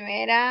la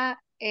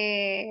primera,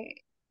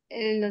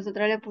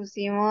 nosotros le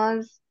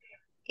pusimos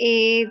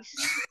It's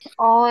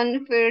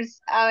on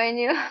First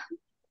Avenue.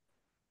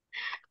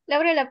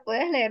 Laura, ¿la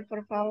puedes leer,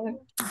 por favor?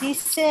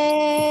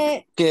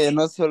 Dice... Que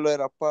no solo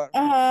era par.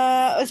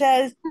 o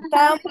sea,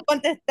 estábamos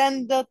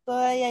contestando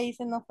toda y ahí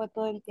se nos fue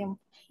todo el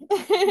tiempo.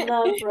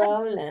 No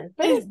problem.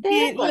 Pero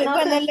ustedes cuando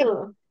conocen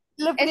su...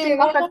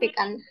 Estuvimos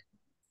practicando.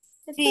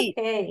 Sí.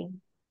 Okay.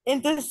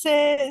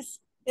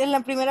 Entonces, en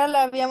la primera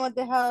la habíamos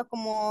dejado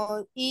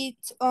como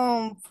It's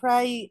on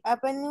Fry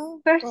Avenue.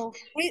 O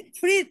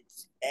siempre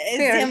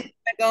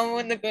me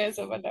confundo con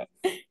esa palabra.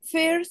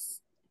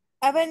 First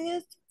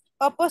Avenue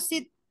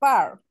opposite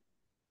park.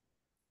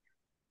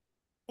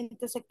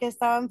 Entonces, que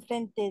estaba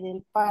enfrente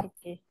del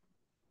parque.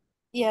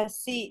 Y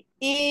así.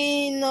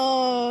 Y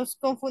nos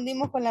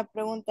confundimos con la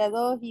pregunta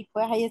 2 y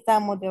pues ahí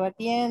estábamos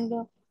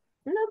debatiendo.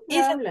 No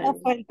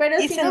problem. Pero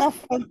si no, nos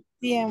fue el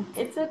tiempo.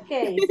 it's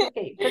okay.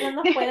 Pero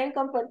nos pueden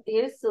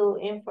compartir su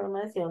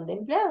información de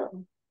empleado.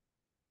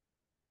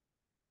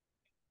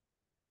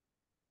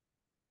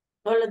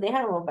 O lo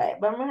dejamos,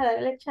 vamos a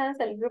darle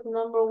chance al group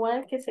number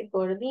 1 que se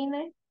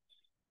coordine.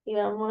 Y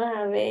vamos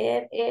a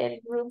ver el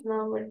group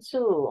number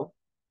 2.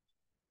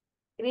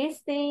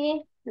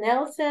 Christy,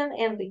 Nelson,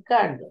 y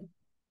Ricardo.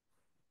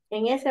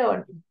 En ese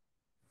orden.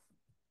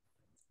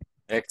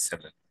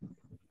 Excelente.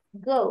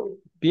 Go.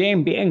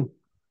 Bien.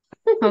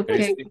 Ok.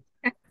 Christy.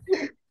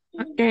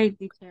 Okay,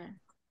 teacher.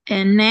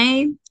 And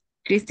name,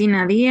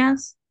 Cristina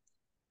Diaz.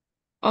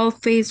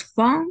 Office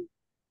phone,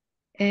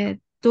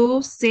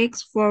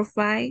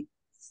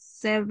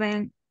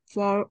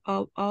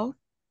 2645-7400.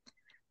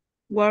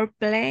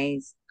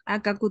 Workplace,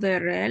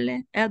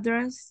 AKQDRL,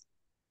 address,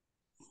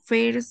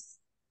 First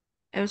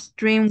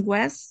Extreme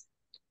West,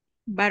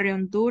 Barrio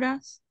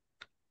Honduras,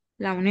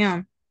 La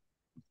Unión.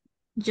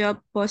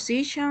 Job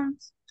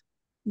positions,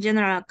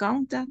 General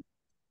Accountant,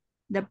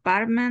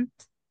 Department,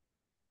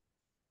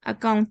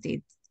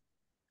 Accounting,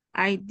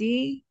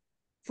 ID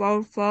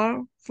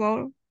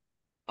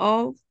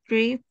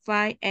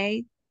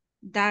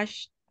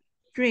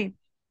 4440358-3.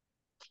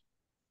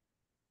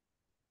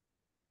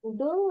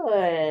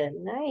 Good,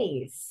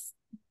 nice.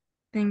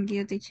 Thank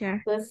you,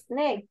 teacher. Who's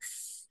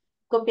next?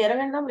 Copiaron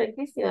el nombre de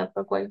Cristina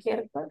por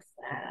cualquier cosa.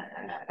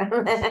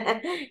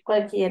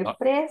 Cualquier No,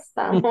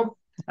 préstamo.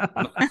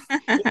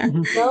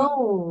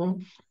 No.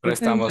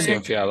 préstamo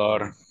sin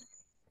fiador.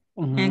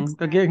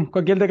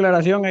 Cualquier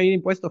declaración ahí de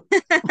impuestos.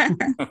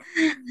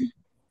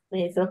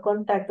 Esos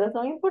contactos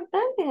son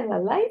importantes en la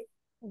life.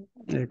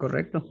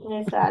 Correcto.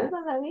 Me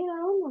salvan la vida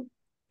a uno.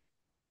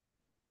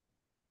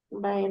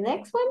 By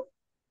next one.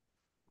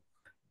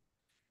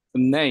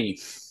 Name,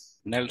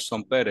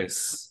 Nelson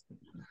Pérez.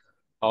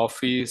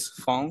 Office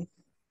phone,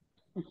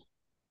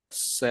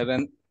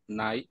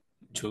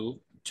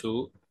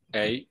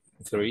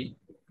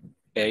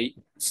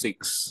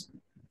 79228386.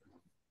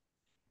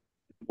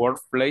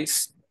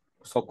 Workplace,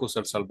 Focus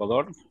El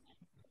Salvador.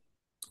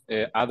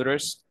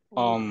 Address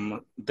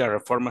on the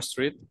Reforma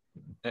Street,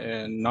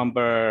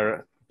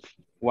 number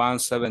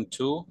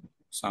 172,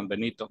 San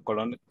Benito,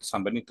 Colonia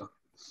San Benito.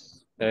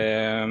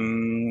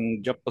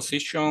 Job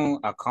position,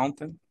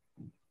 accountant.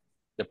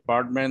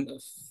 Department,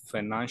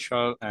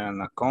 Financial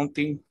and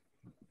Accounting.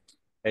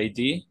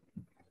 AD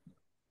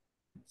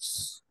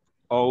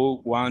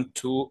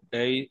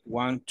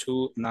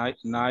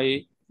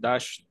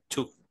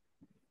 01281299-2.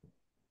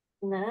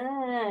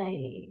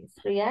 Nice.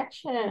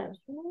 Reaction.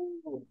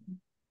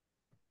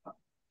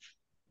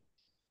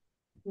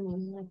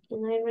 Aquí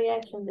no hay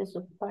reaction de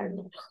sus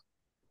partners.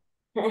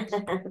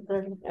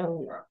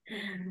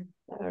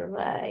 All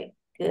right,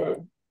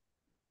 good.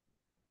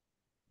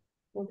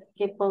 Es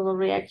que pongo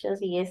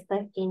reactions y esta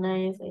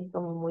esquina es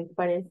como muy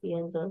parecida,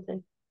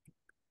 entonces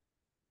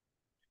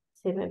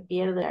se me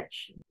pierde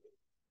action.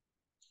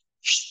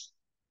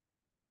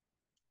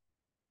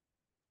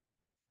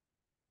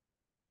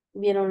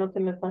 ¿Vieron lo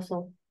que me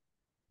pasó?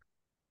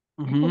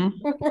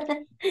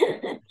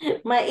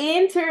 My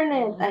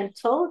internet, I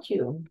told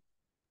you.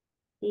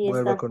 Y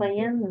Vuelve está con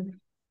fallando.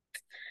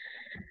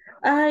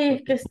 Ay,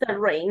 es que esta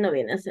Rey no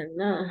viene a hacer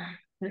nada.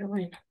 Pero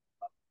bueno.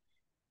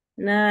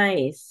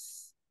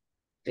 Nice.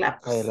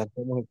 Claps.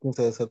 adelantemos el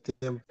 15 de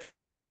septiembre.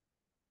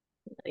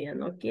 Ella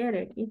no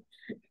quiere aquí.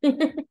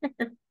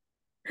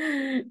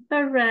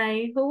 All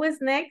right. Who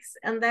was next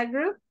on that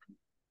group?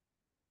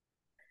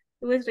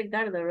 It was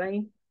Ricardo,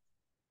 right?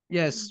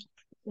 Yes.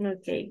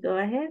 Okay, go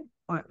ahead.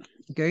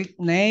 Okay.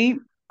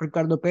 Name,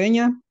 Ricardo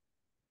Peña.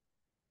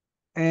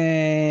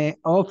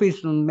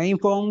 Office main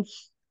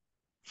phones,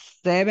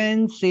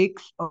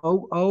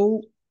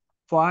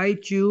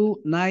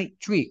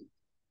 76005293.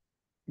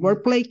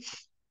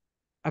 Workplace,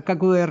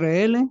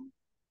 AKQRL.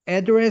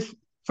 Address,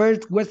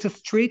 First West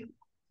Street,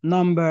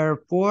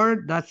 number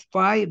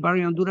 4-5,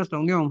 Barrio Honduras, La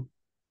Unión.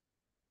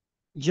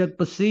 Job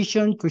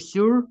position,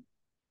 treasurer.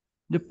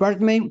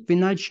 Department,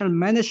 Financial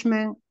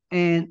Management,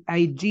 and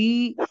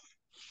ID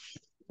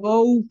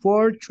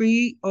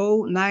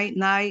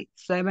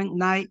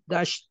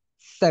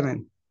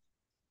 0430997-7.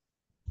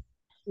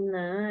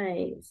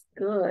 Nice,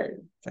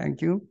 good.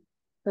 Thank you.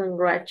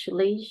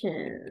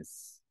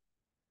 Congratulations.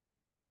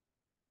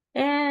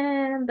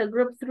 And the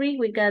group 3,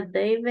 we got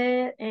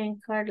David and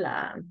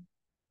Carla.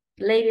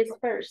 Ladies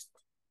first.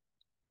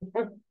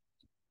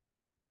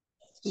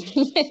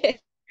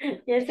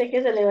 Ya sé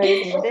que se le va a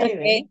decir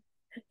David.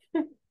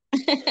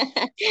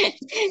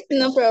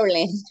 No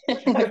problem.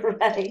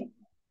 Right.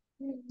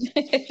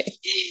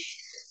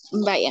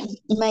 Vaya,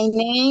 my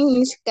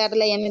name is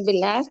Carla Yanes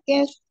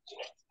Velázquez.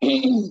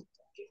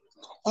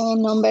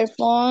 And number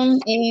phone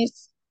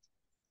is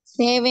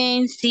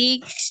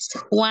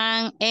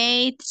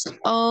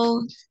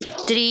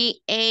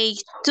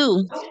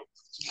 76180382.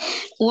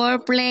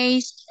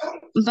 Workplace,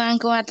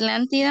 Banco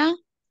Atlántida.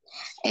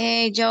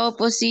 Job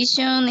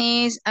position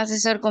is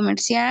asesor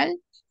comercial.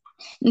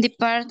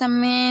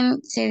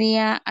 Department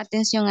sería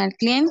atención al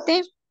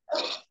cliente.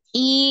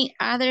 Y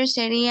address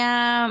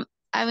sería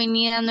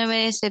Avenida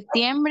 9 de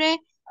Septiembre,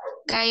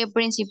 calle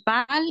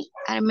principal,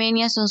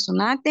 Armenia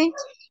Sonsonate.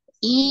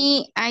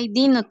 Y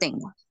ID no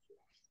tengo.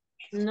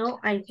 No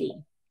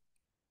ID.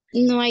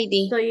 No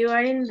ID. So you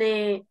are in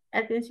the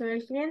atención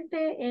al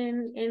cliente,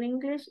 in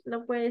English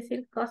lo puede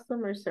decir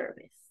customer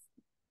service.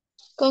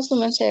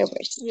 Customer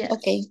service. Yes.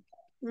 Ok.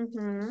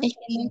 Es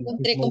que no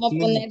encontré cómo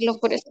ponerlo,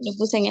 por eso lo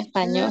puse en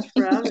español.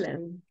 No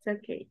problem. It's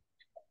okay.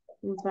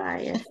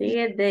 Vaya,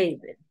 sigue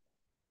David.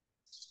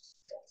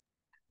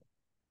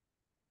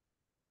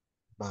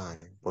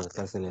 Vale, por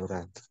estar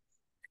celebrando.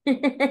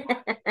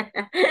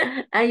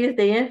 Ay,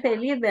 estoy bien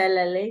feliz, vea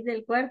la ley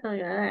del cuarto,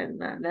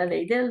 la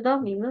ley del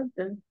 2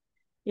 minutos.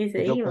 Y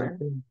se Yo iba.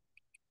 conté.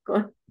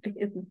 Con-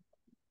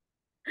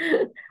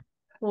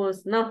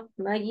 Pues no,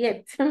 not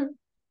yet.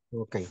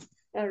 Ok,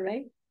 All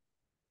right.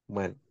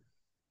 bueno.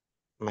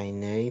 My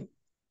name,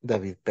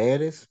 David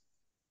Pérez.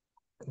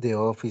 The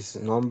office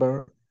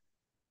number,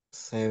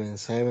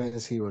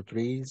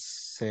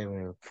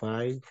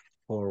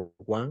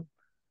 77037541.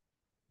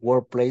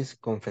 Workplace,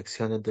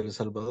 Confecciones del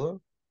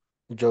Salvador.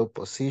 Job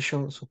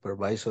position,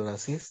 supervisor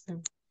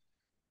assistant.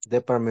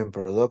 Department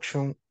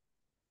production.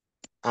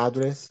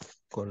 Address,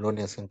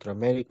 Colonia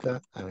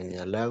Centroamérica,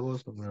 Avenida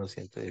Lagos, número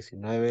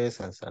 119,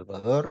 San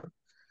Salvador.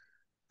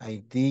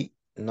 ID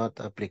not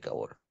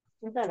applicable.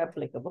 Not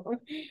applicable.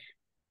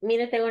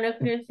 Mire, tengo una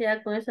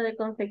curiosidad con eso de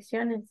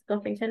confecciones.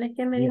 ¿Confecciones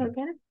qué me dijo Bien.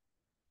 que era?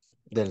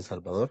 Del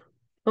Salvador,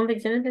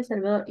 Confecciones de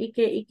Salvador. ¿Y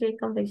qué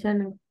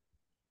confecciones?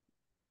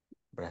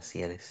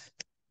 brasieres.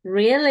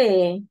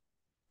 Really?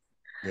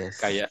 Yes.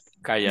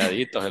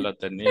 Calladito se lo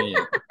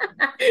tenía.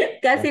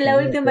 Casi la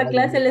Bastante última claro,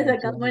 clase le mira,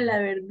 sacamos la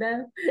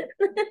verdad.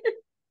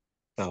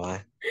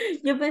 cabal.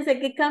 Yo pensé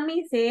que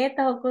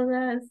camisetas o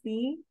cosas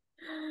así.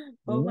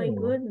 Oh my No. Sí,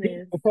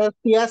 goodness. o sea,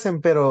 sí hacen,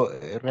 pero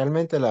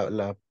realmente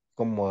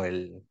como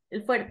El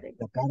fuerte.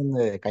 la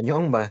carne de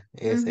cañón va,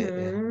 ese es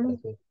el Ujú.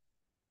 brasier.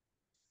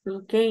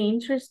 Ok,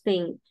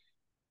 interesting.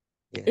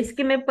 Yes. Es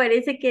que me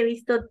parece que he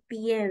visto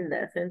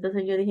tiendas,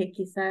 entonces yo dije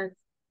quizás,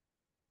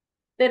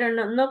 pero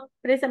no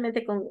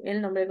precisamente con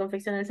el nombre de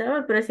confección del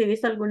Salvador, pero sí he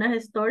visto algunas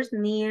stores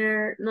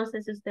near, no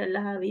sé si usted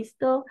las ha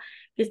visto,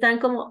 que están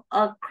como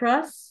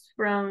across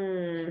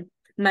from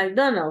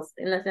McDonald's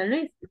en la San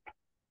Luis.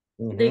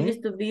 There Ujú.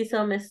 used to be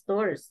some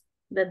stores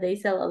that they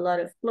sell a lot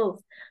of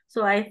clothes.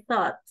 So I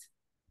thought,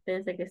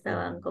 pensé que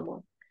estaban Ujú.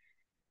 como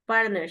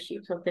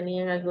partnerships o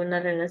tenían alguna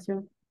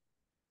relación.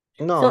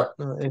 No, So,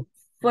 no,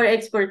 for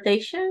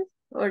exportation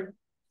or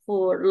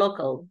for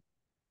local?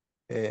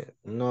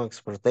 no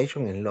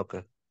exportation en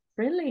local.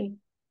 Really?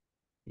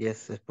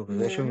 Yes,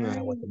 exportation a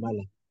Nice.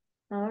 Guatemala.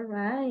 All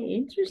right,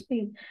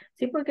 interesting.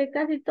 Sí, porque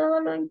casi todo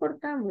lo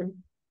importamos.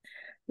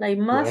 Like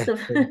most Bueno,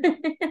 of.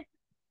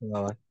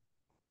 no,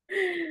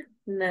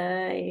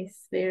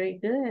 Nice, very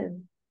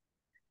good.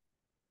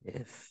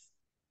 yes.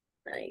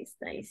 Nice,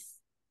 nice.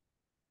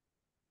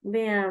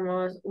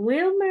 Veamos,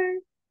 Wilmer.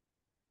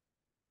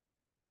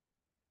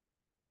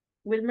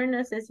 Wilmer,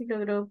 no sé si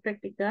logró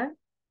practicar.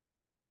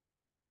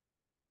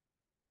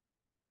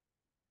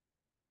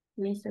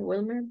 Mr.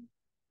 Wilmer.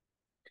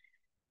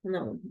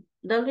 No.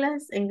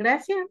 Douglas, en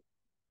Gracia.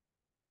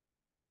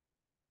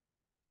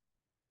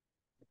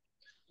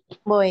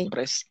 Voy.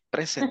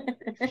 Present.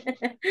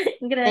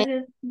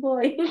 Gracias,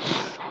 boy.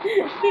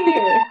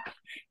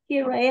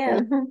 Here I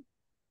am.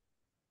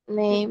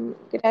 Name,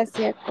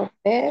 Gracia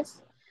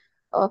Cortés.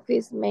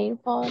 Office main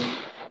phone,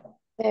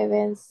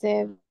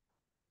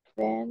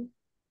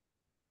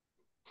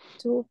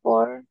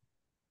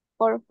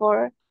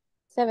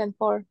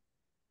 77244474.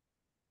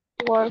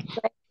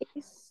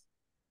 Workplace,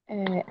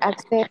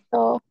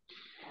 acceso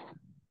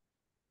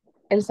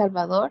El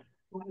Salvador.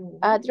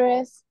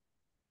 Address,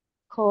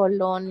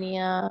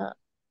 Colonia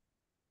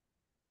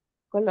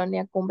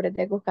Cumbre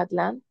de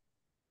Cucatlán.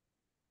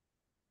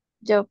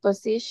 Job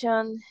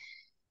position,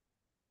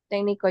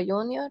 técnico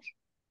junior.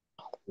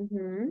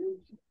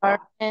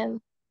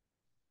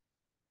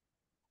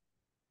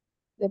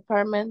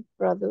 Department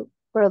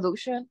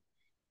production.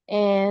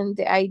 And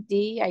the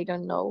ID, I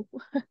don't know.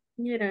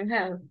 You don't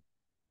have.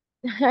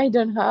 I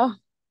don't have.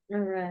 All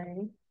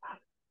right.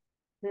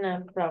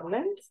 No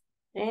problems.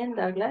 And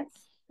Douglas.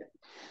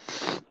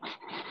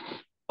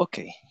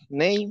 Okay.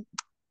 Name,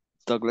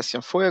 Douglas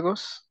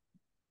Cienfuegos.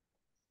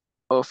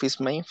 Office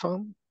main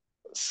phone,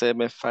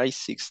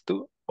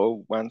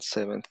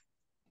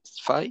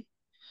 75620175.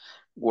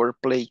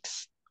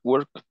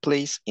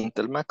 Workplace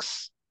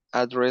Intelmax.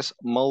 Address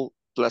Mall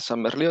Plaza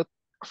Merliot.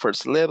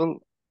 First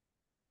level.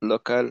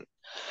 Local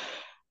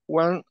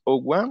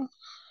 101.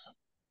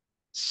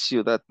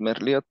 Ciudad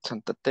Merliot,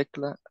 Santa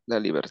Tecla, La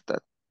Libertad.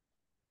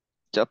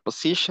 Job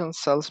position,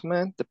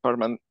 salesman,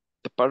 department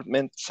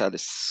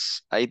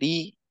sales.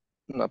 ID,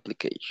 no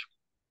application.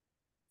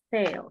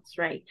 Sales,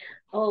 right.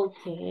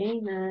 Okay,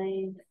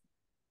 nice.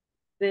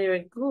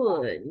 Very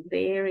good.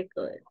 Very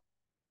good.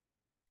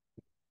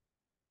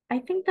 I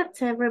think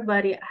that's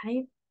everybody.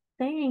 I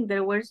think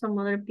there were some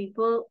other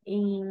people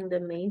in the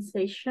main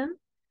session.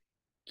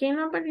 ¿Quién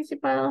no ha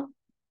participado?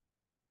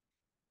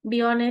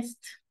 Be honest.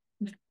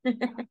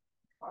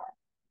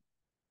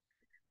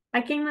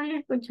 ¿A quién no haya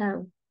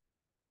escuchado?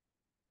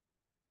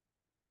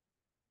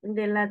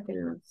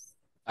 Delátenos.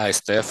 A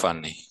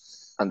Stephanie.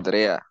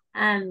 Andrea.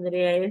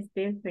 Andrea y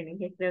Stephanie,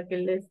 que creo que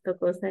les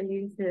tocó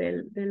salirse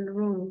del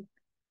room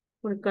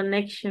por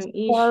connection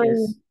Sorry,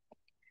 issues.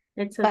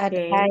 It's but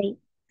okay.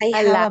 I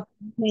have a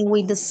problem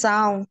with the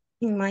sound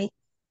in my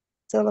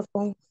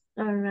telephone.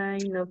 All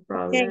right, no Okay,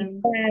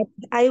 problem. but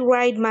I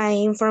write my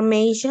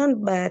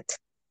information, but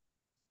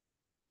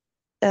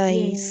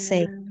I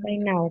say Yeah. right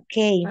now,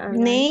 okay. All right.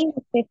 Name,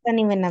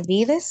 Stephanie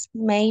Benavides,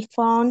 May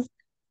phone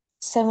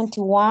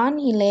 71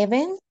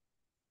 11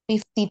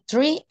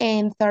 53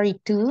 and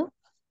 32.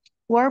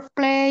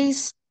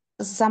 Workplace,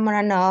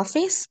 Zamorano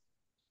office.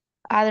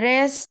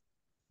 Address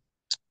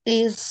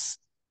is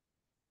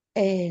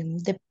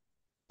the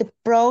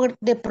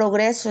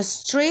Progreso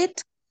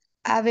Street,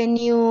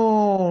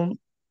 Avenue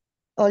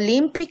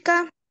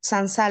Olímpica,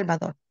 San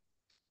Salvador.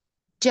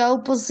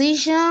 Job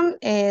position,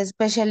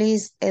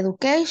 specialist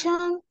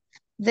education,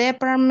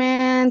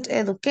 department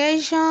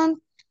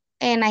education,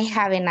 and I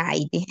have an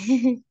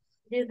ID.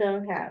 You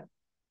don't have.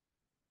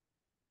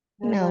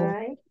 All No.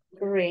 right.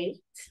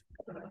 Great.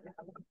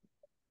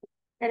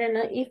 I don't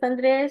know if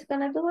Andrea is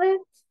gonna do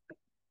it.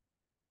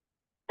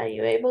 Are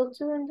you able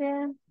to,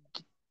 Andrea?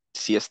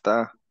 Sí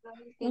está.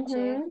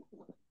 Teacher.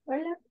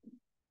 Hola.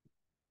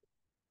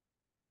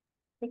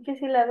 Es que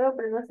sí la veo,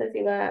 pero no sé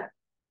si va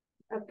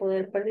a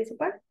poder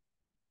participar.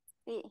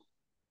 Sí.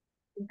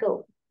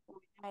 Go.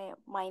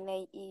 My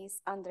name is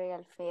Andrea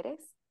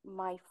Alferez.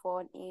 My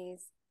phone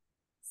is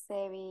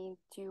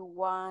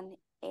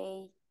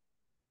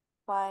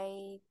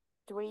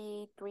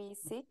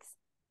 721-85336.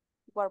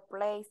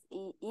 Workplace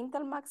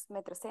Intermax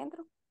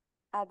Metrocentro.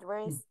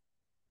 Address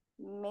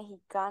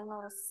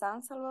Mexicano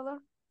San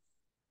Salvador.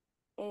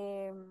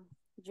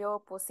 Yo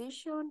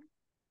position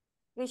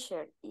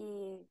Richard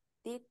y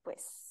did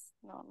pues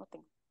no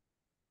tengo.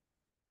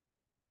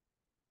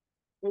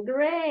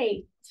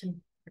 Great.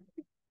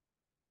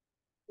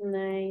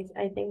 Nice.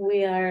 I think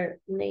we are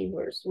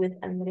neighbors with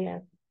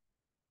Andrea.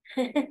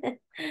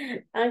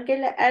 Aunque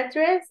la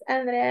address,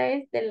 Andrea,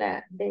 es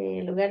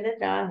del lugar de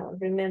trabajo,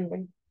 remember.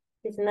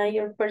 It's not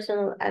your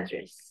personal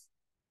address.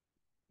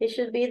 It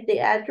should be the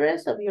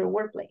address of your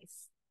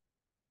workplace.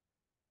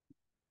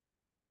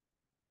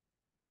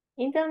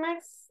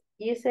 Intermax,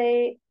 you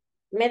say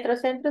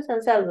Metrocentro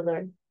San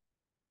Salvador.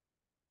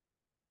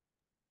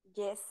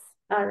 Yes.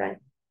 All right.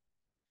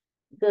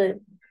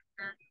 Good.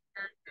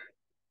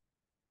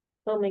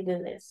 Oh my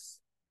goodness.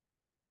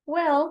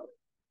 Well,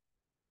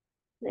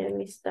 let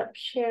me stop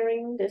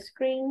sharing the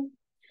screen.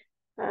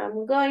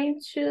 I'm going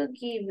to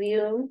give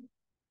you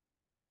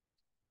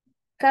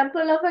a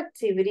couple of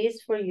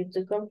activities for you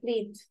to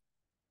complete.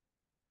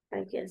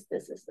 I guess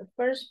this is the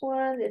first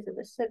one. This is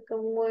the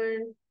second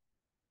one.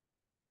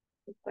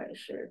 I'm quite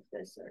sure if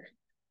this are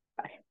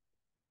fine.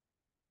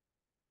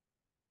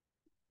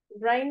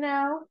 Right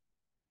now,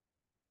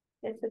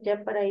 esto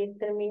ya para ir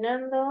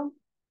terminando.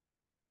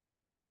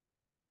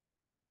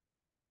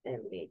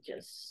 Let me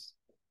just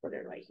put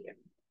it right here.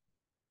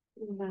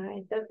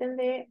 Vale, traten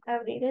de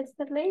abrir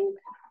este link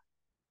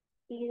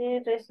y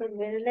de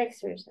resolver el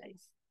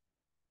exercise.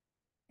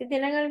 Si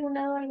tienen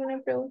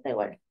alguna pregunta,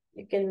 igual,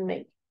 you can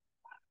make.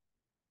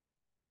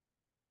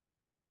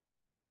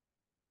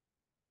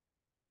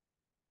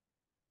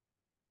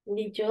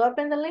 Did you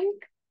open the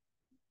link?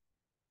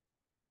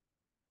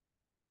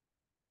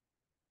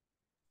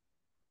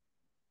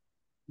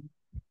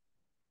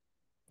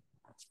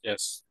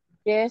 Yes.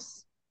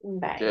 Yes.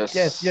 Vale.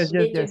 Yes. Did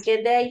you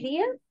get the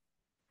idea?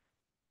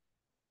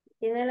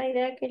 ¿Tiene la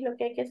idea qué es lo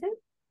que hay que hacer?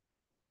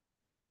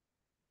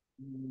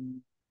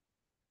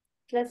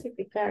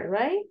 Clasificar,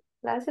 right?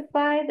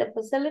 Classify the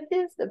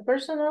facilities, the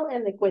personal,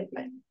 and the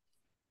equipment.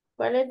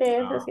 ¿Cuáles de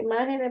esas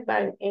imágenes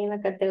van en la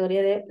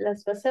categoría de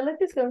las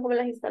facilities, que son como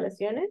las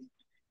instalaciones?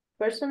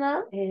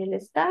 Personal, el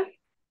staff,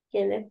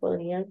 quienes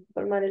podrían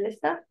formar el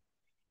staff.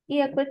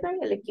 Y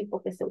equipment, el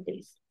equipo que se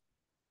utiliza.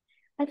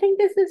 I think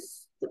this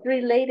is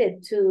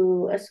related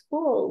to a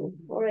school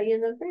or a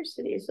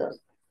university, so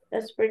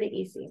that's pretty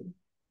easy.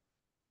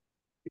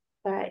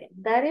 But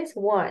that is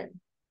one.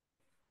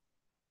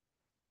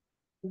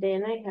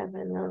 Then I have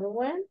another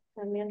one,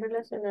 también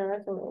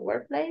relacionada con el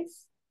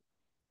workplace.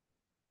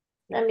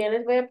 También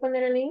les voy a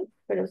poner el link,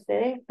 pero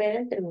ustedes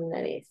esperen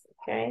terminar eso,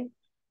 ¿ok?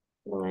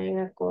 No vayan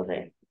a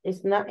correr.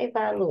 It's not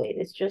evaluate,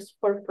 it's just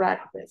for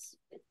practice.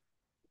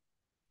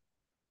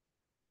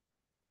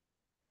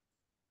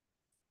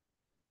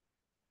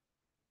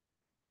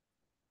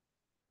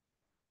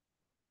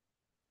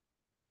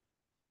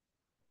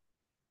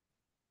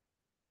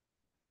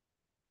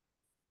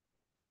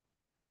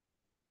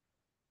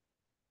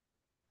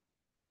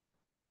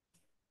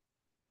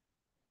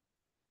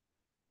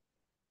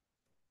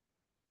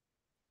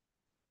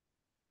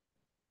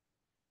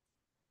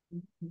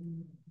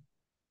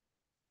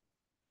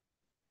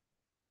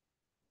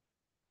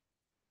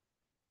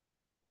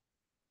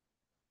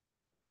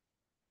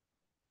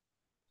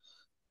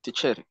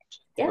 Teacher,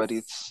 what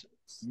Yes. is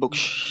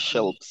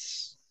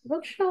bookshelves?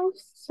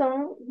 Bookshelves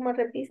son como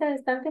repisas de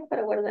estantes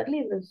para guardar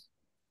libros.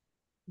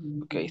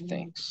 Okay,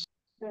 thanks.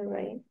 All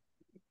right.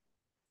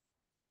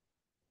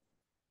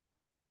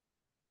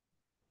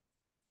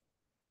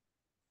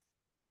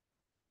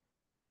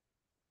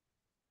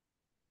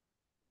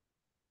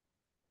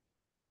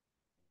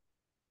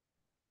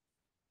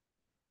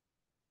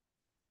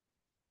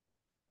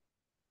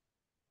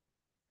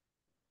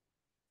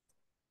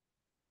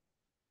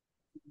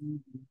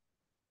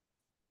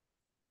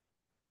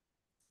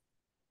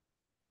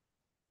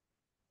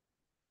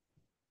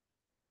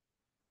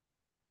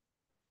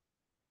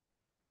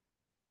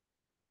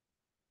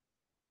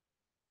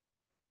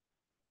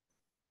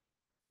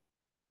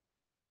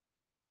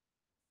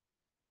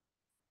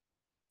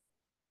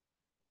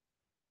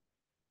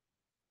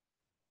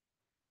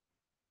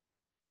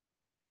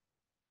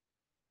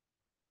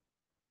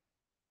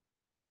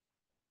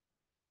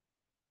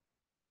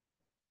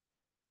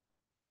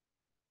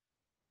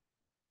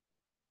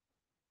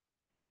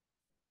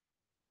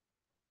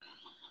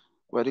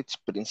 What is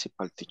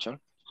principal, teacher?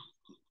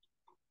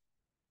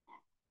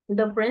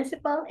 The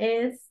principal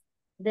is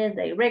the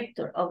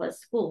director of a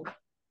school.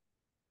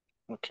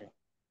 Okay.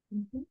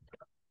 Mhm.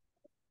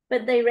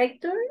 But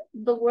director,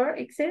 the word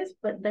exists,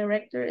 but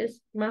director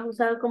es más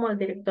usado como el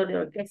director de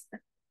orquesta.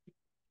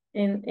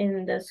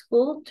 In the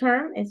school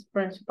term is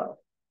principal.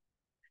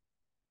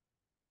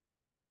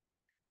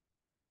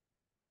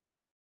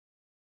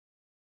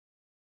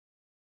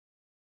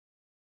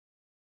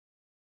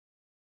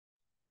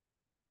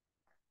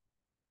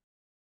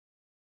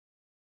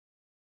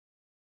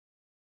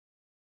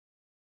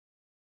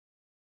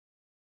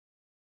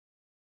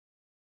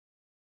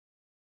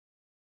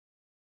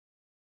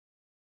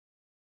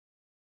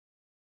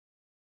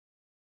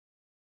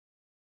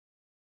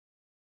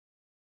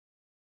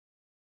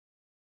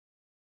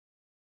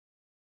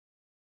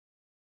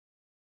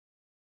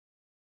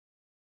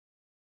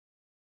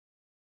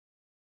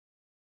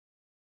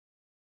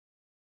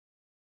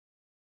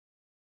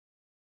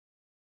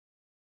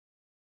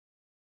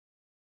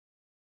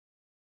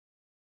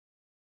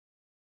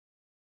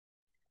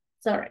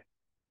 Sorry.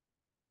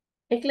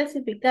 Es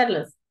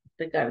clasificarlos,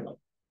 Ricardo.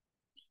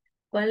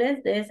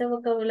 ¿Cuáles de ese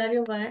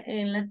vocabulario va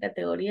en las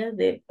categorías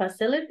de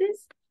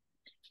facilities,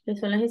 que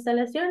son las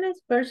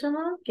instalaciones,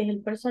 personal, que es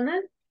el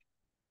personal,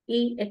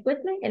 y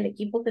equipment, el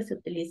equipo que se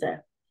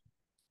utiliza?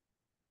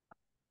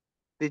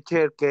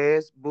 Teacher, ¿qué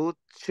es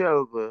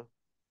bookshelf?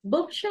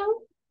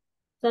 Bookshelf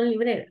son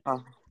libreras,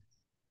 Ah,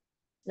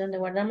 donde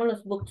guardamos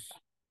los books.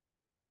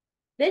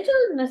 De hecho,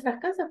 en nuestras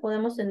casas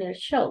podemos tener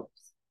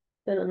shelves,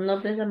 pero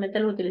no precisamente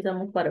los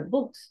utilizamos para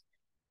books.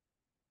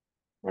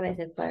 A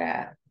veces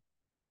para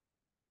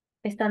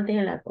estantes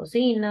en la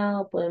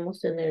cocina, o podemos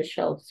tener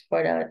shelves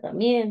para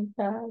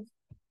herramientas.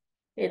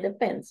 It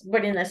depends.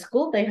 But in a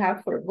school, they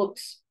have for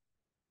books.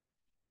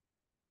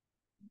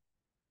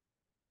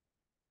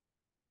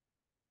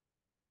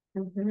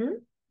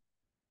 Ujú.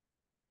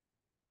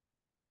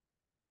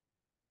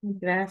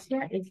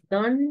 Gracias. It's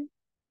done.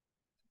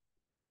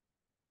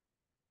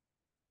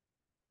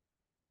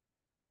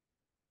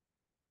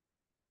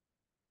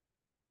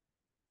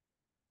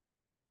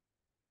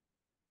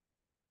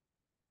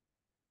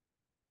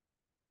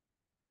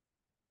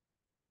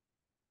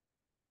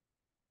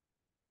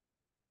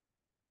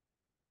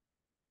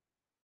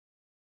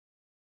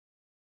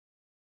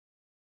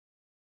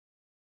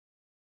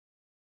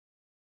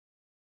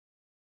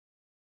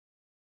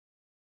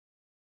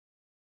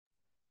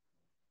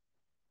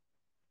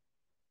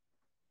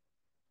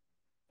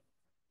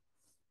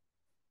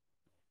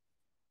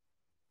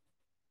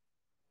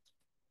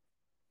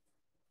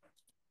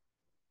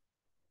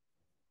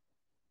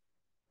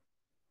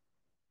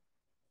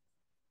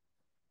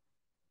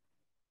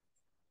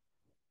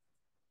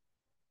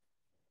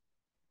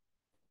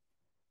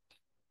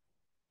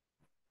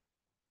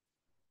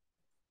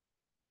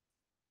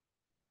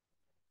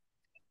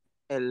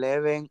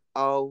 eleven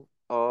out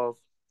of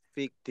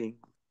 15.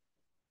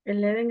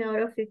 11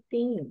 out of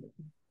 15.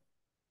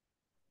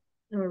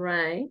 All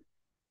right.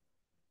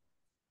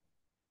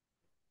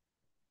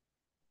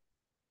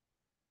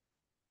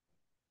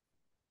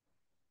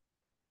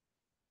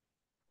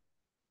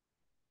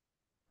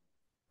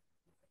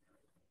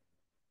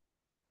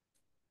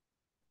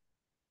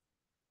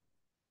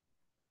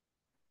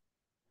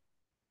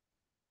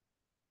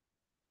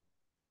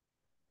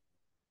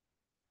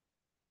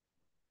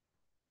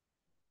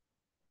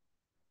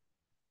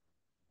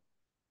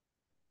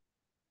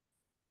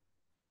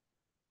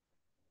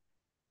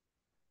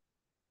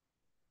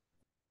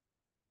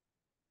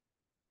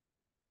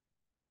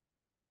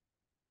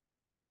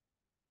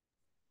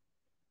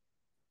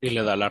 Y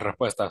le da las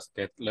respuestas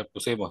que le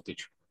pusimos,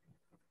 teacher.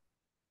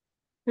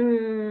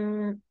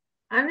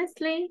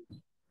 Honestly,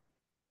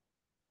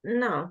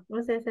 no.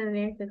 No sé si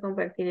tendría que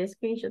compartir el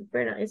screenshot,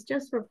 pero it's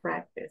just for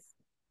practice.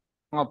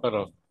 No,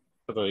 pero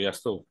ya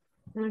estuvo.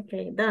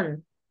 Okay,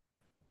 done.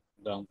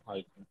 Down,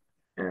 ahí.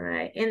 All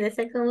right. And the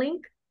second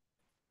link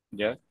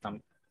Ya,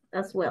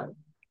 as well.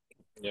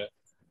 ya.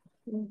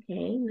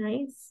 Okay,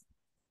 nice.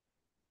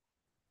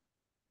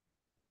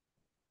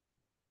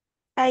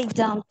 I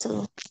done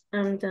too.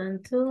 I'm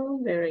done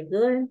too. Very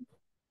good.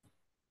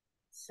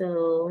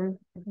 So,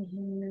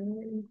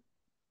 oh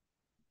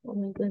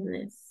my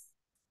goodness.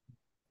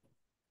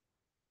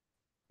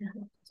 I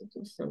have to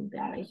do something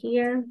right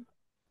here.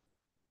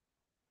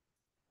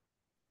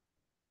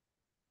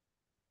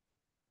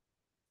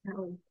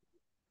 Oh.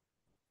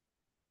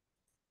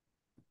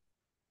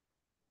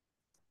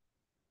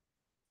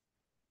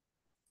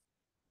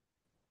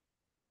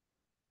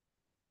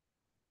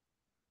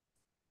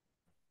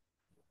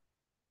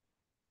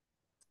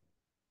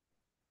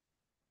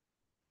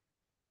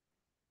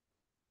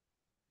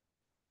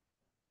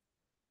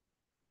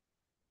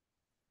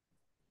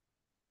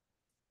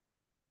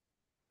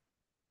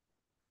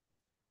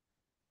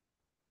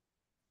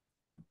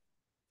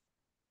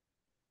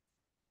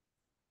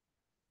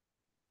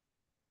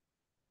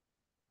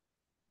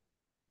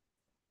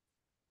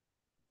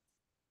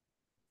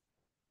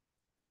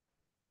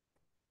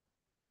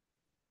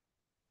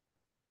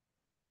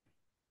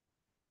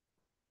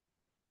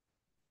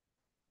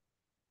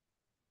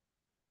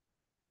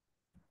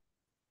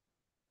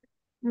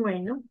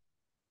 Bueno,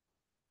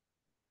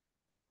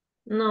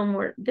 no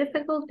more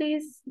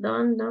difficulties.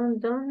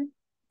 Done.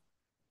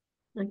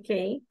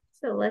 Okay,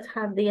 so let's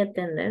have the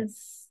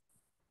attendance.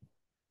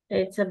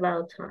 It's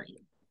about time.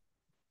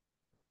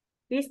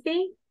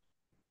 Christy?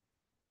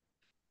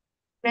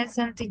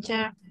 Present,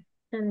 teacher.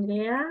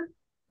 Andrea?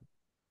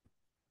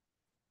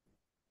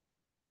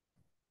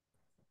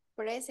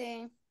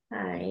 Present.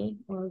 Hi.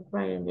 Well,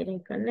 Brian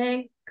didn't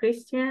connect.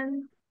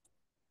 Christian?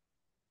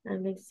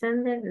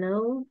 Alexander?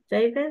 No.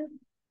 David?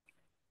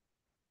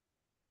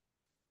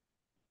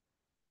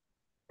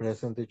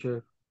 Present,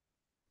 teacher.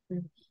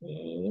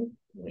 Okay.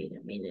 Wait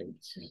a minute.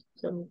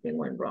 Something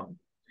went wrong.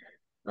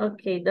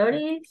 Okay,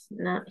 Doris?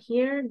 Not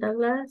here.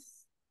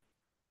 Douglas?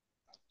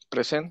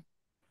 Present.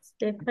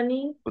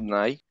 Stephanie? Good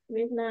night.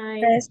 Good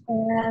night.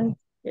 Present.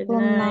 Good Good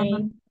night.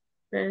 night.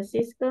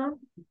 Francisco?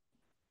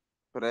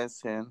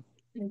 Present.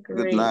 Good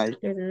Great. night.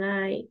 Good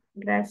night.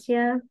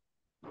 Gracia?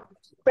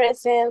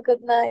 Present.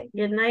 Good night.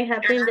 Good night.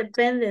 Happy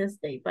Independence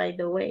Day, by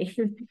the way.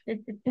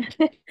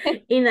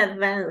 In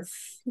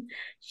advance.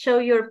 Show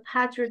your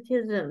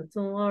patriotism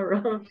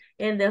tomorrow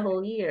and the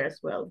whole year as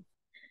well.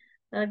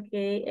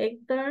 Okay,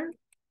 Hector?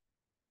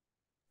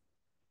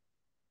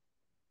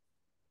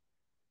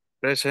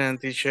 Present,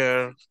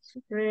 teacher.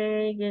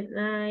 Great. Good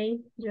night.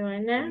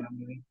 Joanna?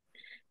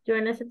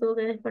 Joana se tuvo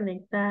que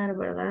desconectar,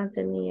 ¿verdad?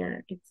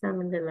 Tenía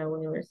examen de la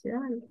universidad.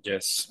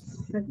 Yes.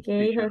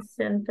 Okay,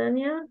 José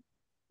Antonio,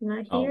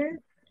 not No. here.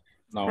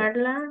 No.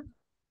 Carla.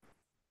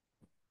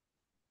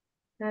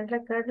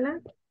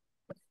 Carla.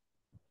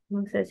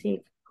 No sé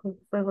si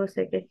fue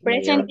José que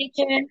Present, escribió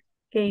teacher.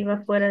 que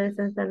iba fuera de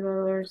San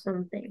Salvador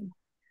something.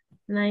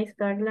 Nice,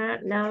 Carla.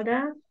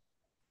 Laura.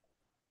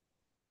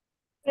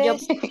 Yo.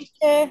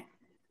 Presente.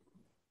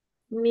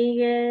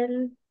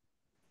 Miguel.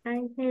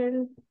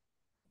 Ángel.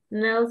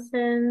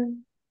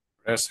 Nelson.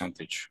 Present,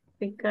 teacher.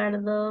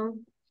 Ricardo.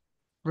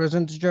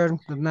 Present, teacher.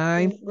 Good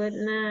night. Good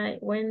night.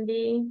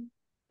 Wendy.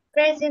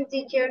 Present,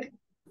 teacher.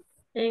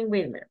 And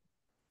Wilmer.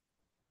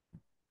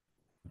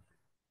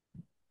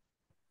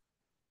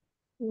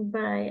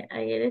 Bye.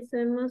 Ayer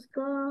estuvimos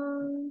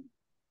con...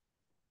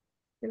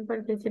 ¿Quién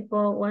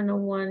participó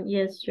 101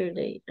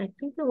 yesterday? I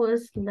think it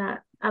was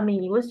that.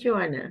 It was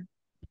Joanna.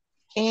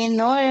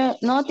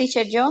 No,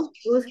 teacher, yo.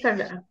 It was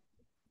Carla.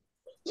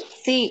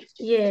 Sí.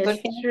 Yes,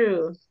 Porque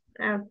true.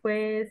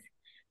 Pues,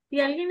 si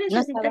alguien no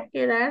necesita estaba.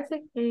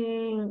 quedarse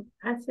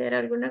hacer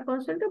alguna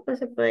consulta, pues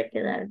se puede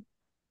quedar.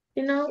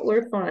 Si no,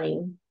 we're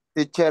fine.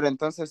 Teacher,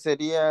 entonces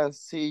sería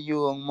see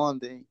you on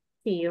Monday.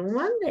 See you on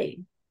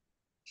Monday.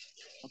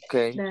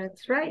 Okay.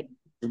 That's right.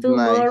 Good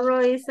night. Tomorrow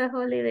is a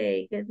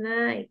holiday. Good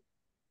night.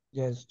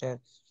 Yes.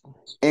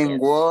 En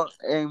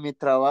mi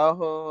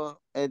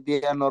trabajo es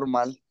día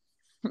normal.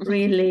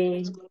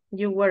 Really?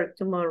 You work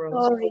tomorrow?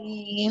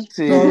 Sorry.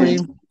 Sí.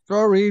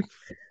 Sorry.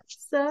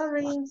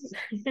 Sorry.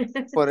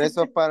 Por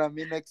eso para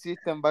mí no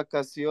existen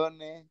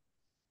vacaciones,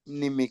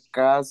 ni mi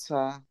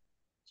casa,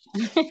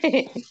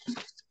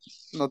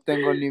 no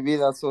tengo ni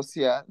vida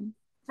social.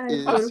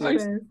 Ay, por Sí,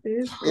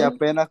 Francisco. y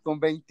apenas con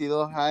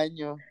 22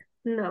 años.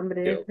 No,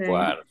 hombre, Qué Frank.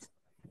 guarda.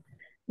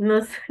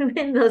 No se,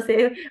 no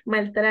se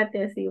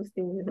maltrate así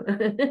usted mismo.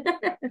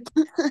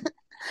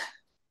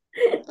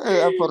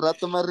 Por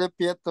rato me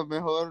arrepiento,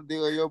 mejor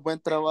digo yo, buen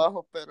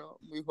trabajo, pero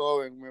muy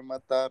joven, me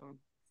mataron.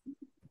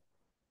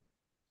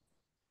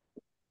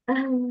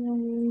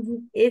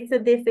 It's a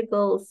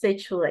difficult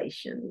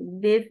situation.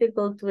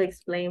 Difficult to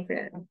explain,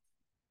 friend.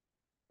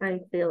 I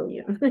feel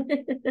you.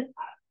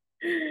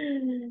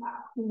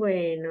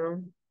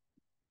 Bueno,